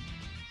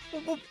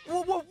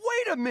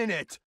 Wait a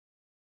minute!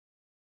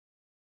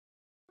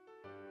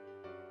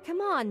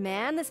 Come on,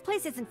 man, this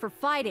place isn't for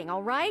fighting,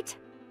 all right?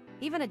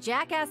 Even a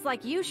jackass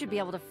like you should be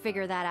able to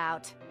figure that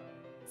out.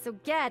 So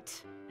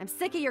get. I'm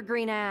sick of your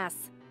green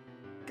ass.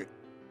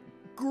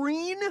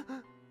 Green?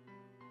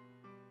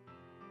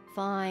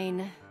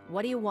 Fine.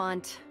 What do you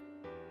want?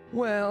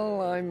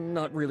 Well, I'm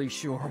not really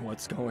sure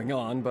what's going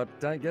on, but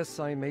I guess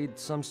I made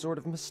some sort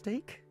of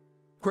mistake.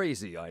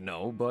 Crazy, I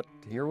know, but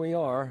here we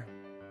are.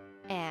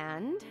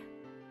 And?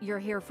 You're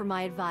here for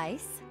my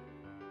advice?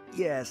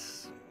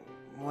 Yes.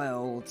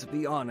 Well, to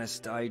be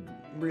honest, I'd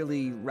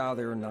really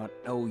rather not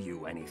owe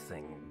you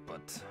anything,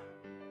 but...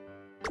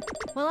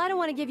 Well, I don't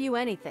want to give you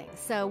anything,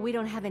 so we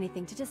don't have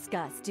anything to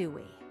discuss, do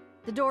we?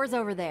 The door's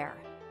over there.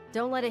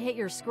 Don't let it hit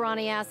your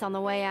scrawny ass on the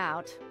way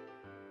out.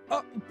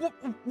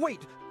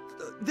 Wait!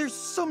 There's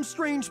some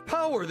strange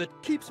power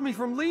that keeps me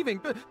from leaving.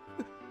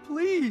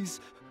 Please,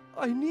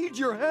 I need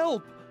your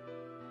help.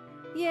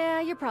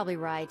 Yeah, you're probably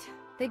right.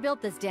 They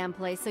built this damn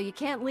place so you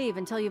can't leave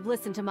until you've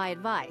listened to my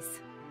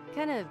advice.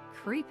 Kinda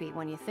creepy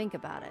when you think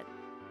about it.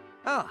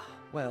 Ah,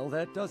 well,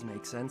 that does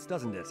make sense,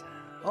 doesn't it?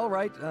 All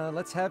right,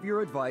 let's have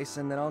your advice,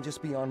 and then I'll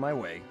just be on my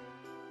way.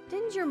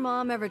 Didn't your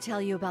mom ever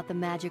tell you about the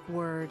magic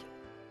word?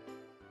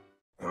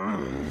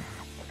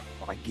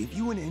 I give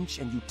you an inch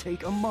and you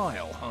take a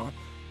mile, huh?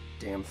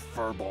 Damn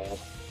furball.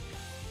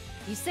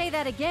 You say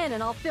that again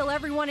and I'll fill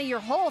every one of your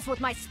holes with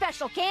my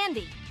special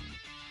candy!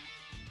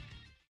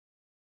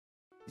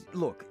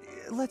 Look,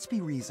 let's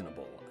be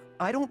reasonable.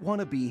 I don't want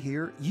to be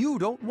here, you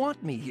don't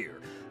want me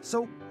here.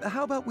 So,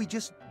 how about we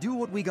just do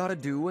what we gotta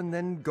do and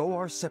then go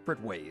our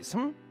separate ways,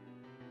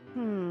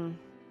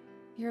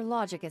 Your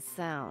logic is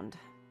sound.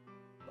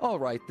 All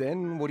right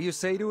then, what do you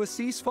say to a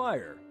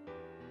ceasefire?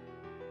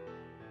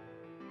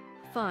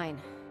 Fine.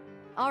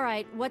 All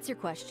right, what's your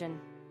question?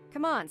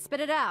 Come on, spit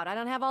it out. I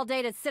don't have all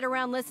day to sit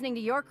around listening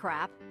to your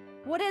crap.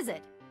 What is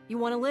it? You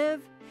want to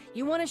live?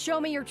 You want to show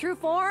me your true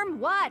form?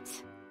 What?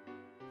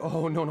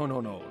 Oh,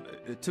 no.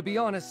 To be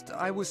honest,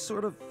 I was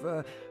sort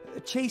of,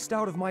 chased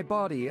out of my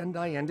body and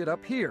I ended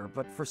up here,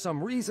 but for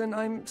some reason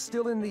I'm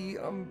still in the,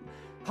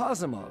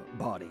 Hazama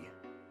body.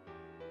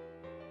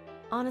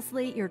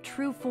 Honestly, your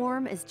true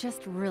form is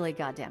just really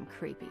goddamn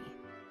creepy.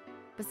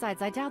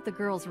 Besides, I doubt the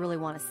girls really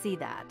want to see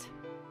that.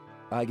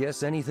 I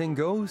guess anything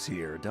goes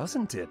here,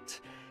 doesn't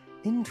it?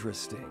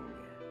 Interesting.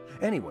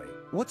 Anyway,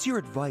 what's your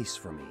advice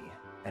for me?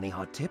 Any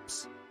hot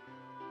tips?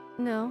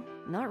 No,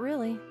 not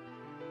really.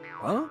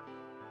 Huh?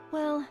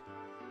 Well,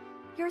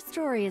 your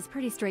story is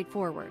pretty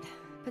straightforward,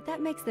 but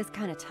that makes this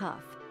kind of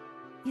tough.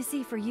 You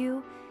see, for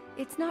you,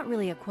 it's not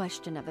really a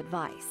question of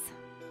advice.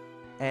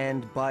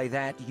 And by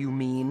that you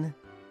mean?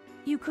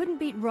 You couldn't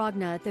beat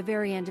Ragna at the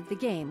very end of the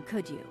game,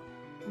 could you?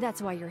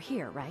 That's why you're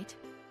here, right?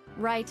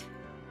 Right?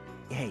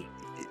 Hey,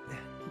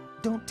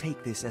 don't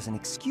take this as an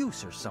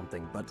excuse or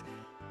something, but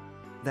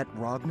that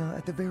Ragna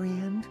at the very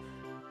end?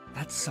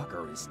 That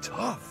sucker is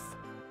tough.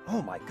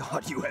 Oh my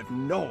god, you have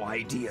no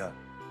idea.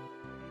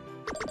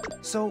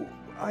 So,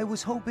 I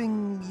was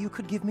hoping you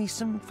could give me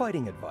some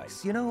fighting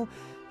advice, you know?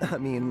 I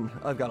mean,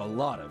 I've got a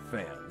lot of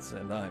fans,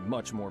 and I'm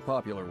much more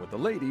popular with the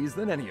ladies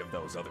than any of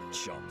those other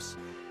chumps.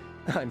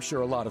 I'm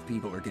sure a lot of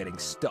people are getting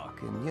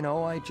stuck, and you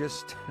know, I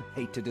just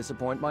hate to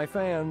disappoint my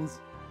fans.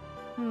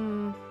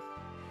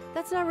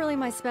 That's not really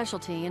my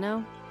specialty, you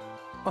know?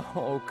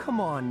 Oh,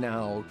 come on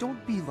now,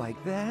 don't be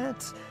like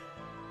that.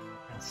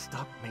 And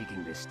stop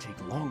making this take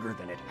longer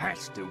than it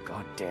has to,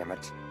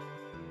 goddammit.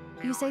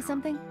 You say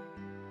something?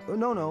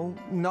 No,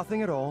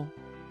 nothing at all.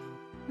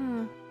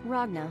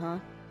 Ragna, huh?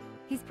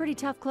 He's pretty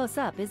tough close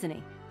up, isn't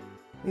he?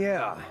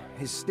 Yeah,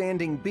 his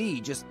standing B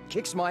just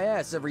kicks my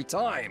ass every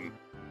time.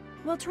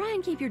 Well, try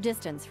and keep your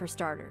distance for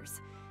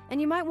starters. And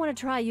you might want to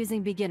try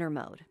using beginner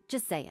mode,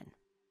 just saying.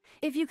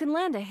 If you can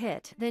land a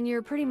hit, then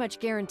you're pretty much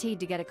guaranteed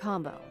to get a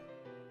combo.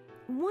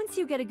 Once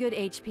you get a good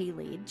HP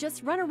lead,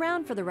 just run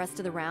around for the rest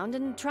of the round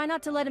and try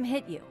not to let him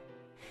hit you.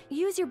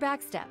 Use your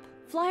backstep,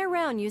 fly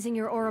around using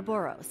your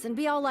Ouroboros, and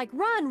be all like,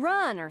 run,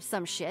 run, or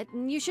some shit,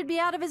 and you should be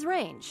out of his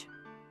range.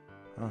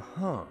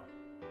 Uh-huh.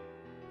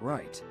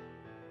 Right.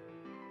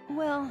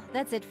 Well,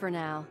 that's it for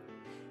now.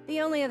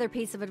 The only other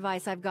piece of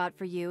advice I've got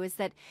for you is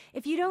that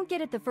if you don't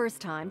get it the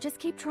first time, just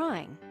keep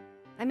trying.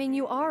 I mean,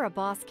 you are a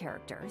boss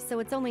character, so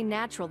it's only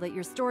natural that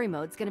your story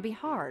mode's gonna be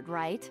hard,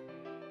 right?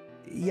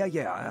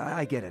 Yeah,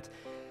 I get it.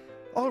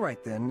 All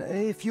right then,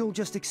 if you'll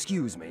just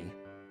excuse me.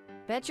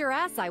 Bet your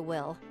ass I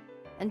will.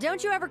 And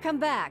don't you ever come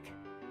back.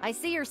 I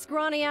see your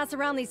scrawny ass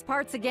around these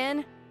parts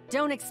again.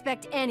 Don't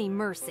expect any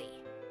mercy.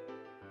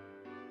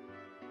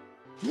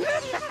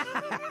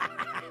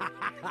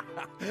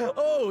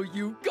 Oh,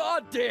 you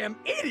goddamn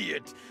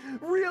idiot!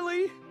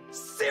 Really?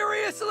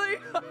 Seriously?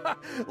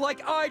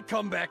 Like I'd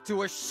come back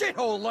to a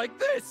shithole like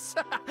this!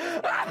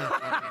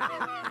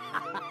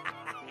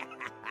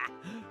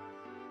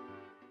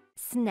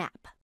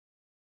 Snap.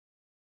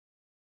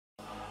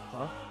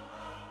 Huh?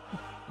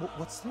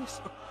 What's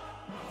this?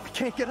 I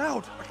can't get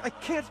out! I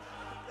can't...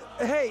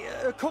 Hey,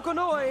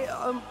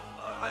 Kokonoe,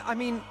 I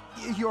mean,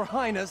 Your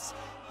Highness,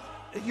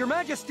 Your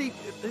Majesty,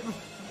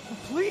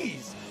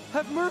 please,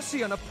 have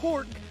mercy on a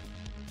pork...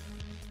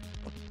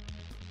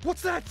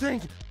 What's that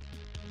thing?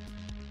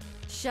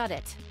 Shut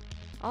it.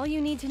 All you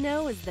need to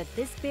know is that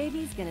this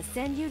baby's gonna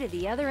send you to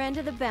the other end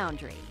of the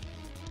boundary.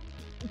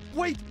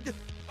 Wait!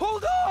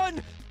 Hold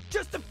on!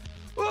 Just a...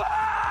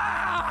 Ah!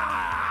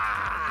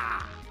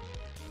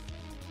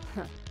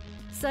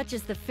 Such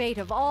is the fate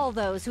of all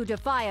those who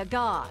defy a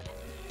god.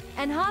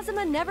 And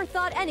Hazama never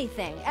thought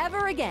anything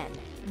ever again.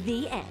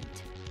 The end.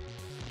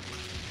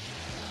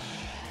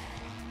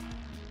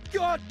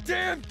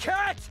 Goddamn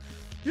cat!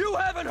 You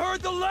haven't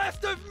heard the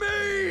last of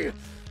me!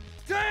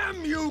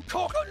 Damn you,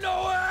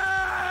 Kokonoe!